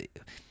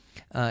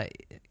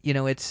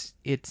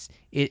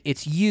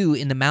 It's you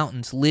in the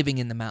mountains, living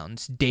in the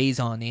mountains, days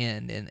on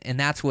end, and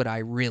that's what I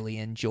really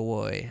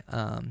enjoy.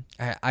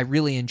 I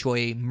really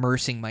enjoy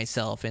immersing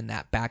myself in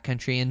that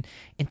backcountry,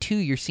 and two,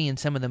 you're seeing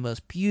some of the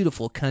most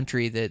beautiful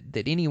country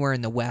that anywhere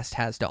in the West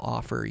has to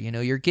offer.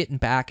 You're getting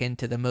back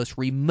into the most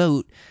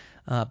remote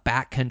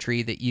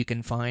backcountry that you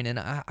can find, and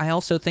I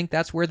also think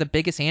that's where the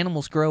biggest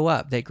animals grow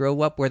up. They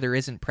grow up where there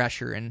isn't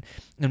pressure, and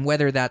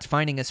whether that's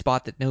finding a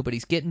spot that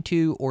nobody's getting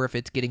to, or if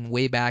it's getting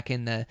way back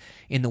in the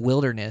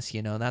wilderness,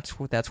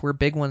 that's where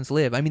big ones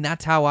live. I mean,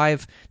 that's how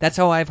I've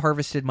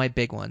harvested my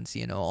big ones.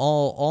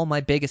 All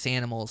my biggest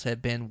animals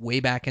have been way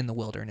back in the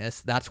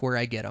wilderness. That's where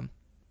I get them.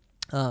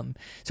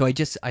 So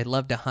I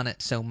love to hunt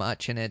it so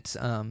much, and it's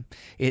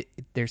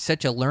there's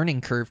such a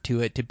learning curve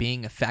to it, to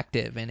being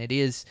effective, and it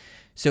is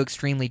so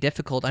extremely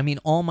difficult. I mean,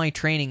 all my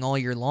training all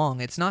year long,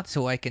 it's not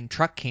so I can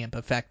truck camp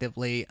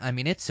effectively. I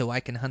mean, it's so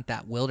I can hunt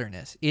that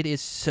wilderness. It is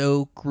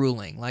so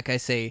grueling. Like I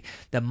say,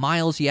 the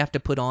miles you have to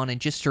put on and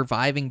just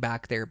surviving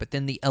back there, but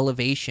then the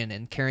elevation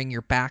and carrying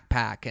your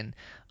backpack, and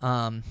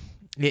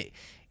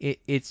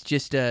it's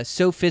just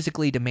so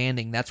physically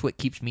demanding. That's what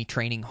keeps me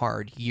training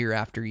hard year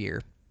after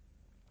year.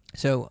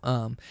 So,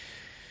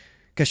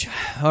 gosh,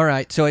 all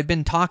right. So I've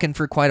been talking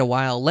for quite a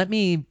while. Let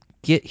me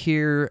get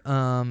here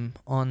on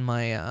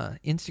my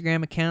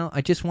Instagram account.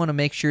 I just want to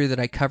make sure that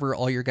I cover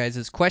all your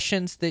guys'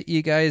 questions that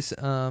you guys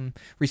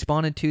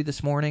responded to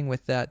this morning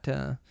with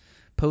that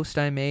post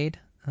I made.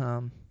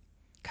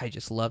 I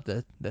just love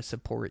the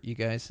support, you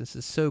guys. This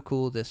is so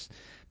cool. This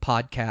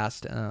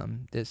podcast,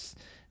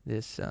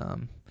 this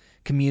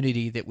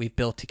community that we've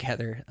built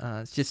together.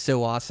 It's just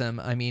so awesome.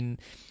 I mean,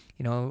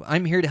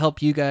 I'm here to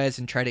help you guys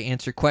and try to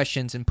answer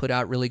questions and put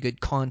out really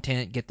good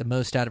content, get the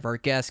most out of our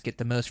guests, get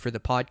the most for the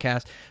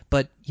podcast.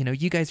 But,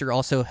 you guys are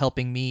also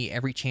helping me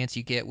every chance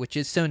you get, which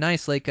is so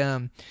nice. Like,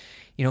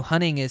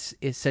 hunting is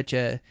such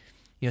a,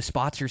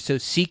 spots are so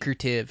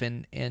secretive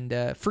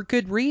and for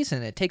good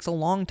reason. It takes a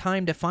long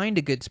time to find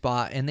a good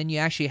spot, and then you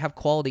actually have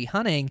quality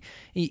hunting.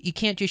 You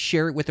can't just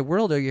share it with the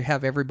world, or you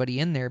have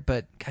everybody in there.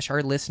 But gosh,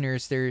 our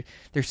listeners, they're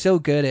so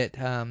good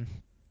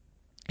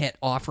at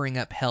offering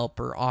up help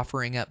or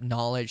offering up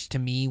knowledge to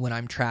me when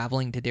I'm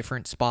traveling to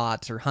different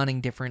spots or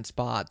hunting different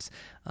spots.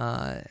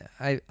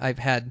 I've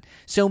had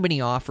so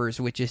many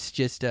offers, which is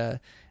just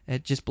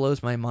it just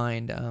blows my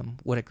mind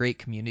what a great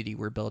community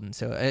we're building.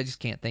 So I just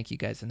can't thank you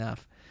guys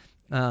enough.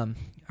 All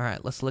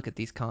right, let's look at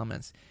these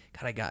comments.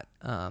 God, I got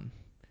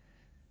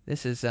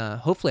this is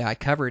hopefully I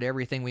covered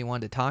everything we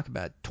wanted to talk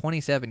about.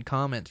 27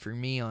 comments for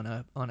me on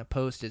a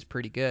post is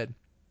pretty good.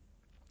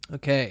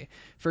 Okay,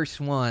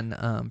 first one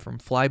from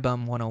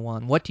Flybum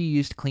 101. What do you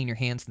use to clean your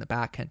hands in the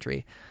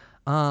backcountry?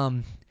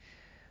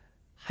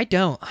 I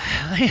don't.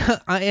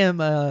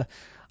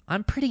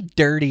 I'm pretty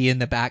dirty in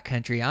the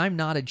backcountry. I'm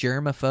not a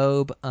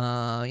germaphobe.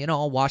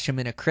 I'll wash them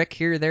in a creek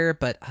here or there,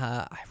 but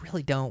I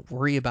really don't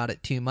worry about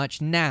it too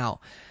much. Now,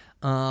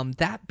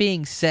 that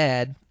being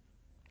said,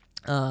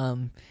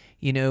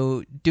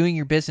 doing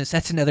your business,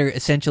 that's another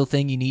essential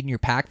thing you need in your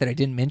pack that I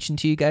didn't mention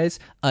to you guys.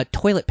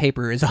 Toilet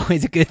paper is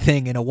always a good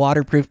thing in a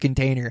waterproof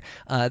container.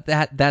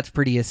 That's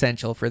pretty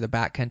essential for the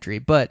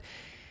backcountry. But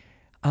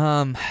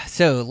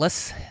so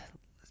let's.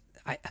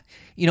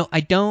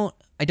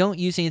 I don't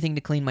use anything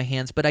to clean my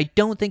hands, but I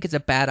don't think it's a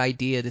bad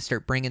idea to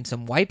start bringing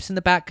some wipes in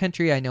the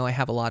backcountry. I know I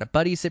have a lot of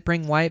buddies that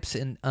bring wipes,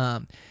 and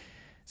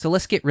so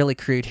let's get really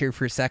crude here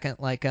for a second.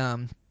 Like,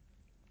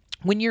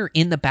 when you're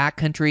in the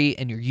backcountry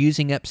and you're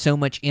using up so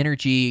much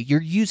energy,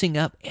 you're using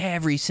up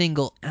every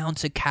single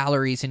ounce of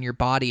calories in your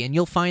body, and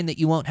you'll find that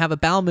you won't have a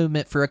bowel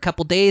movement for a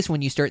couple days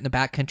when you start in the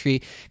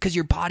backcountry because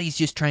your body's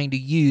just trying to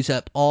use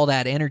up all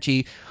that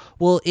energy.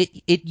 Well,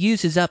 it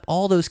uses up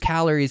all those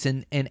calories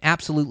and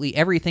absolutely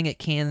everything it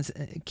can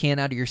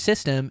out of your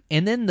system.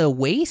 And then the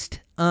waste,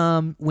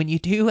 when you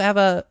do have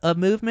a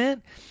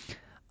movement,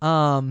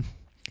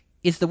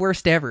 is the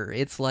worst ever.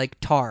 It's like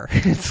tar.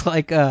 It's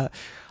like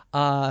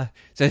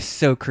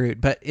so crude,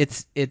 but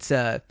it's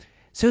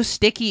so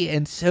sticky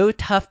and so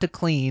tough to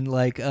clean.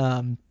 Like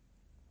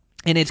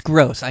and it's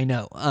gross, I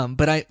know.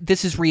 But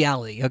this is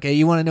reality, okay?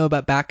 You want to know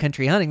about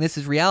backcountry hunting? This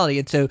is reality.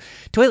 And so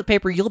toilet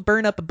paper, you'll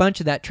burn up a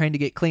bunch of that trying to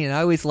get clean. And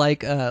I always like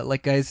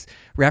guys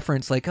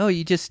reference, like, oh,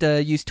 you just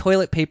use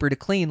toilet paper to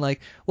clean. Like,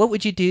 what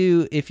would you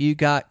do if you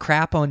got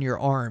crap on your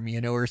arm,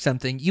 or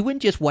something? You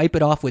wouldn't just wipe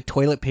it off with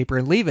toilet paper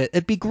and leave it.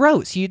 It'd be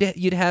gross.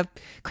 You'd have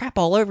crap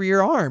all over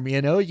your arm,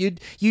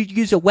 You'd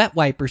use a wet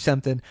wipe or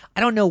something. I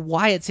don't know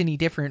why it's any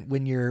different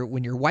when you're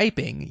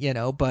wiping,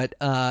 but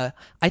I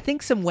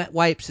think some wet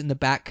wipes in the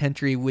backcountry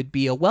would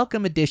be a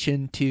welcome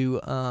addition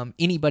to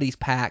anybody's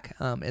pack,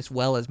 as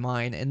well as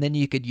mine, and then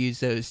you could use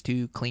those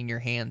to clean your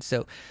hands.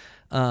 So,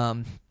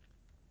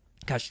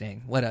 gosh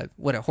dang, what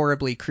a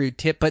horribly crude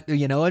tip, but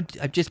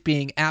I'm just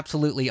being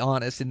absolutely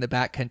honest in the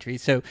backcountry.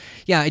 So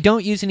yeah, I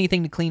don't use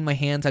anything to clean my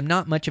hands. I'm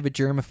not much of a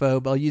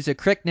germaphobe. I'll use a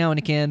crick now and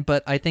again,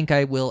 but I think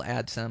I will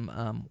add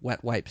some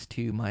wet wipes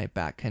to my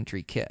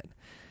backcountry kit.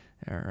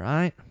 All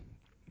right.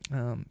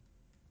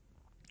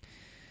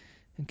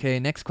 Okay,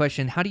 next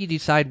question. How do you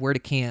decide where to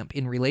camp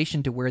in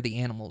relation to where the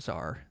animals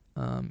are?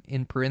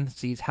 In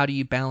parentheses, how do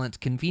you balance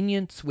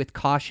convenience with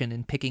caution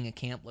in picking a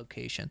camp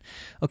location?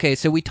 Okay,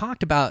 so we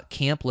talked about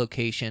camp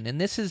location, and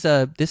this is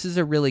a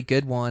really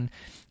good one,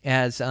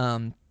 as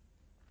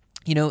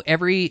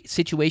every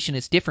situation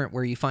is different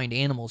where you find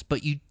animals,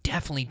 but you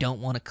definitely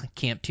don't want to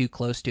camp too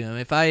close to them.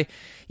 If I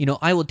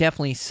will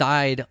definitely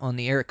side on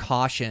the air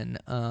caution.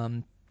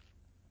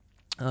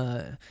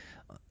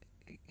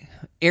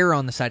 Err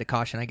on the side of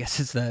caution, I guess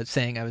is the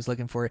saying I was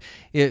looking for.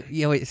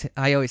 I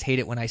always hate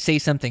it when I say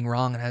something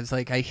wrong, and I was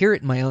like, I hear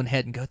it in my own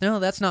head and go, no,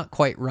 that's not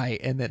quite right,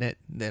 and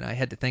then I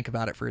had to think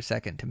about it for a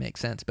second to make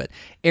sense. But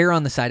err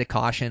on the side of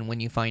caution when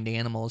you find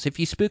animals. If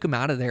you spook them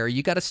out of there,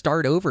 you got to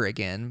start over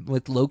again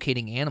with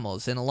locating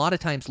animals, and a lot of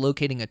times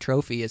locating a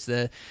trophy is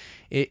the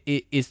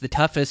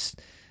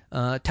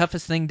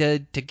toughest thing to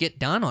get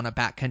done on a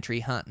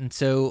backcountry hunt. And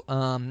so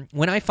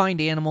when I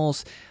find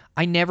animals,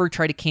 I never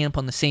try to camp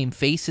on the same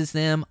face as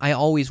them. I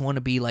always want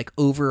to be like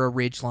over a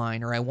ridge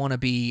line, or I want to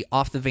be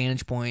off the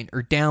vantage point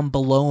or down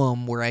below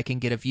them where I can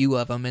get a view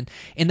of them.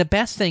 And the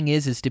best thing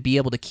is to be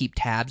able to keep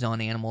tabs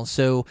on animals.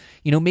 So,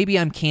 maybe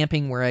I'm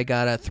camping where I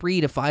got a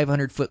 300 to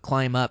 500 foot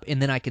climb up,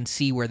 and then I can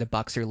see where the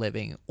bucks are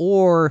living.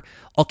 Or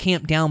I'll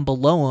camp down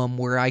below them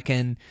where I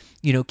can,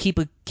 keep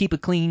a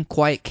clean,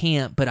 quiet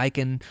camp, but I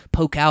can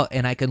poke out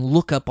and I can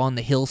look up on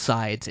the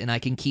hillsides and I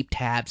can keep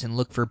tabs and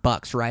look for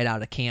bucks right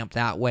out of camp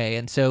that way.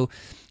 And so,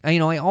 I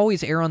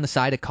always err on the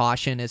side of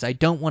caution, as I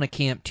don't want to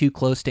camp too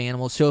close to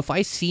animals. So if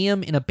I see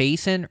them in a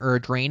basin or a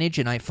drainage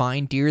and I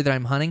find deer that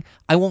I'm hunting,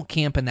 I won't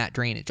camp in that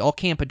drainage. I'll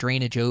camp a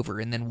drainage over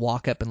and then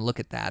walk up and look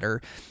at that.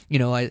 Or,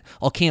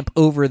 I'll camp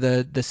over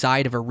the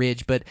side of a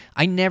ridge, but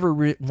I never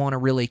want to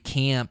really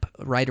camp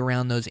right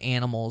around those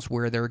animals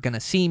where they're going to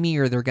see me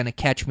or they're going to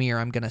catch me or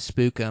I'm going to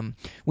spook them.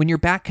 When you're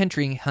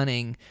backcountry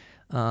hunting,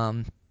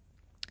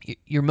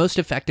 you're most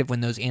effective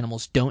when those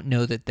animals don't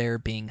know that they're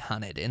being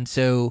hunted. And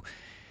so,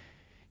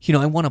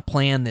 I want to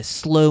plan this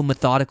slow,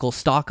 methodical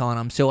stalk on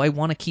them, so I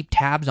want to keep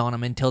tabs on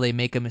them until they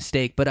make a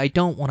mistake, but I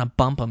don't want to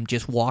bump them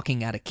just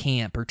walking out of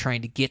camp or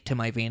trying to get to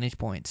my vantage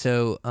point.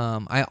 So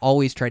I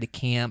always try to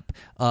camp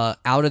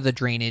out of the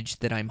drainage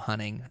that I'm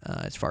hunting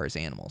as far as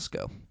animals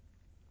go.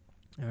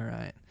 All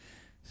right.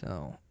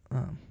 So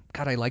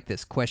God, I like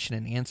this question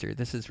and answer.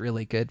 This is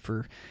really good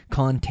for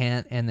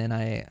content, and then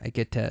I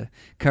get to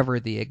cover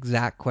the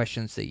exact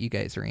questions that you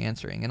guys are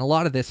answering. And a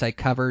lot of this I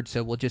covered,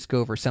 so we'll just go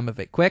over some of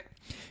it quick.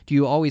 Do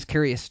you always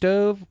carry a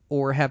stove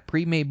or have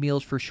pre-made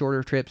meals for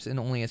shorter trips and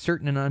only a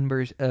certain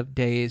number of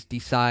days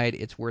decide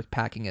it's worth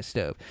packing a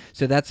stove?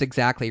 So that's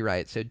exactly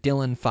right. So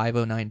Dylan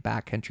 509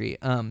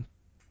 Backcountry.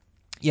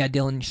 Yeah,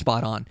 Dylan, you're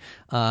spot on.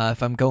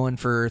 If I'm going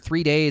for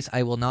 3 days,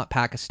 I will not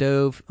pack a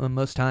stove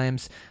most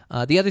times.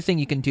 The other thing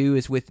you can do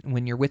is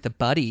when you're with a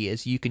buddy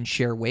is you can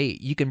share weight.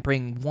 You can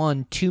bring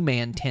one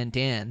 2-man tent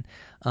in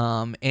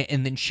and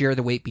then share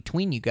the weight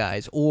between you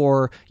guys.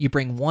 Or you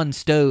bring one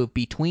stove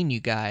between you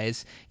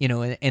guys,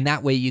 and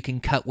that way you can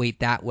cut weight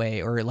that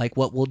way. Or like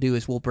what we'll do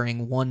is we'll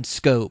bring one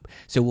scope.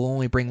 So we'll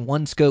only bring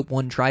one scope,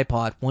 one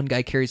tripod. One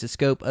guy carries a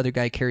scope, other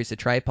guy carries a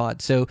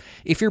tripod. So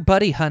if you're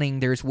buddy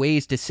hunting, there's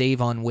ways to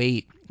save on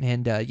weight.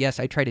 And yes,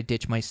 I try to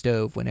ditch my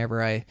stove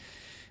whenever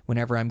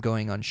I'm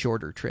going on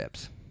shorter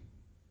trips.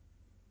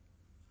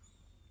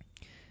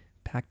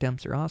 Pack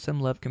dumps are awesome.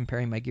 Love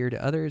comparing my gear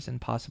to others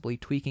and possibly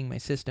tweaking my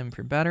system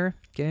for better.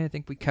 Okay, I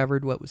think we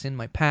covered what was in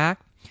my pack.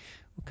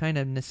 What kind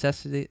of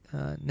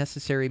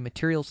necessary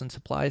materials and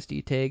supplies do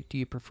you take? Do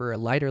you prefer a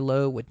lighter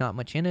load with not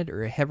much in it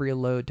or a heavier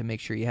load to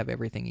make sure you have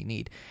everything you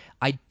need?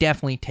 I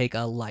definitely take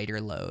a lighter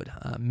load.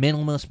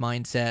 Minimalist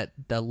mindset.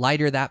 The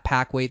lighter that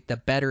pack weight, the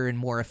better and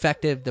more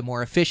effective, the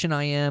more efficient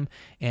I am,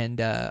 and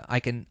I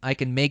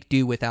can make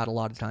do without a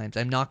lot of times.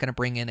 I'm not going to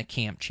bring in a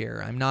camp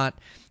chair. I'm not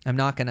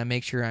going to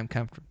make sure I'm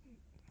comfortable.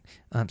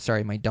 I'm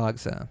sorry, my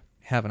dog's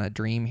having a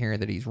dream here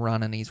that he's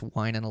running. He's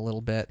whining a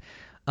little bit.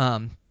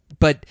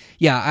 But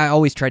yeah, I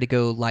always try to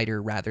go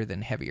lighter rather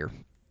than heavier.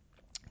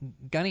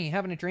 Gunny, you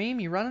having a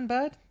dream? You running,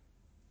 bud?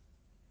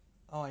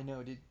 Oh, I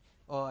know.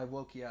 I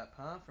woke you up,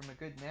 huh? From a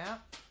good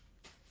nap?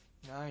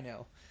 I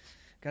know.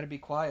 Got to be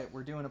quiet.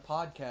 We're doing a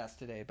podcast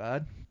today,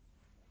 bud.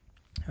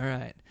 All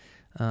right.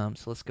 So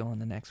let's go on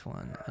the next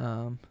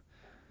one.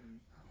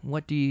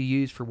 What do you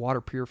use for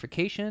water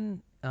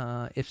purification?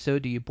 If so,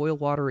 do you boil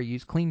water or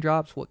use clean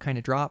drops? What kind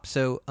of drops?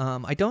 So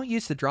I don't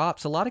use the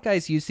drops. A lot of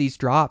guys use these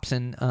drops,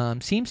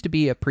 and seems to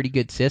be a pretty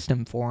good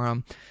system for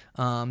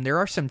them. There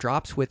are some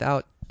drops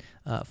without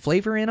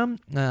flavor in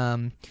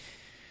them.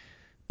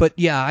 But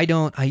yeah, I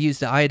don't. I use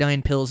the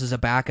iodine pills as a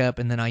backup,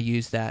 and then I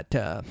use that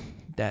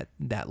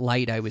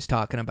light I was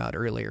talking about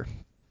earlier.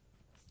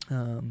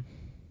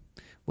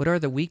 What are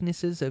the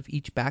weaknesses of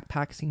each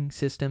backpacking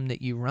system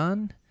that you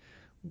run?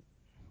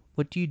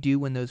 What do you do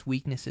when those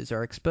weaknesses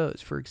are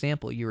exposed? For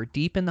example, you are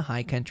deep in the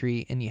high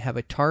country and you have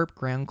a tarp,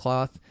 ground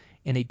cloth,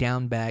 and a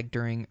down bag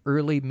during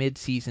early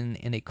mid-season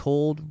and a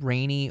cold,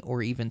 rainy,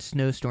 or even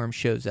snowstorm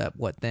shows up.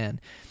 What then?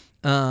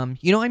 I'm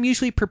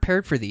usually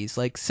prepared for these.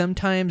 Like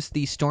sometimes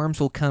these storms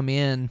will come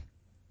in,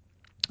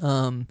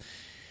 and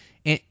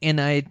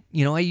I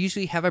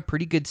usually have a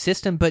pretty good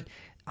system, but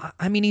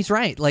I mean, he's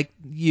right. Like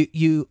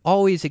you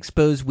always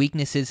expose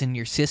weaknesses in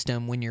your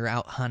system when you're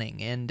out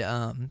hunting,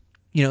 and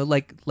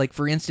like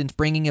for instance,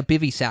 bringing a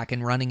bivy sack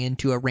and running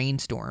into a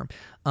rainstorm.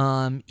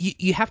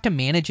 You have to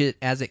manage it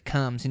as it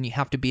comes, and you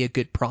have to be a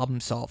good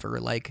problem solver.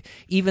 Like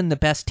even the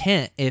best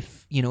tent,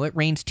 if it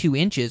rains 2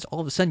 inches,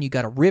 all of a sudden you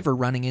got a river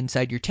running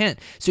inside your tent.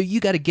 So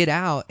you got to get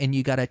out and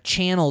you got to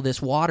channel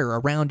this water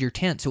around your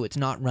tent so it's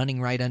not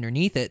running right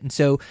underneath it. And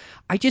so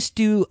I just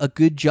do a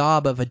good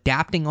job of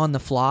adapting on the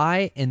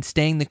fly and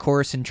staying the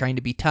course and trying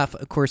to be tough.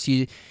 Of course,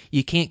 you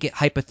can't get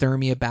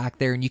hypothermia back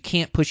there, and you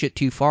can't push it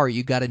too far.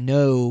 You got to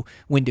know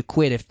when to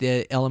quit if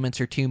the elements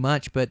are too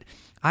much. But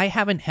I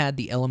haven't had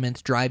the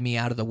elements drive me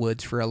out of the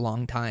woods for a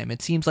long time.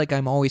 It seems like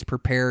I'm always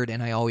prepared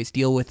and I always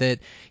deal with it.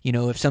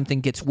 If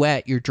something gets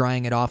wet, you're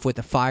drying it off with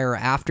a fire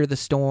after the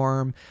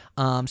storm.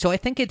 So I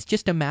think it's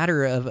just a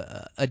matter of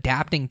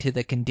adapting to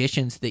the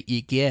conditions that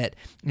you get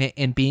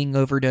and being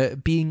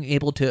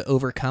able to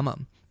overcome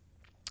them.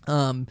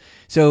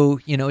 So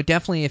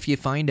definitely if you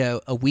find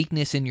a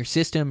weakness in your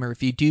system, or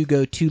if you do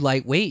go too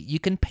lightweight, you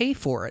can pay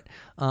for it.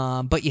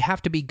 But you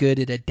have to be good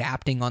at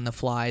adapting on the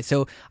fly.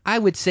 So I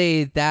would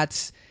say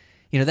that's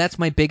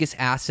my biggest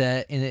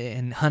asset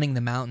in hunting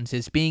the mountains,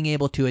 is being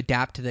able to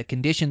adapt to the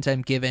conditions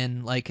I'm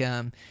given. Like,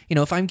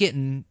 if I'm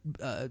getting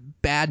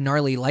bad,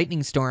 gnarly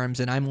lightning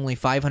storms and I'm only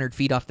 500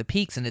 feet off the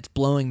peaks and it's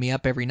blowing me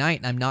up every night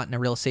and I'm not in a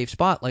real safe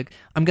spot, like,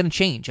 I'm going to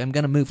change. I'm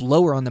going to move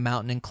lower on the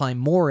mountain and climb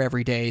more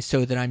every day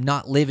so that I'm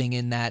not living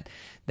in that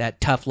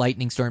tough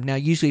lightning storm. Now,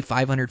 usually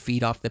 500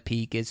 feet off the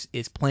peak is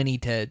plenty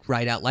to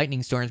ride out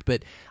lightning storms,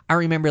 but I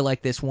remember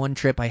like this one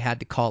trip I had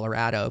to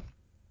Colorado.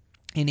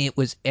 And it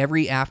was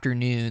every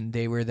afternoon.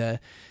 They were this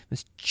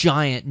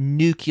giant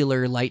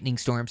nuclear lightning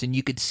storms, and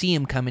you could see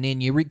them coming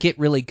in. You get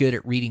really good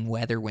at reading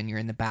weather when you're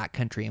in the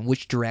backcountry and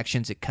which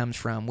directions it comes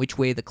from, which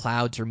way the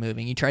clouds are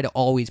moving. You try to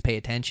always pay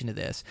attention to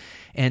this.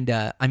 And,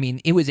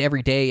 it was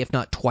every day, if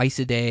not twice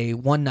a day.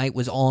 One night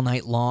was all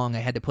night long. I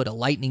had to put a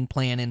lightning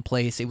plan in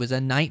place. It was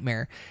a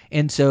nightmare.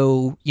 And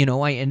so,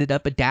 I ended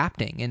up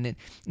adapting. And,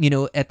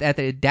 at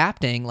the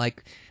adapting,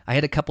 like, I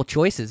had a couple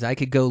choices. I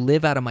could go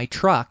live out of my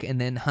truck and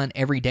then hunt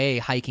every day,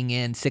 hiking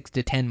in 6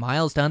 to 10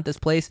 miles to hunt this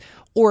place,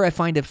 or I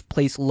find a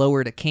place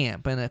lower to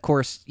camp. And of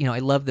course, I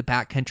love the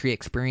backcountry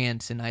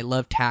experience, and I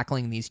love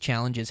tackling these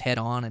challenges head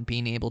on and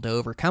being able to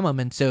overcome them.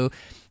 And so,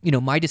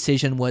 my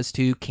decision was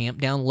to camp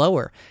down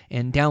lower.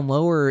 And down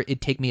lower,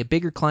 it'd take me a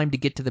bigger climb to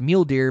get to the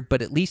mule deer,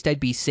 but at least I'd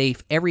be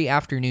safe every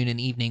afternoon and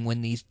evening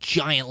when these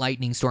giant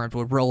lightning storms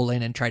would roll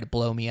in and try to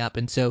blow me up.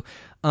 And so,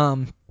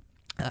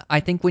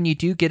 I think when you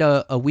do get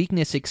a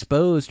weakness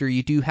exposed, or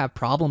you do have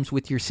problems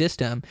with your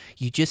system,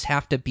 you just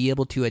have to be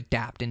able to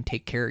adapt and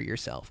take care of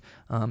yourself.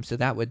 So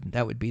that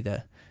would be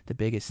the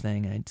biggest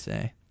thing, I'd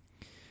say.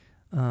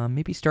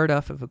 Maybe start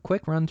off with a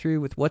quick run through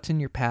with what's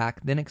in your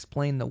pack, then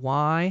explain the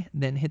why,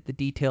 then hit the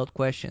detailed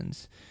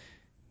questions.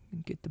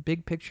 Get the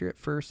big picture at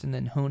first, and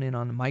then hone in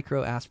on the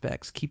micro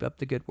aspects. Keep up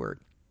the good work.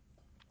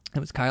 It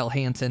was Kyle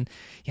Hansen.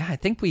 Yeah, I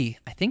think we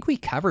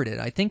covered it.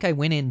 I think I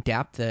went in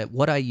depth at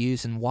what I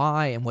use and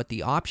why, and what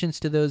the options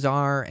to those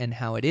are, and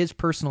how it is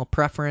personal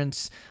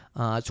preference.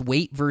 It's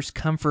weight versus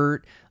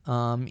comfort.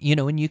 And you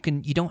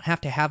don't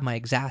have to have my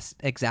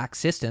exact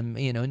system.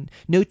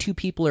 No two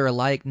people are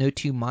alike. No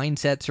two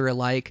mindsets are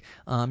alike.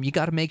 You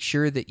got to make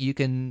sure that you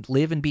can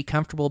live and be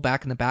comfortable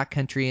back in the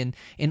backcountry,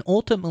 and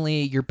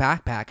ultimately your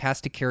backpack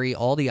has to carry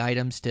all the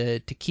items to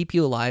keep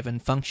you alive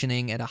and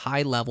functioning at a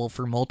high level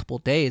for multiple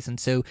days. And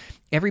so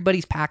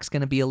everybody's pack's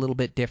going to be a little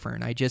bit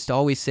different. I just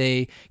always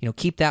say,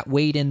 keep that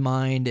weight in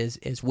mind,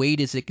 as weight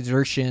is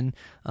exertion.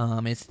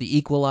 It's the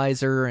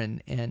equalizer,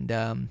 and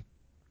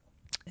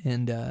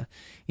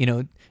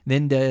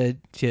then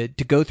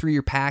to go through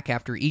your pack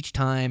after each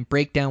time,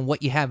 break down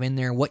what you have in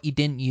there, what you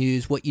didn't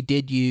use, what you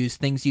did use,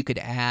 things you could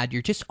add.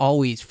 You're just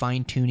always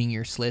fine-tuning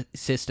your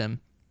system.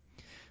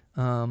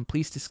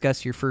 Please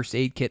discuss your first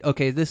aid kit.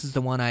 Okay, this is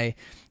the one I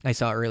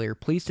saw earlier.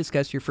 Please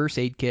discuss your first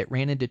aid kit.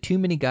 Ran into too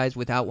many guys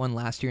without one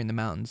last year in the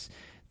mountains.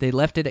 They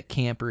left it at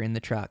camp or in the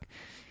truck.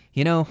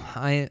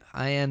 I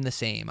am the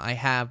same. I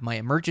have my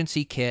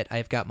emergency kit.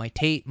 I've got my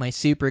tape, my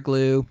super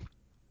glue.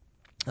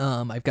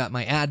 I've got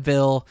my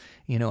Advil.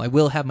 I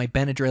will have my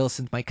Benadryl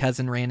since my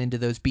cousin ran into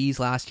those bees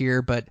last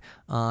year, but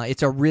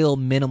it's a real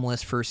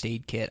minimalist first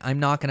aid kit. I'm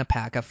not going to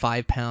pack a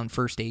 5-pound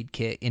first aid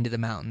kit into the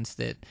mountains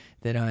that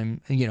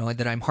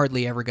I'm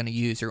hardly ever going to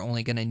use, or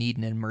only going to need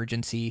in an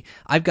emergency.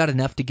 I've got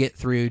enough to get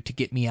through to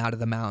get me out of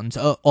the mountains.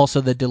 Also,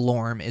 the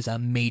DeLorme is a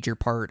major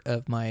part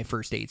of my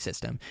first aid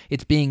system.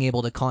 It's being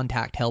able to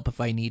contact help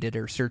if I need it,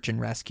 or search and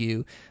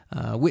rescue,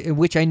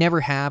 which I never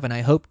have, and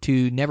I hope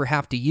to never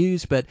have to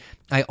use, but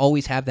I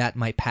always have that in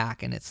my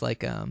pack, and it's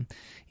like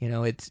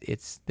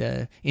it's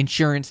the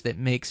insurance that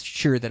makes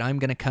sure that I'm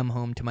going to come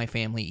home to my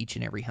family each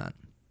and every hunt.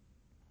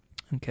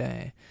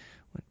 Okay.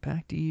 What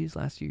pack do you use?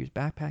 Last year's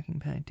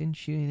backpacking pack. Didn't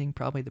shoot anything.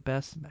 Probably the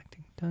best.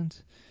 Backpacking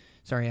tons.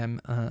 Sorry, I'm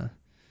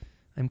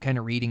kind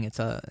of reading. It's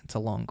a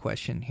long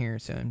question here,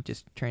 so I'm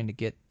just trying to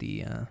get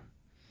the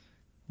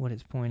what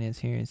his point is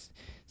here. It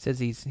says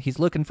he's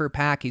looking for a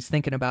pack. He's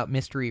thinking about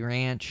Mystery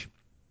Ranch.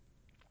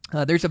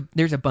 There's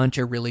a bunch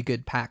of really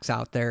good packs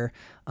out there.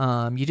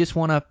 You just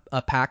want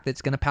a pack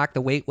that's going to pack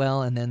the weight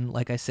well, and then,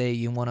 like I say,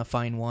 you want to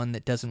find one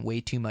that doesn't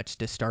weigh too much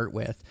to start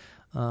with.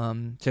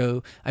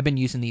 So I've been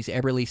using these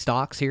Eberly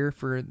stocks here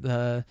for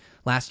the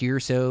last year or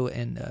so,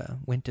 and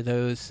went to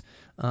those,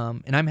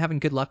 and I'm having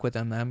good luck with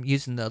them. I'm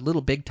using the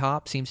little big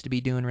top, seems to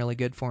be doing really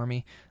good for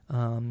me.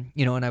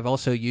 And I've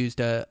also used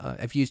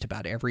I've used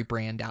about every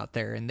brand out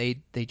there, and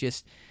they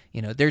just,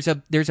 there's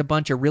a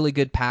bunch of really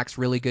good packs,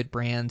 really good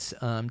brands.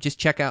 Just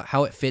check out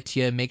how it fits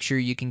you. Make sure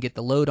you can get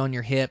the load on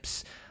your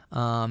hips.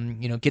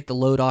 Get the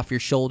load off your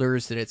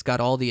shoulders, that it's got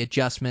all the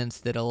adjustments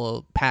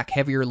that'll pack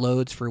heavier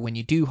loads for when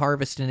you do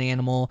harvest an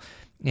animal,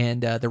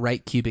 and the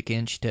right cubic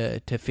inch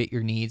to fit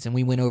your needs. And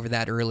we went over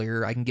that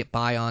earlier. I can get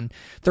by on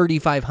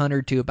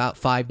 3,500 to about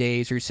 5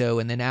 days or so,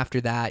 and then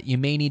after that, you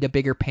may need a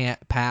bigger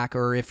pack,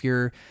 or if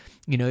you're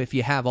if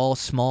you have all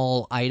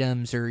small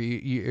items, or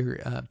your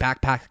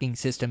backpacking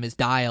system is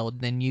dialed,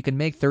 then you can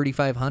make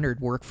 3,500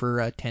 work for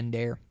a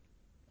 10-dayer.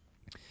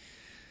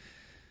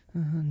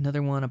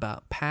 Another one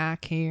about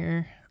pack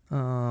here.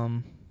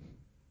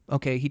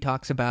 Okay, he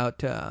talks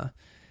about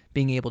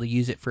being able to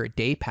use it for a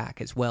day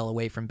pack as well,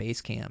 away from base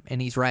camp.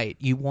 And he's right.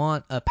 You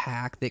want a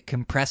pack that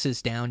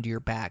compresses down to your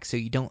back, so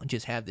you don't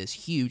just have this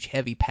huge,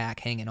 heavy pack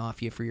hanging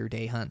off you for your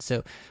day hunt.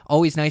 So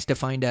always nice to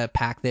find a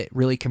pack that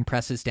really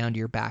compresses down to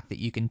your back that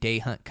you can day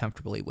hunt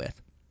comfortably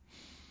with.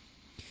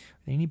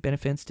 Are there any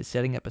benefits to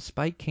setting up a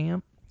spike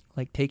camp,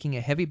 like taking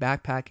a heavy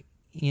backpack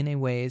in a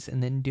ways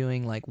and then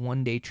doing like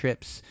 1-day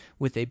trips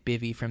with a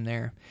bivvy from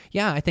there?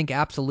 Yeah, I think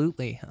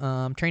absolutely.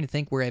 I'm trying to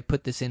think where I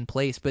put this in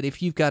place, but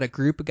if you've got a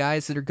group of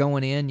guys that are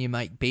going in, you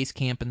might base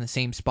camp in the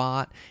same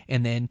spot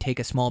and then take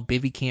a small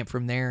bivvy camp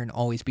from there, and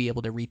always be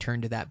able to return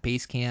to that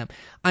base camp.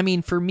 I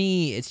mean, for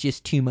me, it's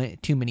just too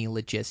many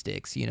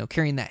logistics,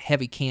 carrying that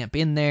heavy camp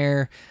in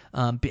there,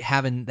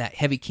 having that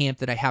heavy camp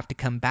that I have to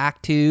come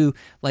back to.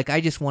 Like, I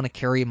just want to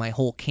carry my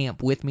whole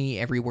camp with me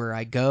everywhere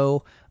I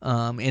go,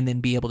 and then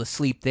be able to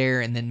sleep there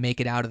and then make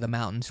it out of the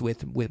mountains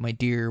with my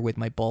deer, with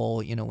my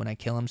bull, when I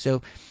kill them.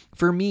 So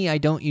for me, I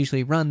don't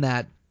usually run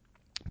that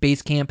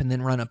base camp and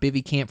then run a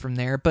bivy camp from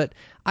there, but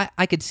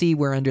I could see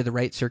where under the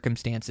right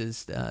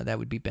circumstances that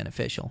would be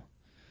beneficial.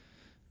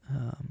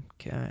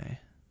 Okay.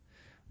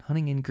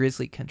 Hunting in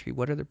grizzly country,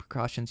 what are the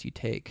precautions you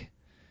take?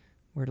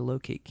 Where to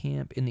locate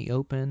camp? In the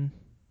open?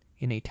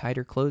 In a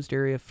tighter closed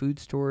area? Food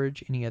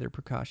storage? Any other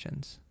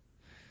precautions?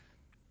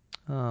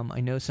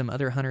 I know some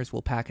other hunters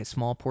will pack a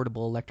small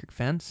portable electric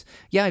fence.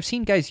 Yeah, I've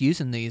seen guys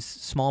using these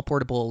small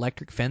portable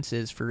electric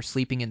fences for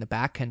sleeping in the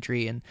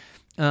backcountry, and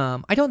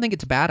I don't think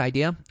it's a bad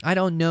idea. I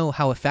don't know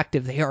how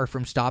effective they are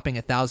from stopping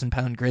a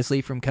 1,000-pound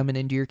grizzly from coming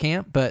into your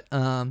camp, but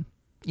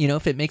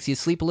if it makes you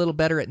sleep a little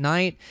better at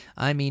night,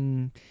 I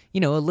mean, a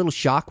little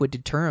shock would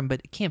deter them,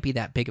 but it can't be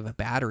that big of a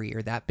battery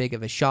or that big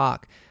of a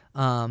shock.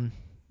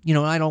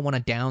 I don't want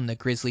to down the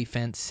grizzly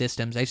fence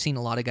systems. I've seen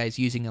a lot of guys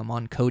using them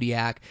on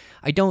Kodiak.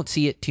 I don't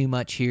see it too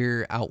much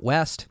here out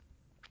west.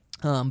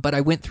 But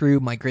I went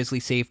through my grizzly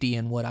safety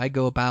and what I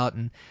go about,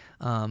 and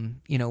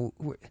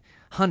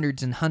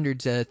hundreds and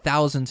hundreds of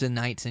thousands of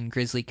nights in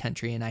grizzly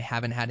country, and I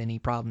haven't had any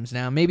problems.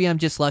 Now, maybe I'm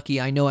just lucky.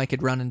 I know I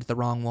could run into the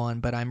wrong one,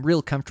 but I'm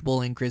real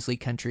comfortable in grizzly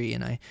country,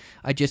 and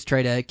I just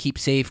try to keep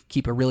safe,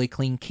 keep a really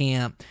clean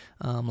camp.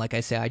 Like I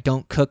say, I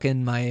don't cook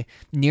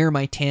near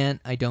my tent.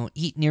 I don't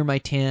eat near my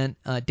tent.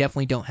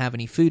 Definitely don't have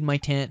any food in my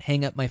tent.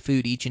 Hang up my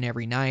food each and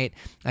every night.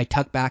 I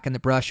tuck back in the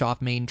brush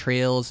off main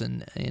trails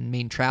and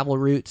main travel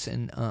routes,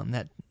 and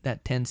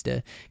that tends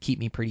to keep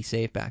me pretty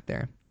safe back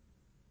there.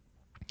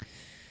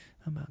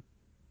 How about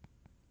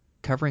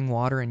covering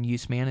water and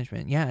use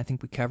management? Yeah, I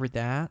think we covered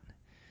that.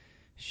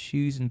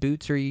 Shoes and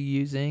boots are you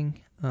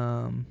using?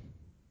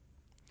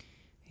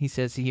 He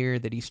says here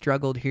that he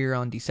struggled here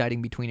on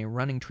deciding between a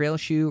running trail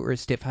shoe or a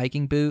stiff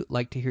hiking boot.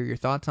 Like to hear your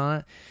thoughts on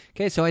it.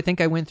 Okay, so I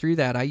think I went through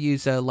that. I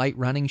use a light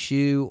running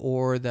shoe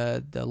or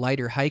the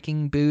lighter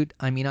hiking boot.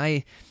 I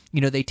mean,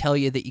 they tell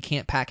you that you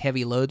can't pack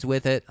heavy loads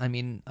with it. I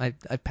mean,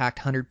 I've packed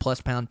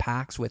 100+ pound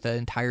packs with an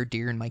entire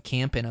deer in my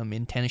camp in them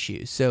in tennis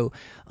shoes. So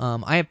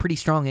I have pretty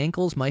strong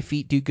ankles. My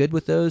feet do good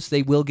with those.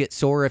 They will get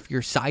sore if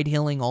you're side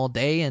hilling all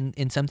day, and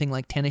in something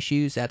like tennis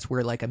shoes, that's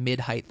where like a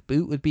mid-height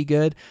boot would be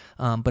good.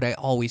 But I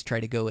always try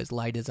to go as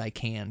light as I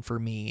can for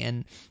me.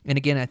 And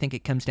again, I think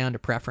it comes down to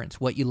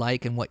preference, what you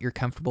like and what you're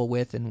comfortable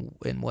with,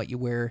 and what you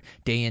wear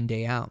day in,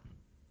 day out.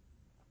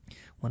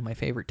 One of my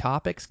favorite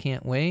topics.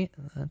 Can't wait.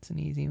 That's an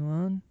easy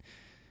one.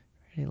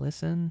 Ready to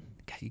listen?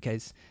 God, you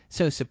guys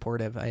so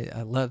supportive.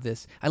 I love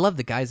this. I love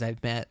the guys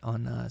I've met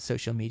on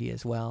social media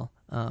as well.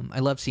 I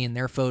love seeing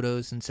their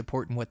photos and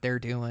supporting what they're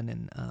doing,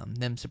 and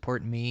them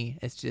supporting me.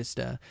 It's just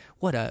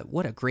what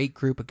a great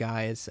group of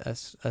guys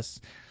us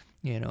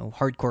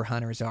hardcore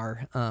hunters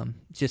are.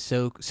 Just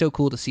so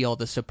cool to see all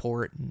the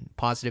support and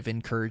positive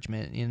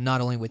encouragement,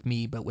 not only with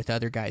me but with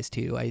other guys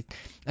too.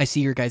 I see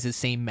your guys'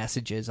 same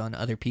messages on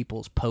other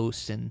people's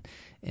posts and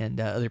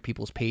other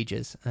people's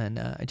pages, and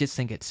I just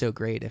think it's so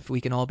great if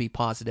we can all be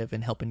positive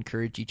and help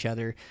encourage each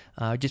other.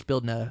 Just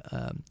building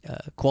a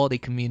quality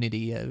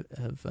community of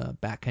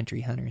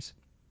backcountry hunters.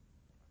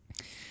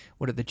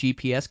 What are the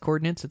GPS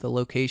coordinates of the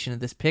location of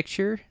this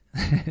picture?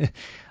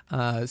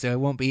 So I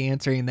won't be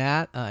answering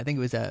that. I think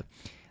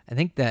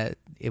that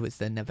it was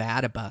the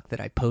Nevada buck that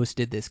I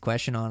posted this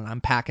question on. I'm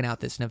packing out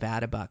this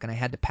Nevada buck, and I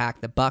had to pack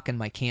the buck in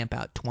my camp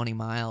out 20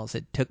 miles.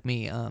 It took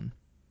me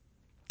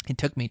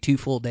 2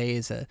 full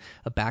days of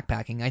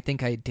backpacking. I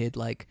think I did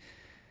like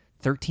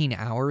 13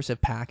 hours of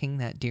packing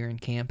that deer in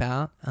camp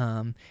out.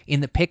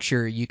 In the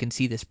picture, you can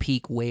see this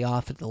peak way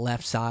off at the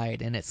left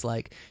side, and it's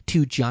like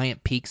 2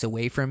 giant peaks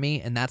away from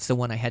me, and that's the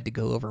one I had to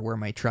go over where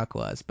my truck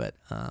was. But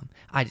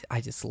I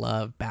just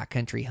love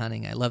backcountry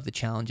hunting. I love the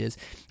challenges.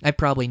 I've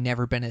probably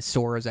never been as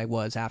sore as I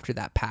was after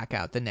that pack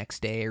out the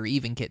next day, or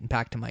even getting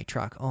back to my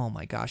truck. Oh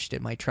my gosh,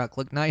 did my truck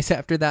look nice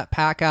after that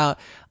pack out.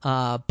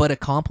 But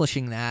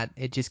accomplishing that,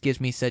 it just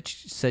gives me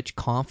such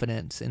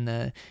confidence in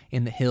the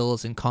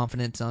hills, and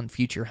confidence on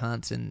future hunts.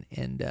 And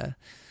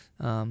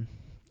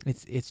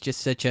it's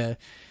just such a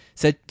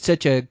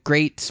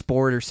great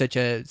sport, or such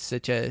a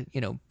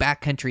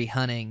backcountry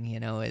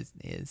hunting.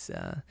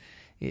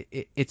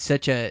 It's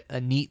such a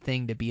neat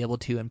thing to be able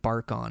to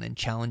embark on and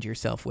challenge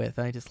yourself with.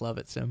 I just love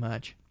it so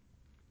much.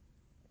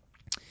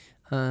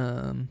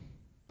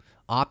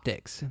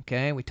 Optics.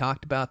 Okay, we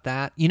talked about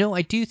that.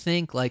 I do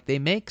think like they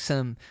make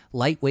some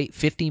lightweight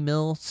 50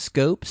 mil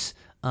scopes.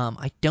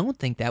 I don't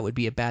think that would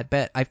be a bad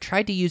bet. I've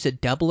tried to use a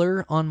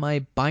doubler on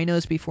my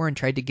binos before and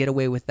tried to get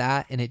away with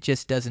that, and it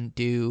just doesn't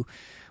do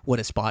what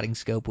a spotting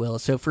scope will.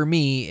 So for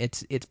me,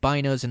 it's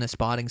binos and a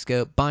spotting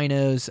scope.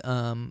 Binos,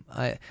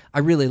 I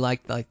really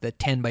like the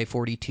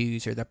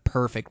 10x42s are the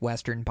perfect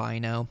Western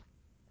bino.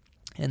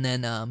 And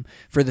then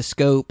for the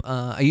scope,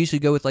 I usually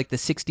go with like the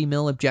 60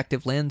 mil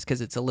objective lens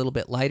because it's a little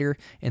bit lighter,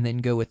 and then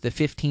go with the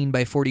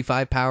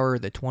 15x45 power or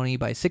the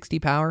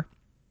 20x60 power.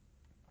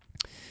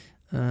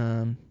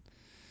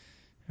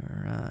 All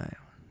right.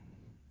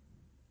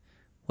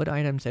 What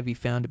items have you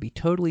found to be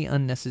totally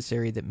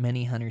unnecessary that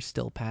many hunters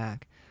still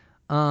pack?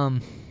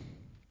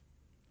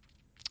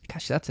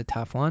 Gosh, that's a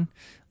tough one.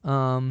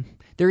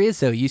 There is,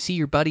 though. You see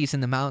your buddies in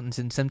the mountains,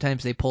 and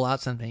sometimes they pull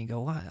out something and you go,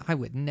 wow, I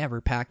would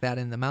never pack that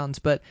in the mountains.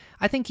 But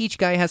I think each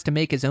guy has to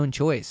make his own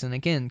choice. And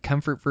again,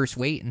 comfort versus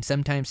weight. And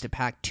sometimes to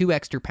pack 2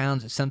 extra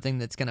pounds of something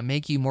that's going to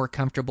make you more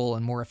comfortable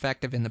and more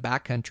effective in the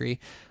backcountry,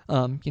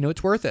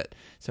 it's worth it.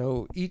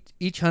 So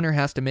each hunter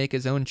has to make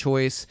his own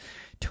choice.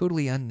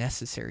 Totally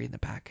unnecessary in the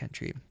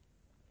backcountry.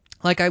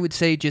 Like I would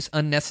say just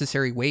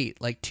unnecessary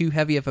weight, like too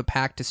heavy of a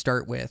pack to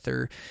start with,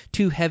 or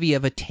too heavy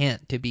of a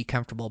tent to be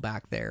comfortable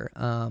back there.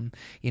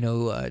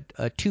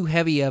 Too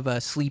heavy of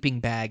a sleeping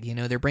bag.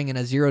 They're bringing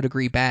a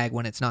 0-degree bag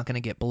when it's not going to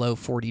get below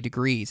 40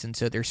 degrees. And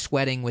so they're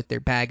sweating with their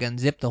bag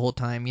unzipped the whole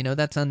time.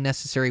 That's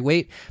unnecessary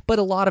weight. But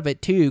a lot of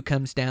it too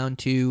comes down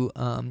to,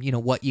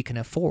 what you can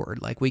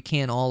afford. Like we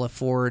can't all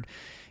afford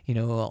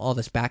all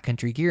this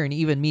backcountry gear. And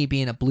even me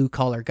being a blue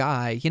collar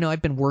guy,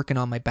 I've been working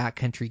on my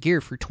backcountry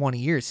gear for 20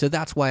 years. So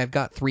that's why I've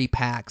got 3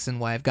 packs and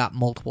why I've got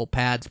multiple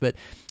pads. But,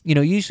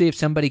 usually if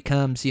somebody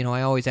comes,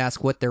 I always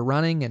ask what they're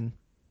running, and,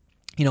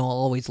 I'll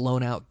always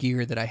loan out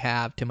gear that I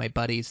have to my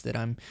buddies that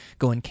I'm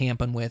going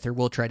camping with, or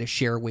we'll try to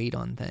share weight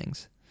on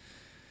things.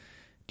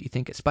 Do you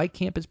think a spike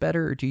camp is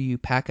better, or do you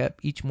pack up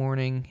each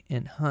morning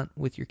and hunt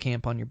with your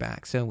camp on your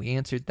back? So we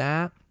answered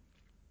that.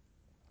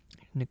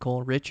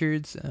 Nicole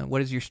Richards,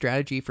 what is your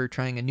strategy for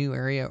trying a new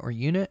area or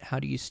unit? How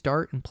do you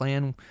start and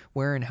plan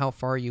where and how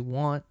far you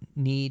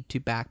need to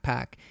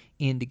backpack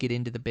in to get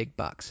into the big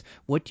bucks?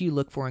 What do you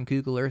look for on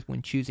Google Earth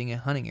when choosing a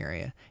hunting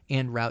area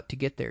and route to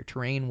get there?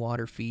 Terrain,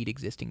 water, feed,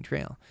 existing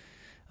trail.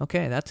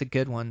 Okay, that's a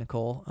good one,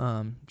 Nicole.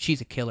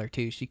 She's a killer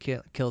too. She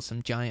kills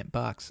some giant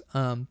bucks.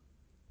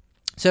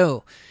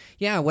 So,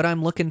 yeah, what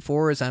I'm looking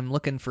for is I'm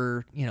looking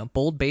for,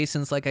 bold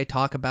basins like I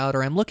talk about,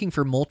 or I'm looking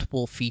for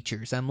multiple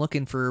features. I'm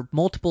looking for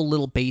multiple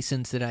little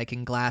basins that I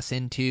can glass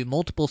into,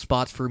 multiple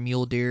spots for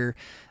mule deer.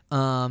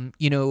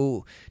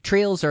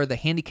 Trails are the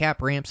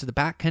handicap ramps of the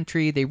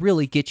backcountry. They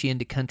really get you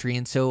into country,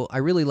 and so I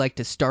really like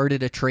to start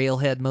at a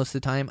trailhead most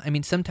of the time. I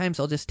mean, sometimes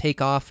I'll just take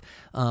off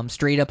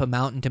straight up a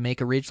mountain to make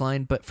a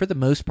ridgeline, but for the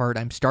most part,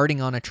 I'm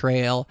starting on a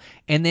trail,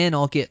 and then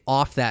I'll get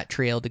off that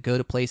trail to go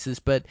to places.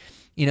 But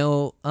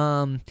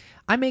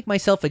I make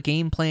myself a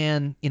game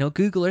plan.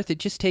 Google Earth, it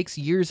just takes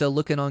years of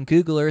looking on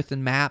Google Earth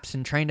and maps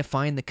and trying to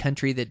find the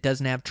country that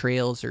doesn't have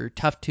trails or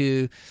tough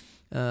to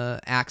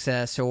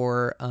access,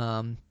 or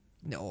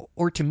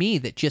to me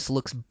that just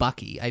looks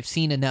bucky. I've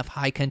seen enough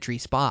high country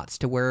spots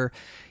to where,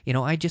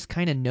 I just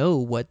kind of know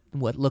what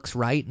looks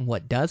right and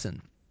what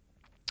doesn't.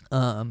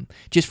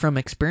 Just from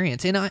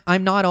experience. And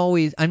I'm not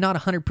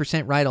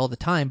 100% right all the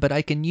time, but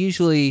I can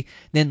usually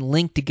then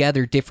link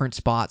together different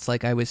spots.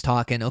 Like I was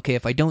talking, okay,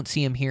 if I don't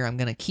see them here, I'm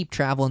going to keep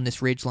traveling this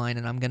ridgeline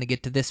and I'm going to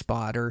get to this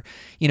spot, or,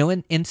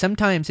 and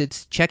sometimes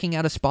it's checking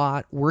out a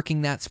spot,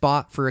 working that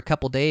spot for a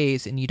couple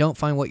days, and you don't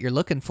find what you're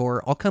looking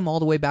for. I'll come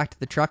all the way back to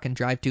the truck and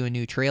drive to a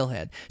new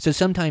trailhead. So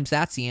sometimes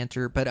that's the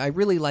answer, but I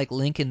really like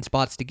linking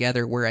spots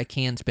together where I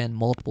can spend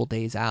multiple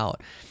days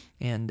out.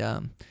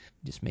 And,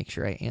 just make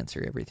sure I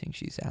answer everything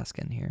she's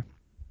asking here.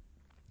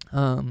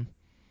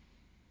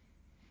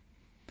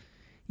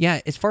 Yeah,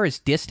 as far as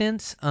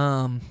distance,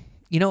 I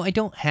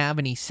don't have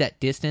any set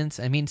distance.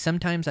 I mean,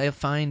 sometimes I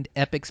find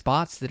epic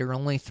spots that are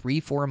only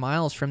 3-4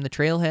 miles from the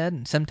trailhead,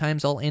 and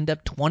sometimes I'll end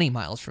up 20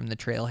 miles from the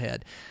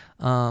trailhead.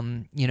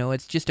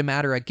 It's just a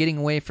matter of getting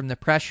away from the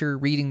pressure,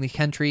 reading the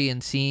country,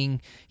 and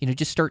seeing,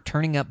 just start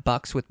turning up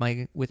bucks with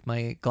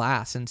my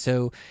glass. And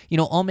so,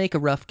 I'll make a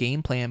rough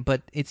game plan,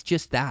 but it's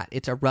just that.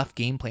 It's a rough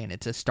game plan.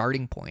 It's a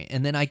starting point.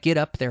 And then I get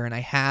up there and I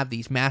have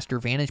these master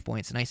vantage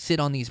points, and I sit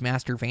on these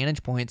master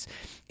vantage points,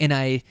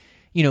 and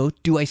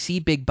do I see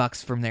big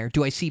bucks from there?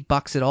 Do I see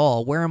bucks at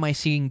all? Where am I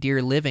seeing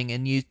deer living?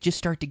 And you just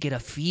start to get a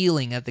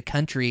feeling of the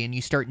country, and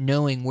you start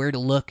knowing where to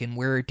look and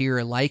where deer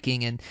are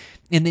liking, and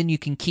then you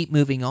can keep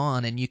moving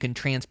on, and you can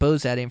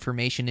transpose that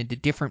information into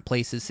different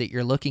places that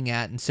you're looking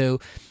at. And so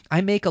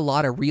I make a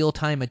lot of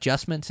real-time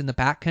adjustments in the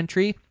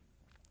backcountry.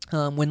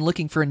 When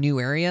looking for a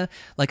new area,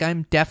 like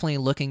I'm definitely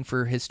looking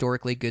for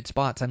historically good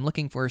spots. I'm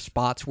looking for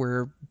spots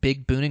where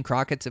big Boone and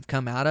Crockett's have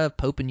come out of,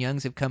 Pope and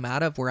Young's have come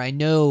out of, where I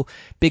know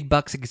big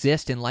bucks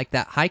exist. And like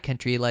that high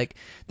country, like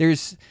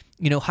there's,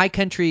 high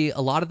country, a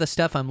lot of the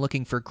stuff I'm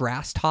looking for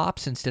grass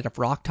tops instead of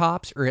rock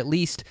tops, or at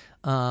least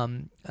high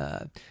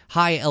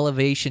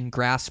elevation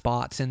grass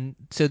spots. And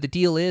so the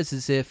deal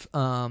is if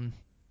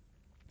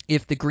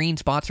the green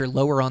spots are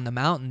lower on the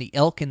mountain, the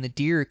elk and the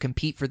deer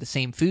compete for the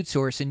same food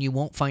source, and you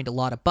won't find a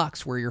lot of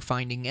bucks where you're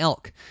finding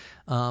elk,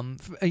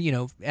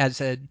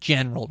 as a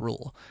general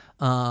rule.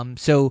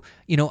 So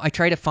I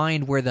try to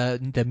find where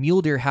the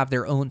mule deer have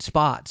their own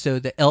spot. So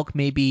the elk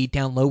may be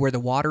down low where the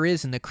water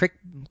is, and the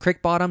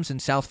creek bottoms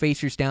and south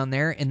facers down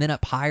there, and then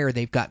up higher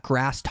they've got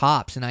grass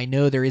tops, and I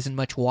know there isn't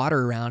much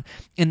water around,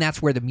 and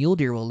that's where the mule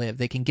deer will live.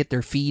 They can get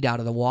their feed out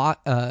of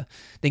the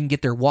they can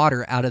get their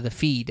water out of the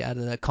feed, out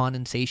of the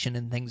condensation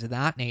and things of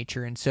that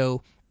nature. And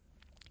so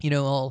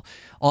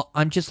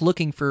I'm just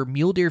looking for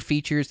mule deer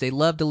features. They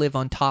love to live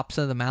on tops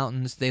of the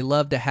mountains. They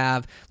love to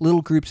have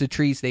little groups of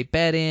trees they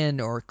bed in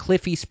or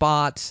cliffy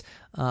spots.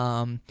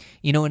 And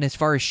as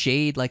far as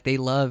shade, like they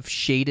love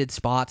shaded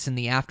spots in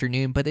the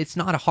afternoon, but it's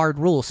not a hard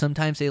rule.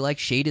 Sometimes they like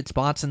shaded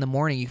spots in the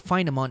morning. You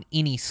find them on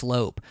any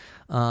slope.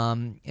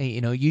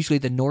 Usually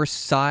the north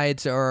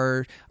sides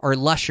are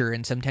lusher,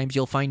 and sometimes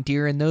you'll find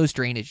deer in those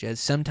drainages.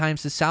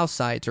 Sometimes the south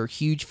sides are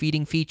huge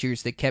feeding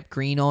features that kept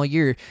green all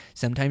year.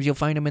 Sometimes you'll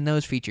find them in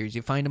those features.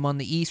 You find them on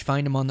the east,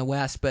 find them on the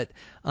west, but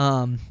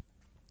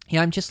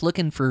I'm just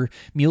looking for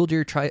mule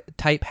deer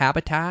type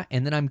habitat,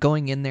 and then I'm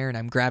going in there and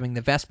I'm grabbing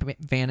the best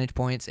vantage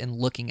points and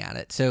looking at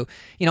it. So,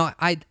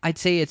 I'd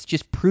say it's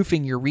just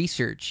proofing your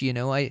research.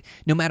 No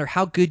matter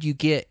how good you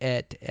get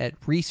at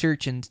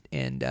research and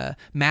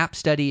map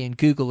study and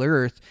Google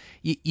Earth,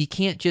 you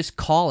can't just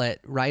call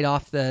it right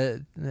off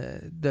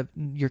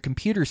your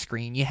computer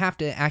screen. You have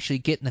to actually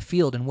get in the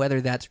field, and whether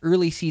that's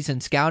early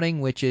season scouting,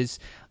 which is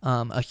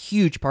a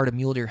huge part of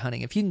mule deer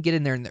hunting. If you can get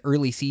in there in the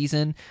early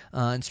season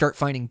and start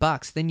finding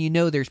bucks, then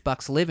there's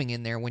bucks living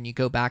in there when you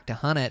go back to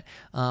hunt it.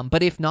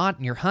 But if not,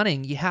 and you're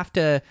hunting, you have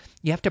to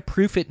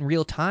proof it in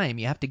real time.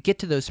 You have to get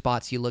to those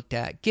spots you looked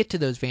at, get to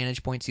those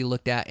vantage points you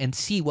looked at, and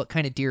see what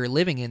kind of deer are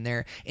living in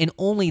there. And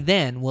only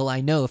then will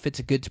I know if it's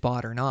a good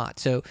spot or not.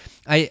 So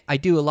I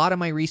do a lot of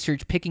my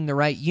research picking the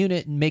right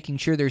unit and making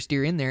sure there's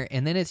deer in there,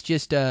 and then it's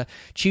just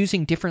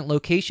choosing different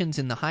locations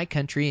in the high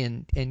country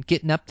and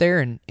getting up there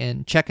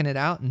and checking it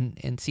out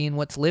and seeing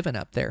what's living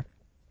up there.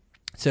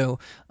 So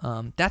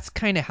that's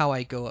kind of how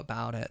I go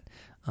about it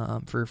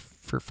for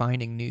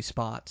finding new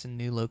spots and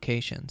new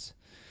locations.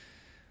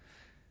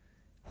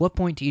 What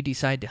point do you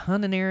decide to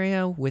hunt an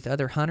area with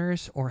other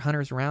hunters or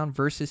hunters around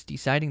versus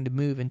deciding to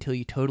move until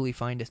you totally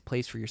find a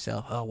place for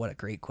yourself? Oh, what a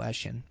great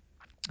question.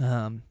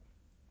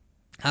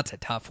 That's a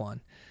tough one.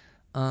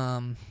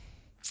 Gosh,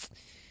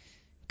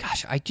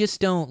 I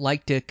just don't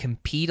like to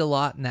compete a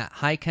lot in that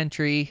high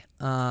country.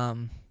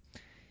 There's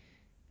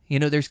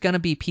going to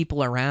be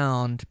people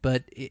around,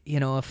 but,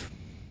 if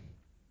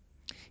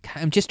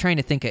I'm just trying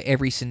to think of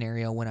every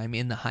scenario when I'm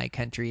in the high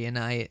country, and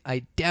I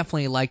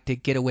definitely like to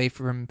get away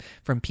from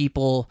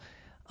people.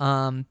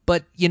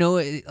 But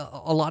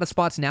a lot of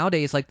spots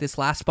nowadays, like this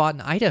last spot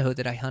in Idaho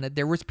that I hunted,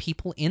 there was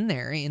people in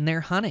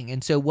there hunting.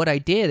 And so what I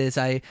did is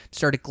I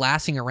started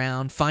glassing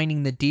around,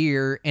 finding the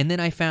deer, and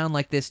then I found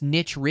like this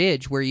niche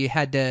ridge where you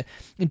had to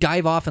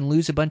dive off and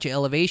lose a bunch of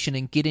elevation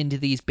and get into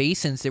these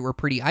basins that were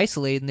pretty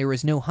isolated, and there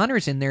was no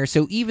hunters in there.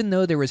 So even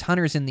though there was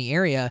hunters in the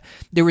area,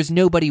 there was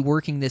nobody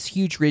working this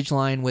huge ridge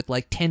line with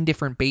like 10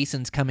 different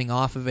basins coming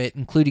off of it,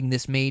 including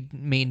this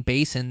main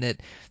basin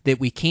that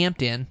we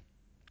camped in.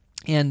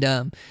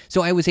 And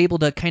so I was able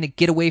to kind of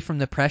get away from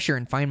the pressure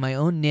and find my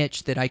own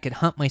niche that I could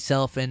hunt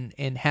myself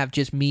and have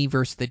just me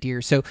versus the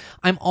deer. So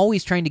I'm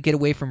always trying to get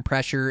away from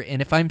pressure.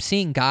 And if I'm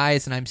seeing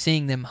guys and I'm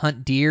seeing them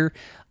hunt deer,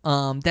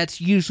 that's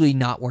usually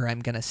not where I'm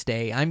gonna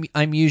stay.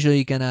 I'm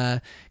usually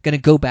gonna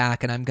go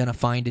back and I'm gonna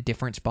find a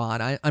different spot.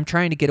 I'm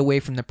trying to get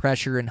away from the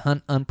pressure and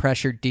hunt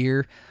unpressured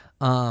deer.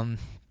 But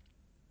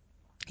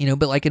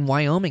like in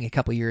Wyoming a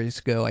couple years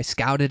ago, I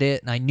scouted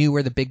it and I knew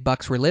where the big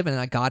bucks were living,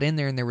 and I got in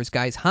there and there was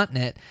guys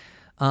hunting it.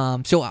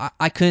 So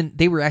I couldn't.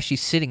 They were actually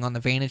sitting on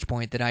the vantage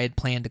point that I had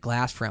planned to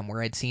glass from,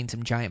 where I'd seen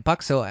some giant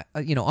bucks. So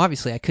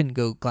obviously I couldn't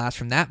go glass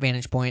from that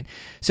vantage point.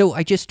 So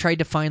I just tried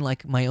to find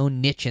like my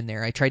own niche in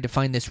there. I tried to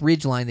find this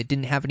ridge line that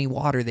didn't have any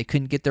water. They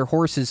couldn't get their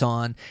horses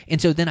on,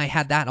 and so then I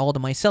had that all to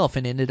myself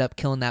and ended up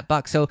killing that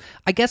buck. So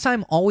I guess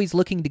I'm always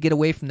looking to get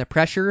away from the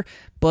pressure,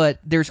 but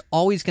there's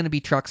always going to be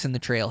trucks in the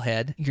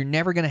trailhead. You're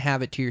never going to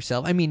have it to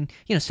yourself. I mean,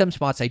 some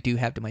spots I do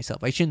have to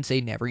myself. I shouldn't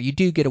say never. You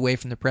do get away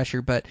from the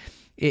pressure, but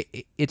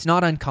it's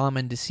not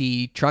uncommon to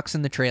see trucks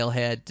in the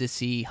trailhead, to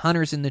see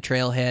hunters in the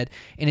trailhead,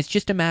 and it's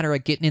just a matter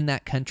of getting in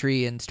that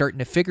country and starting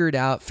to figure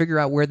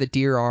out where the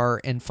deer are,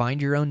 and find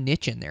your own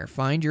niche in there.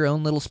 Find your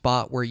own little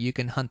spot where you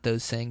can hunt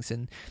those things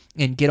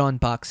and get on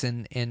bucks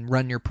and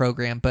run your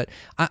program. But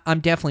I'm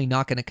definitely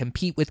not going to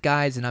compete with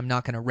guys, and I'm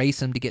not going to race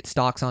them to get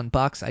stocks on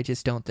bucks. I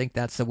just don't think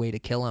that's the way to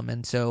kill them.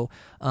 And so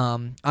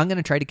I'm going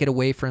to try to get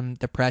away from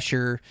the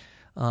pressure.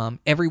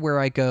 Everywhere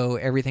I go,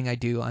 everything I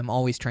do, I'm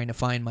always trying to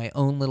find my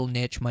own little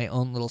niche, my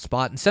own little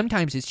spot. And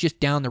sometimes it's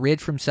just down the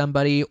ridge from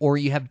somebody, or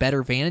you have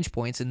better vantage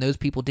points and those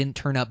people didn't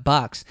turn up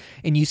bucks,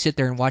 and you sit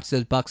there and watch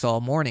those bucks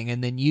all morning,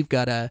 and then you've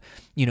got a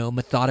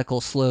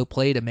methodical, slow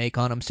play to make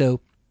on them.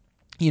 So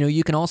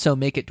you can also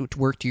make it to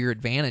work to your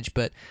advantage,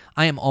 but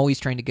I am always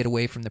trying to get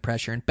away from the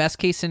pressure. And best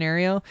case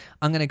scenario,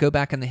 I'm going to go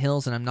back in the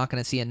hills and I'm not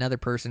going to see another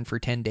person for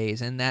 10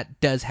 days. And that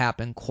does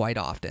happen quite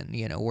often,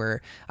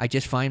 where I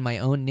just find my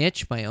own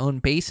niche, my own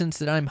basins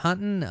that I'm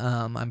hunting.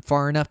 I'm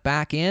far enough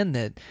back in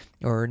that,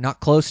 or not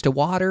close to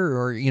water,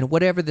 or,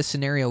 whatever the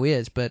scenario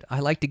is, but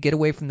I like to get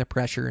away from the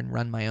pressure and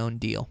run my own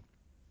deal.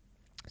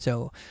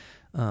 So,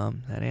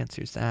 that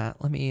answers that.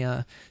 Let me,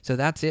 so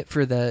that's it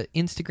for the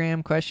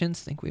Instagram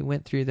questions. I think we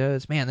went through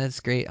those. Man,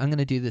 that's great. I'm going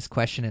to do this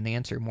question and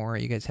answer more.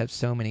 You guys have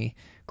so many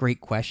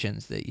great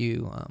questions that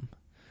you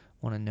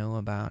want to know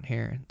about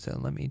here. So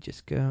let me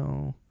just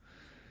go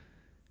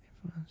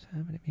what's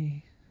happened to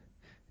me?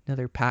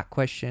 Another Pat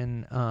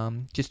question,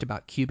 just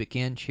about cubic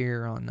inch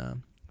here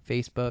on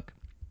Facebook.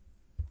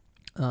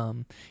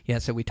 Yeah,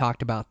 so we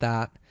talked about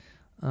that.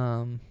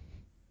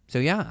 So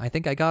yeah, I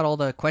think I got all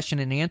the question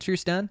and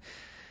answers done.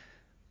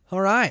 All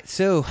right,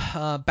 so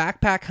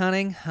backpack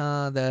hunting,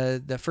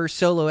 the first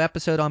solo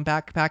episode on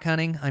backpack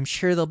hunting. I'm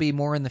sure there'll be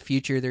more in the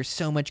future. There's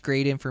so much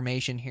great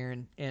information here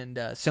and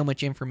so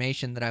much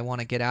information that I want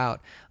to get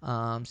out.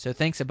 So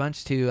thanks a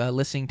bunch to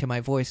listening to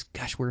my voice.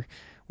 Gosh, we're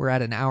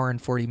at an hour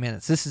and 40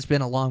 minutes. This has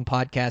been a long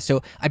podcast,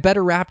 so I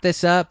better wrap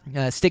this up,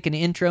 stick an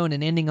intro and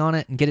an ending on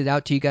it, and get it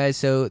out to you guys.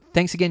 So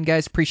thanks again,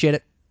 guys. Appreciate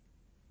it.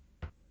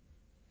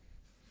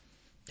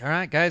 All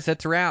right, guys,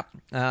 that's a wrap.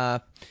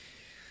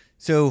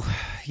 So,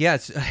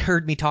 yes,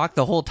 heard me talk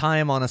the whole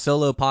time on a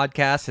solo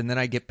podcast, and then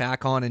I get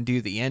back on and do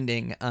the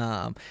ending.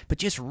 But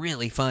just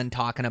really fun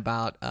talking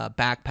about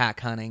backpack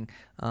hunting.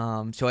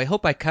 So I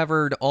hope I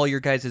covered all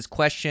your guys'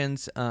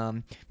 questions.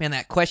 Man,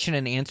 that question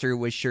and answer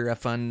was sure a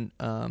fun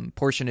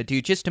portion to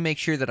do, just to make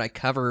sure that I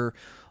cover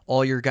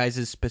all your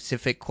guys'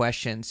 specific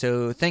questions.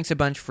 So thanks a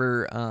bunch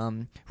for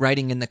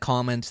writing in the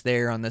comments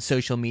there on the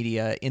social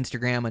media,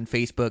 Instagram and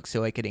Facebook,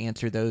 so I could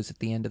answer those at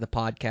the end of the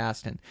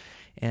podcast.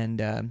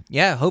 And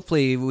yeah,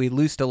 hopefully we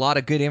loosed a lot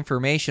of good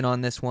information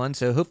on this one.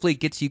 So hopefully it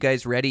gets you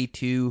guys ready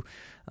to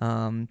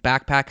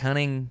backpack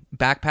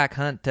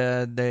hunt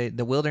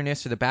the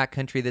wilderness or the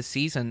backcountry this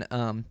season.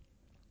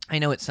 I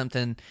know it's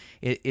something,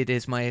 it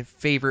is my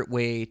favorite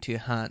way to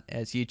hunt,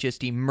 as you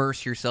just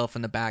immerse yourself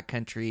in the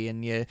backcountry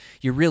and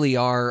you really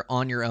are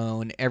on your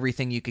own,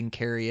 everything you can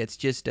carry. It's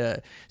just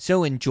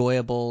so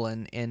enjoyable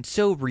and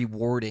so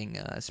rewarding,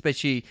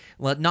 especially,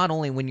 well, not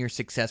only when you're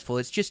successful,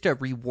 it's just a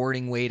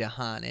rewarding way to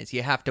hunt, as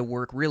you have to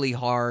work really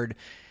hard.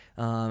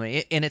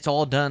 And it's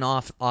all done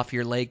off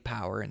your leg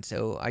power, and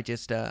so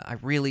I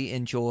really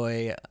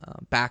enjoy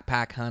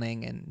backpack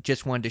hunting, and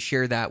just wanted to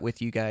share that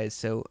with you guys.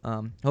 So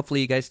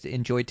hopefully you guys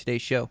enjoyed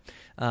today's show.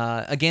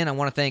 Again, I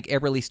want to thank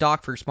Eberly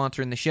Stock for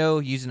sponsoring the show,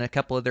 using a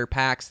couple of their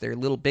packs, their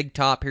Little Big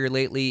Top here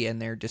lately, and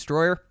their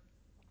Destroyer.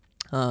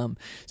 So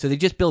they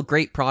just build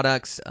great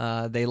products.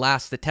 They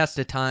last the test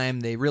of time.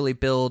 They really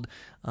build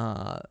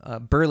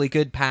burly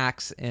good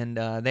packs, and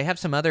they have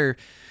some other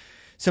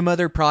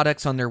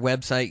products on their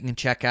website you can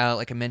check out.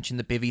 Like I mentioned,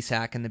 the Bivy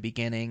Sack in the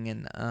beginning,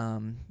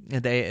 and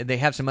they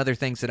have some other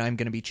things that I'm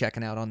going to be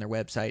checking out on their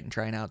website and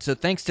trying out. So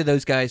thanks to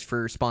those guys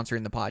for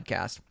sponsoring the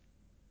podcast.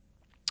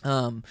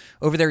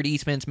 Over there at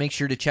Eastman's, make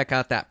sure to check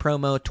out that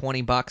promo,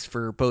 $20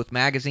 for both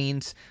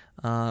magazines.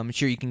 I'm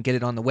sure you can get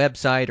it on the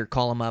website or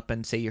call them up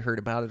and say you heard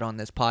about it on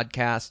this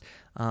podcast.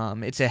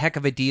 It's a heck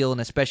of a deal, and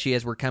especially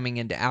as we're coming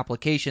into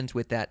applications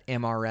with that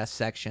MRS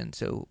section.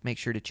 So make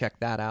sure to check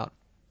that out.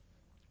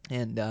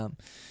 And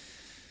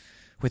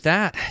with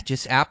that,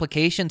 just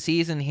application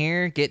season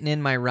here, getting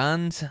in my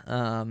runs.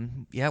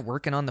 Yeah,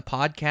 working on the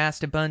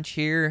podcast a bunch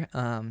here.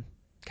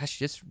 Gosh,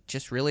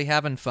 just really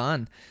having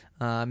fun.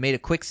 Made a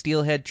quick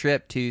steelhead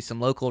trip to some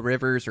local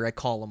rivers, or I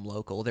call them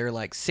local. They're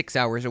like 6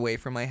 hours away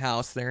from my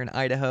house there in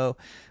Idaho.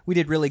 We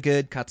did really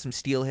good, caught some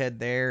steelhead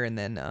there, and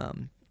then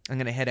I'm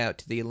going to head out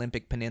to the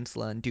Olympic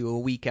Peninsula and do a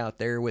week out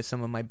there with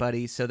some of my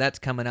buddies. So that's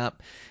coming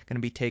up. Going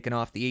to be taking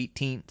off the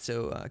 18th.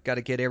 So got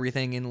to get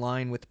everything in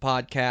line with the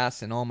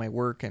podcast and all my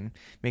work and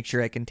make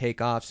sure I can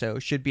take off. So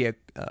it should be a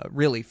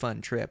really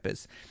fun trip,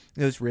 as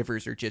those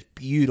rivers are just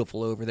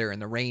beautiful over there in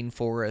the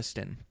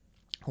rainforest, and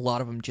a lot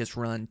of them just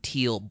run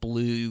teal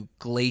blue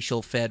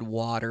glacial fed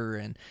water,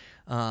 and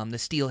the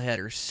steelhead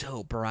are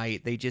so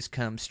bright. They just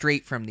come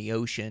straight from the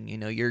ocean. You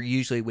know, you're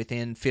usually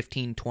within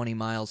 15, 20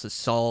 miles of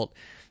salt.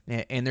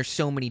 And there's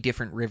so many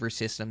different river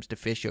systems to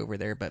fish over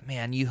there. But,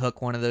 man, you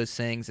hook one of those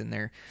things and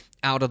they're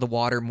out of the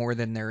water more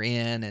than they're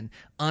in and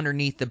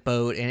underneath the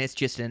boat. And it's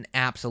just an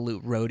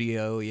absolute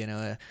rodeo, you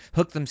know.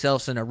 Hook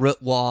themselves in a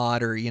root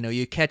wad, or, you know,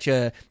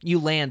 you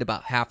land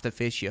about half the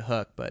fish you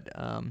hook. But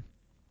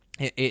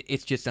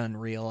it's just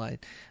unreal.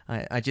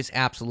 I just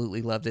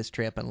absolutely love this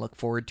trip and look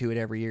forward to it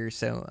every year.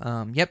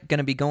 So, yep, going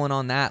to be going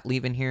on that,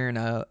 leaving here in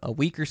a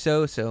week or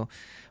so. So,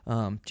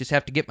 just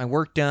have to get my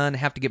work done,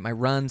 have to get my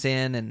runs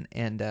in,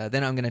 and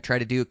then I'm going to try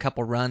to do a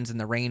couple runs in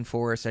the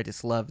rainforest. I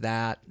just love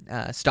that.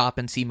 Stop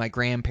and see my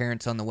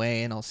grandparents on the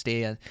way, and I'll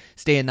stay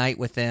a night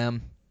with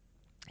them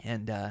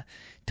and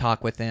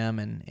talk with them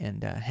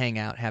and hang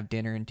out, have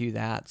dinner, and do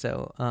that.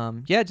 So,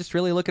 yeah, just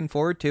really looking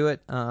forward to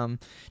it.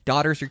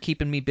 Daughters are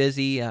keeping me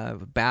busy,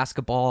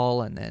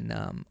 basketball and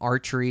then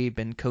archery.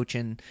 Been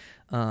coaching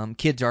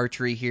kids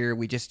archery here.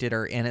 We just did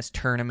our Ennis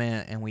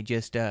tournament, and we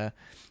just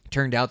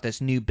turned out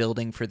this new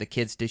building for the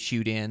kids to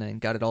shoot in and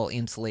got it all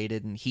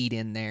insulated and heat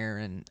in there,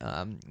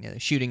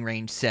 and shooting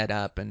range set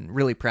up, and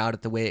really proud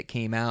of the way it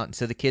came out. And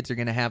so the kids are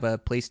going to have a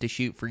place to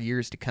shoot for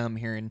years to come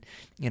here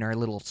in our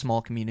little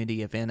small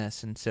community of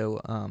Ennis. And so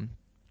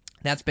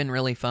that's been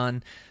really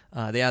fun.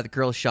 The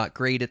girls shot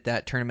great at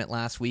that tournament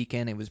last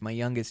weekend. It was my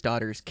youngest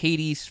daughter's,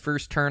 Katie's,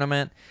 first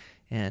tournament,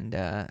 and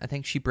I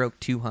think she broke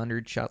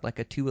 200, shot like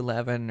a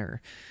 211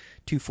 or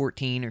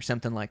 214 or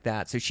something like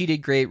that. So she did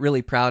great.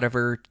 Really proud of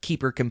her.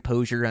 Keep her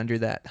composure under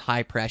that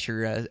high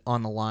pressure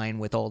on the line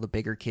with all the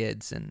bigger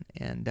kids,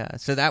 and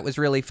so that was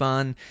really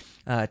fun.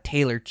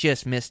 Taylor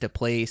just missed a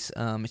place.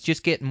 It's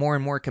just getting more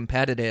and more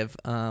competitive.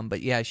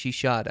 But yeah, she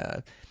shot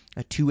a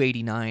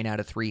 289 out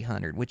of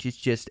 300, which is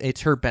just,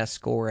 it's her best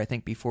score. I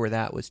think before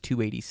that was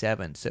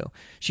 287. So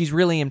she's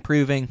really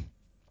improving.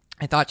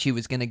 I thought she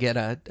was going to get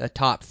a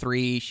top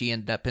 3. She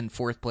ended up in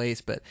 4th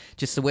place, but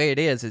just the way it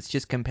is, it's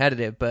just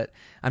competitive. But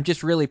I'm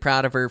just really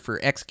proud of her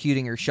for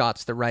executing her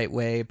shots the right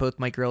way. Both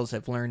my girls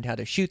have learned how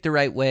to shoot the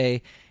right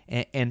way,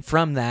 and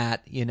from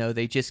that,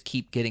 they just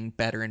keep getting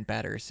better and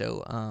better.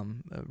 So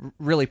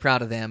really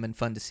proud of them, and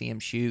fun to see them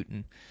shoot.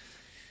 And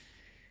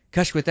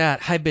gosh, with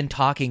that, I've been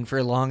talking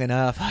for long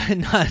enough,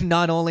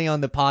 not only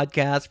on the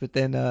podcast, but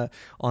then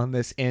on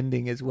this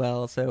ending as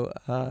well. So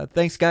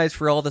thanks, guys,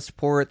 for all the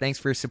support. Thanks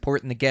for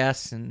supporting the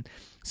guests and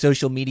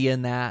social media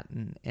and that.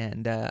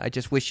 And I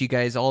just wish you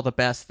guys all the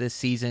best this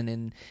season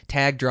in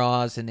tag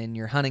draws and in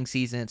your hunting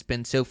season. It's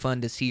been so fun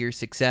to see your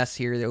success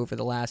here over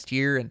the last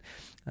year,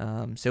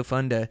 and so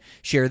fun to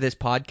share this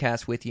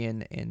podcast with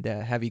you and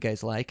have you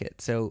guys like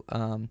it. So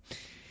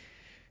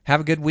have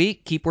a good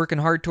week. Keep working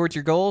hard towards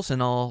your goals,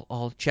 and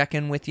I'll check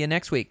in with you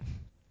next week.